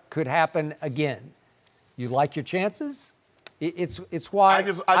 what could happen again? You like your chances? It's why I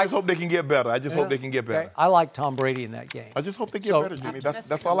just hope they can get better. I just hope they can get better. Okay. I like Tom Brady in that game. I just hope they get better, Jimmy.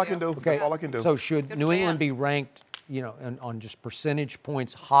 That's all I can do. Okay. That's all I can do. So should New England be ranked, on just percentage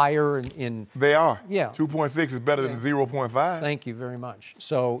points higher in They are. Yeah. 2.6 is better than 0.5. Thank you very much.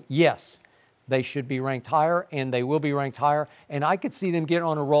 So yes, they should be ranked higher, and they will be ranked higher. And I could see them get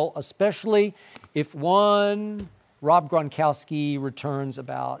on a roll, especially if Rob Gronkowski returns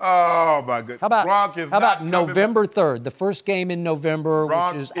about. Oh, my goodness. How about November 3rd, the first game in November,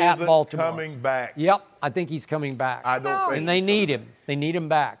 Gronk which is at Baltimore? Coming back. Yep, I think he's coming back. I don't think. And they need him. They need him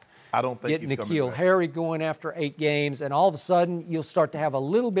back. I don't think he's coming N'Keal back. Harry going after 8 games, and all of a sudden you'll start to have a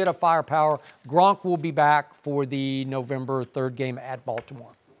little bit of firepower. Gronk will be back for the November 3rd game at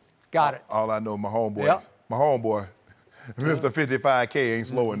Baltimore. Got it. All I know, my homeboy, Yep. Mr. 55K ain't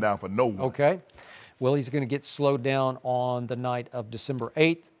slowing down for no one. Okay. Well, he's going to get slowed down on the night of December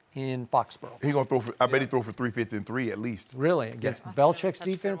 8th in Foxborough. He gonna throw for. I bet he throw for 350 and 3 at least. Really, against Belichick's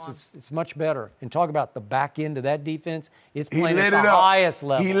defense, it's much better. And talk about the back end of that defense. It's playing at the highest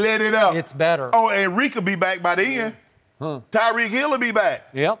level. He lit it up. It's better. Oh, and Reek will be back by the end. Tyreek Hill will be back.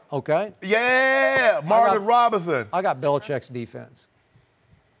 Yep. Okay. Yeah, Marvin Robinson. I got Belichick's defense.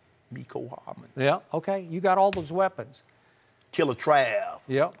 Miko Harmon. Yeah. Okay. You got all those weapons. Killer Trav.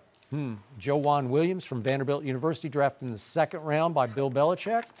 Yep. Joanne Williams from Vanderbilt University, drafted in the 2nd round by Bill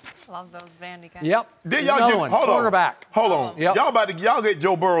Belichick. Love those Vandy guys. Yep. Then y'all get, hold quarterback. Hold on. Yep. Y'all get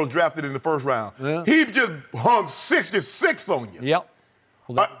Joe Burrow drafted in the 1st round. Yeah. He just hung 66 on you. Yep.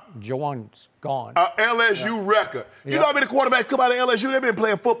 Well, Joanne's gone. LSU record. You know how many quarterbacks come out of LSU? They've been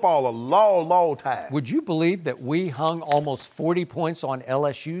playing football a long, long time. Would you believe that we hung almost 40 points on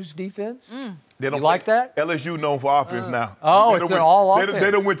LSU's defense? They don't You like that? LSU known for offense now. Oh, it's all offense.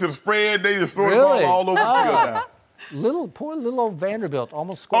 They done went to the spread. They just throw the ball all over the field now. Poor little old Vanderbilt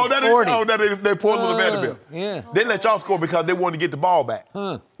almost scored 40. They poor little Vanderbilt. Yeah. They let y'all score because they wanted to get the ball back.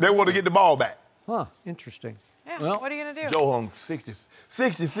 They wanted to get the ball back. Huh, interesting. Yeah, Well, what are you going to do? Joe hung 66.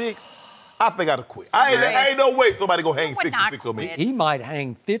 I think I'd have quit. I ain't no way somebody gonna hang 66 on me. He might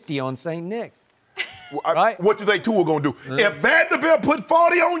hang 50 on St. Nick. Right? What you think Tua gonna do? If Vanderbilt put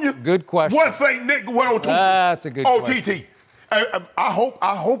 40 on you, good question. What St. Nick went on 2? That's a good question. TT. I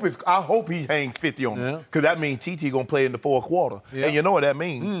hope he hangs 50 on me, because that means TT gonna play in the 4th quarter, and you know what that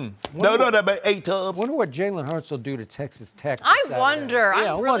means. No, that means 8 tubs. Wonder what Jalen Hurts will do to Texas Tech. I wonder.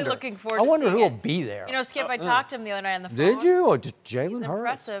 I'm really looking forward to seeing I wonder who will be there. You know, Skip, I talked to him the other night on the phone. Did you? Or just Jalen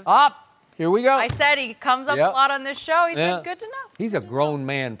Hurts? He's impressive. Here we go. I said he comes up a lot on this show. He said, good to know. He's a grown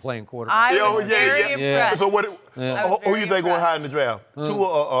man playing quarterback. I was very impressed. So who you think going high in the draft?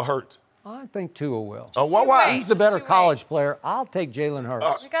 Tua or Hurts? I think Tua will. Why? He's the better college player. I'll take Jalen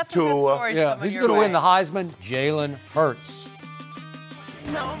Hurts. We got some good stories coming Who's your going to way. win the Heisman? Jalen Hurts.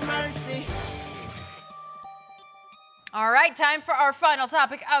 No mercy. All right, time for our final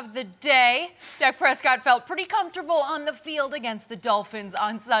topic of the day. Dak Prescott felt pretty comfortable on the field against the Dolphins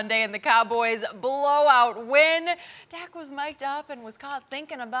on Sunday in the Cowboys' blowout win. Dak was mic'd up and was caught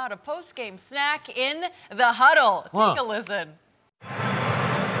thinking about a post-game snack in the huddle. Take a listen.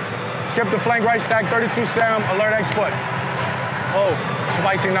 Skip the flank right stack, 32 Sam, alert X foot. Oh,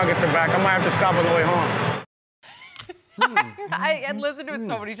 spicy nuggets are back. I might have to stop on the way home. I had listened to it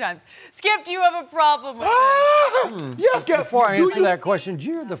so many times. Skip, do you have a problem with it? Yes, Before I answer that question, did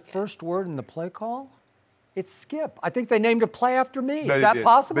you hear the first word in the play call? It's Skip. I think they named a play after me. Is that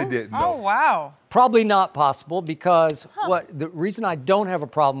possible? They didn't. Oh, wow. Probably not possible, because the reason I don't have a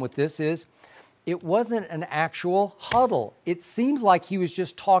problem with this is it wasn't an actual huddle. It seems like he was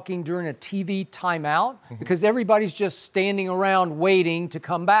just talking during a TV timeout, because everybody's just standing around waiting to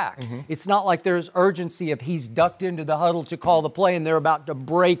come back. It's not like there's urgency if he's ducked into the huddle to call the play and they're about to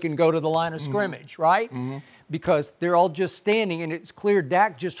break and go to the line of scrimmage, right? Because they're all just standing, and it's clear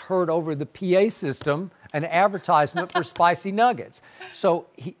Dak just heard over the PA system an advertisement for spicy nuggets. So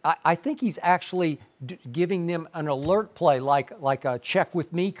I think he's actually giving them an alert play, like a check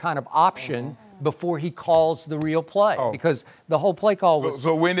with me kind of option before he calls the real play, because the whole play call was...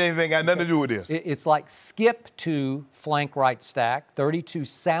 So when anything got nothing to do with this? It's like skip to flank right stack, 32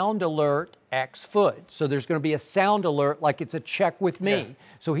 sound alert X foot. So there's going to be a sound alert like it's a check with me. Yeah.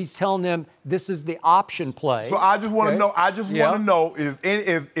 So he's telling them this is the option play. So I just want to know, want to know,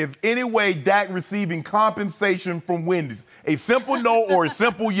 is any way Dak receiving compensation from Wendy's? A simple no or a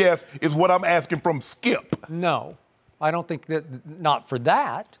simple yes is what I'm asking from Skip. No, I don't think that, not for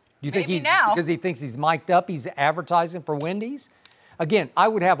that. Do you think Maybe he's, now. because he thinks he's mic'd up, he's advertising for Wendy's? Again, I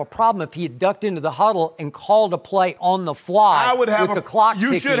would have a problem if he had ducked into the huddle and called a play on the fly. I would have with the clock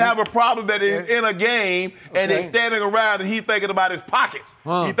ticking. You should have a problem that he's in a game and they're standing around and he's thinking about his pockets.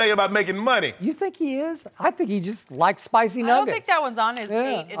 He's thinking about making money. You think he is? I think he just likes spicy nuggets. I don't think that one's on his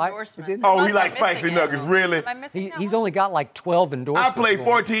 8 endorsements. He likes spicy nuggets, really? Am I missing He's only got like 12 endorsements. I played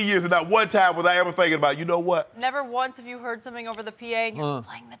 14 years and not one time was I ever thinking about, you know what? Never once have you heard something over the PA and you're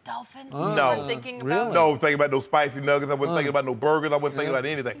playing the Dolphins? No. Thinking about No, thinking about no spicy nuggets. I wasn't thinking about no burgers. I wasn't thinking about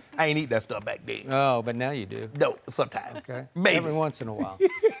anything. I ain't eat that stuff back then. Oh, but now you do. No, sometimes. Okay. Maybe. Every once in a while.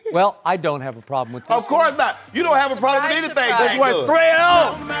 Well, I don't have a problem with this. Of course not. You don't have a problem with anything. That's why it's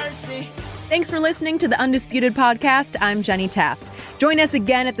 3-0. Thanks for listening to the Undisputed podcast. I'm Jenny Taft. Join us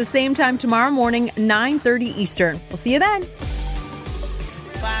again at the same time tomorrow morning, 9:30 Eastern. We'll see you then.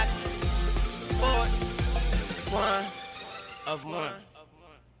 Fox Sports 1 of 1.